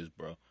think it is,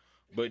 bro.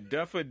 But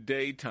definitely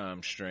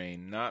daytime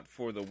strain, not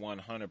for the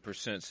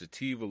 100%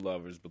 sativa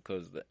lovers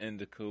because the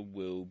indica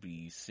will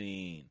be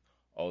seen.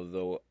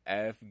 Although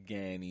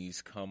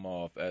Afghanis come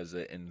off as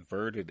an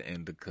inverted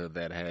indica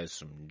that has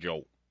some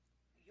jolt.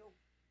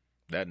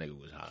 That nigga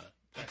was high.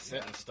 That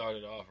sentence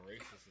started off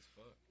racist as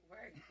fuck.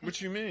 Right.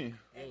 What you mean?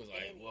 It was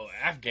like, well,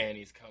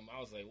 Afghanis come. I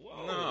was like,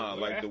 whoa. Nah, what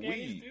like the Afghanis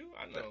weed. do?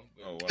 I know.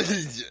 But Oh, wow.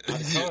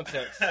 out of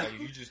context, like,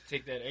 you just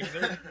take that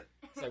excerpt.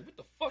 It's like, what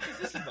the fuck is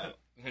this about?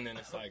 And then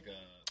it's like,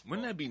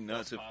 Wouldn't that be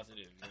nuts if positive?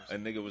 You know what a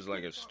I'm saying? nigga was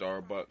like at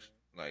Starbucks,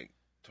 like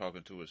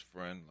talking to his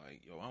friend,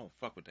 like, yo, I don't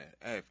fuck with that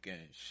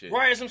Afghan shit.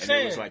 Right, that's what I'm And it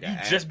saying. was like You an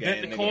just Afghan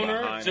bent the nigga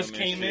corner, behind just him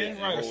and came shit, in,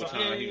 and right, the or whole something.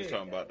 time Yeah, he was yeah.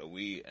 talking about the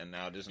weed, and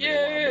now this nigga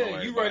Yeah, wanna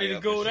blow you ready to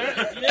everybody go up and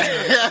down? shit.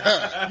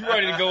 Yeah, you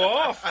ready to go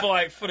off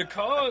like for the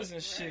cause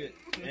and shit,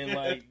 and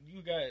like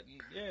you got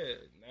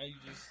now you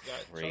just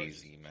got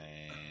Crazy,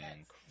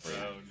 man. Crazy.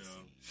 No, no.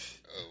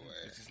 Oh, man.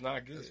 It's just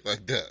not good. That's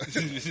fucked up. At that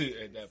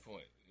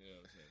point, you know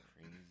what I'm saying?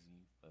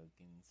 Crazy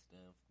fucking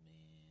stuff,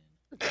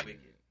 man.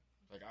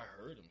 Like I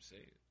heard him say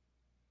it.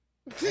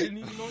 I didn't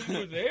even know you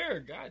were there.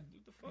 God,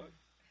 what the fuck?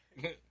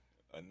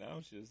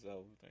 Announce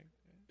yourself. I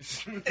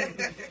didn't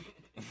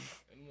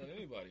want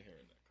anybody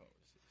hearing that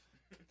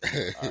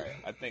conversation. All right,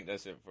 I think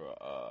that's it for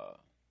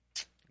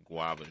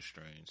guava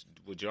strains.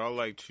 Would y'all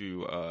like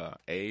to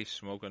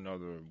smoke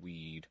another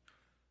weed?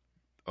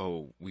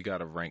 Oh, we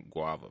gotta rank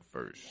guava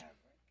first.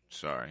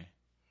 Sorry.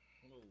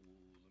 Oh, let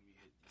me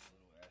hit this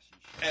little ashy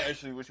shit.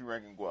 Ashley, what you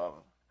ranking guava?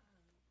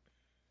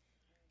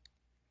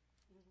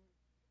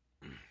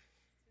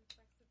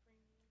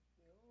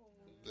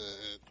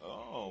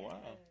 Oh, wow.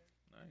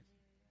 Nice.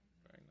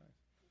 Very nice.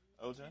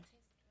 OJ?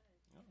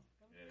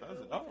 Does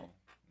it? Oh,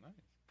 nice.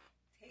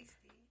 Tasty.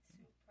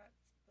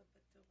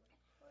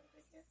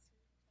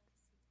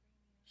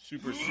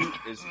 Super Soup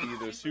is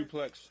either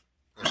Suplex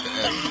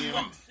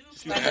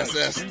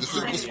SS, the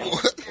Super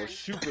Sport. or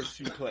Super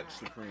Suplex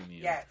Supreme.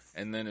 Yes.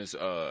 And then it's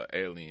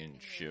Alien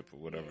Ship or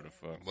whatever the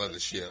fuck.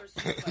 Mothership.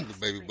 The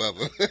baby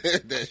bubba.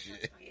 That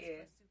shit.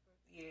 Yeah,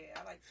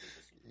 I like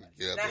Super Suplex.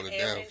 Yeah, Not put it down,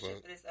 alien shit,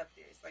 folks. but it's up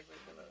there. It's like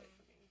right below it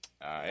for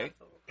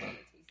me. Alright.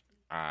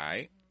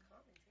 Alright.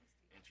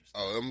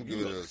 Oh, I'm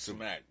giving it a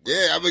Smack.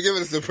 Yeah, I've been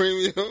giving it a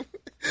premium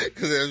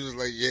because I was just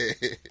like, yeah,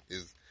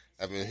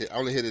 I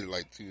only hit it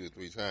like 2 or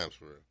 3 times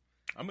for real.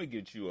 I'm gonna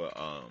get you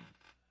a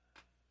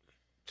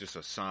just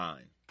a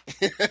sign.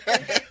 With all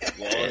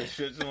the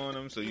shits on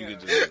them, so you can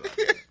just.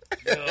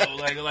 Yo,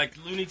 like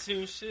Looney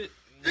Tunes shit.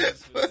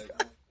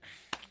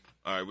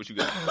 All right, what you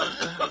got?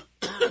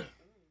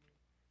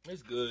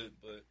 It's good,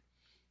 but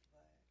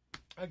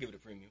I'll give it a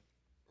premium.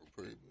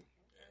 Premium.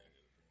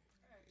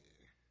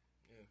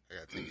 I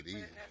gotta take it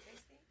easy.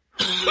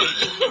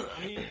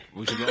 I mean,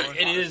 What you going?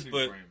 it is,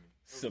 but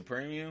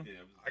Supremium?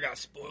 I got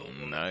spoiled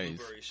on Nice. the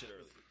blueberry shit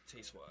earlier,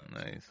 taste wise.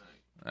 Nice.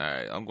 All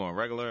right, I'm going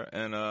regular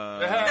and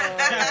There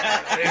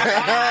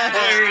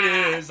it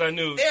is. I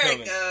knew it was There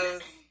coming. it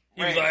goes.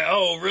 He was like,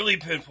 "Oh, really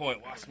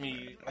pinpoint? Watch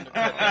me."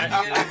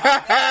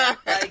 I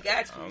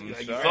got you. I'm You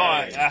sorry.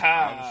 thought,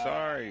 aha. I'm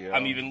sorry. Yo.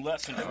 I'm even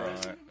less All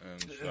impressed. right, I'm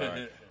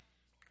sorry.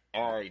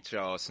 All right,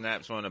 y'all.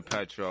 Snaps on the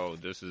Petro.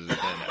 This is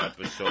again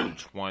episode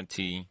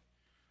 20.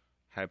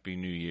 Happy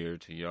New Year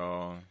to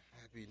y'all.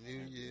 Happy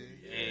New Year.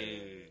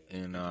 Yeah.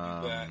 And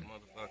Back,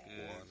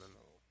 motherfucker.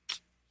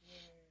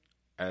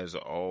 as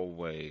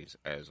always,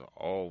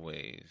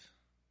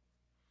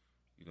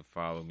 you can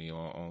follow me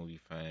on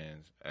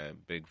OnlyFans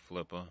at Big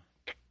Flipper,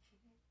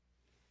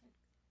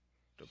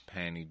 the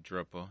Panty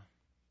Dripper.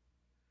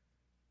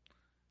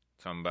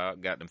 Talking about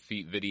got them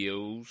feet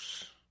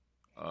videos.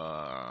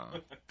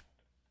 Got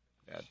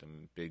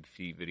them big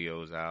feet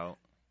videos out.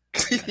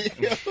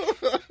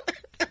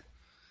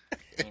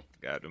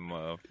 Got them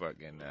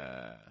motherfucking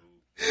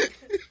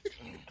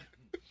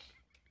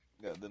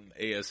got them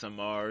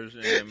ASMRs,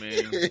 you know what I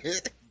mean?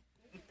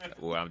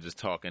 Where I'm just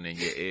talking in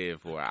your ear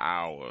for an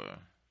hour.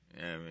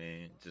 You know what I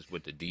mean? Just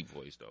with the deep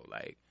voice though,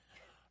 like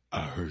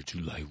I heard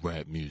you like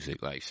rap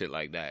music, like shit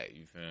like that.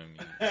 You feel me?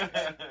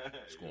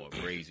 It's going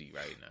crazy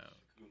right now.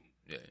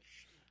 Yeah.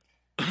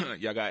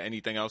 Y'all got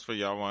anything else for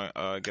y'all want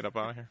get up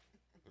out of here?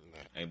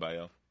 Anybody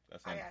else?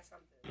 Got I something? got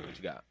something. What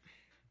you got?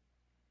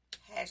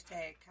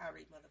 Hashtag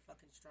Kyrie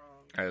motherfucking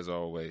strong. As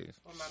always.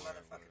 For my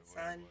motherfucking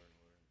son.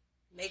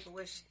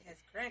 Make-A-Wish has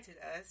granted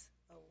us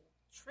a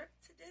trip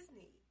to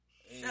Disney.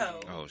 So,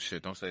 Oh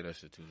shit! Don't say that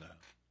shit too loud.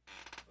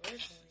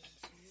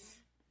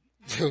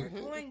 we're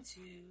going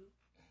to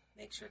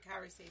make sure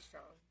Kyrie stays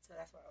strong. So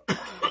that's what I was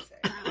going to say.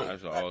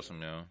 That's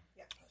awesome, yo.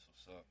 Yeah. That's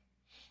what's up.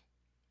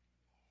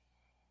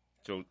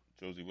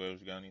 Josie Wells,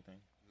 you got anything?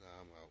 Nah,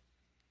 I'm out.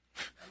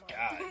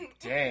 God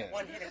damn.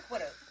 One hit and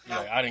quitter. Yeah,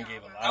 like, I didn't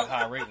give a lot of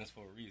high ratings for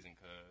a reason,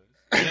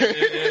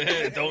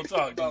 cuz. Don't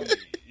talk to me.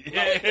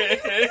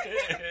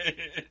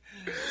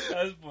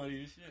 That's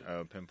funny as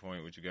shit.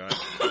 Pinpoint, what you got?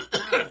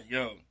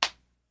 Yo,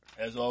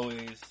 as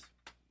always,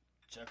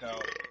 check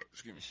out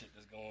the shit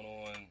that's going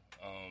on.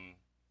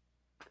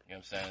 You know what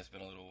I'm saying? It's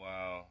been a little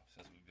while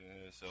since we've been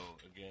here. So,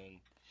 again,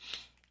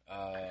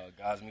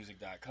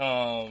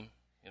 godsmusic.com.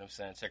 You know what I'm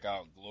saying? Check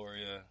out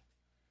Gloria.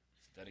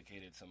 It's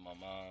dedicated to my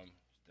mom.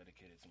 It's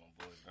dedicated to my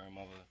boy's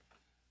grandmother.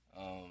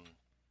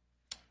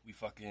 We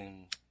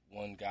fucking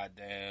won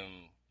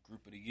goddamn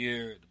Group of the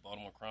Year at the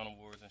Baltimore Crown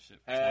Awards and shit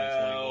for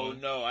 2021.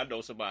 no, I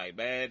know somebody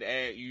bad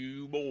at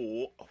you,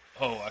 boy.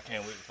 Oh, I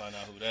can't wait to find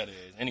out who that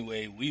is.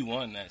 Anyway, we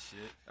won that shit.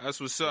 That's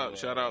what's up.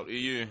 Shout out to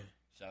you.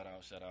 Shout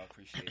out.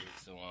 Appreciate it.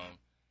 So,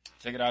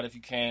 check it out if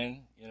you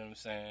can. You know what I'm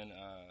saying?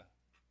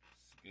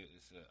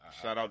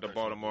 Shout out to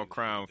Baltimore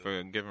Crown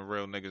for giving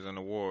real niggas an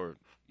award.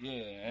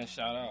 Yeah, and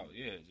shout out.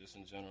 Yeah, just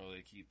in general,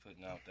 they keep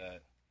putting out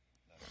that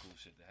cool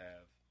shit to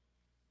have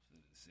so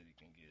that the city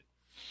can get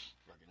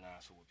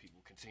recognized for what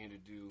people continue to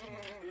do.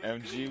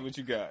 MG, what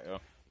you got, yo?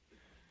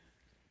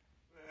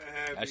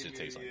 Happy That shit New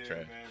tastes like Year,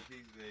 trash. Man.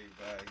 Peace to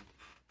everybody.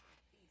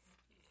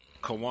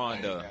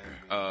 Kawanda,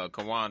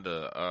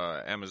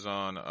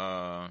 Amazon, You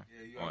on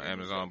already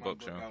Amazon check my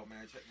Book Show. Out,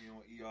 man. Check me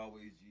on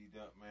always G'd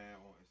up, man,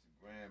 on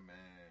Instagram,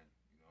 man.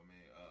 You know what I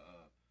mean?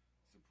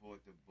 Support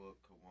the book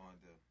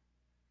Kawanda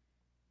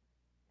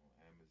on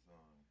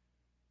Amazon.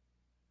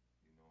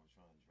 You know, I'm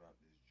trying to drop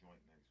this joint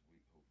next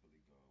week. Hopefully,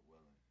 God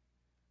willing.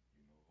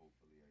 You know,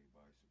 hopefully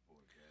everybody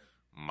support that.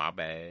 My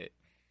bad.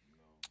 You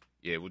know,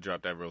 Yeah, we'll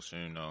drop that real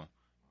soon, though.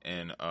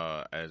 And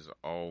as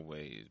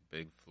always,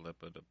 Big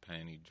Flipper, the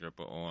Panty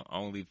Dripper on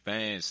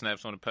OnlyFans.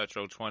 Snaps on the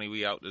Petro 20.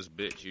 We out this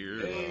bitch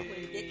here.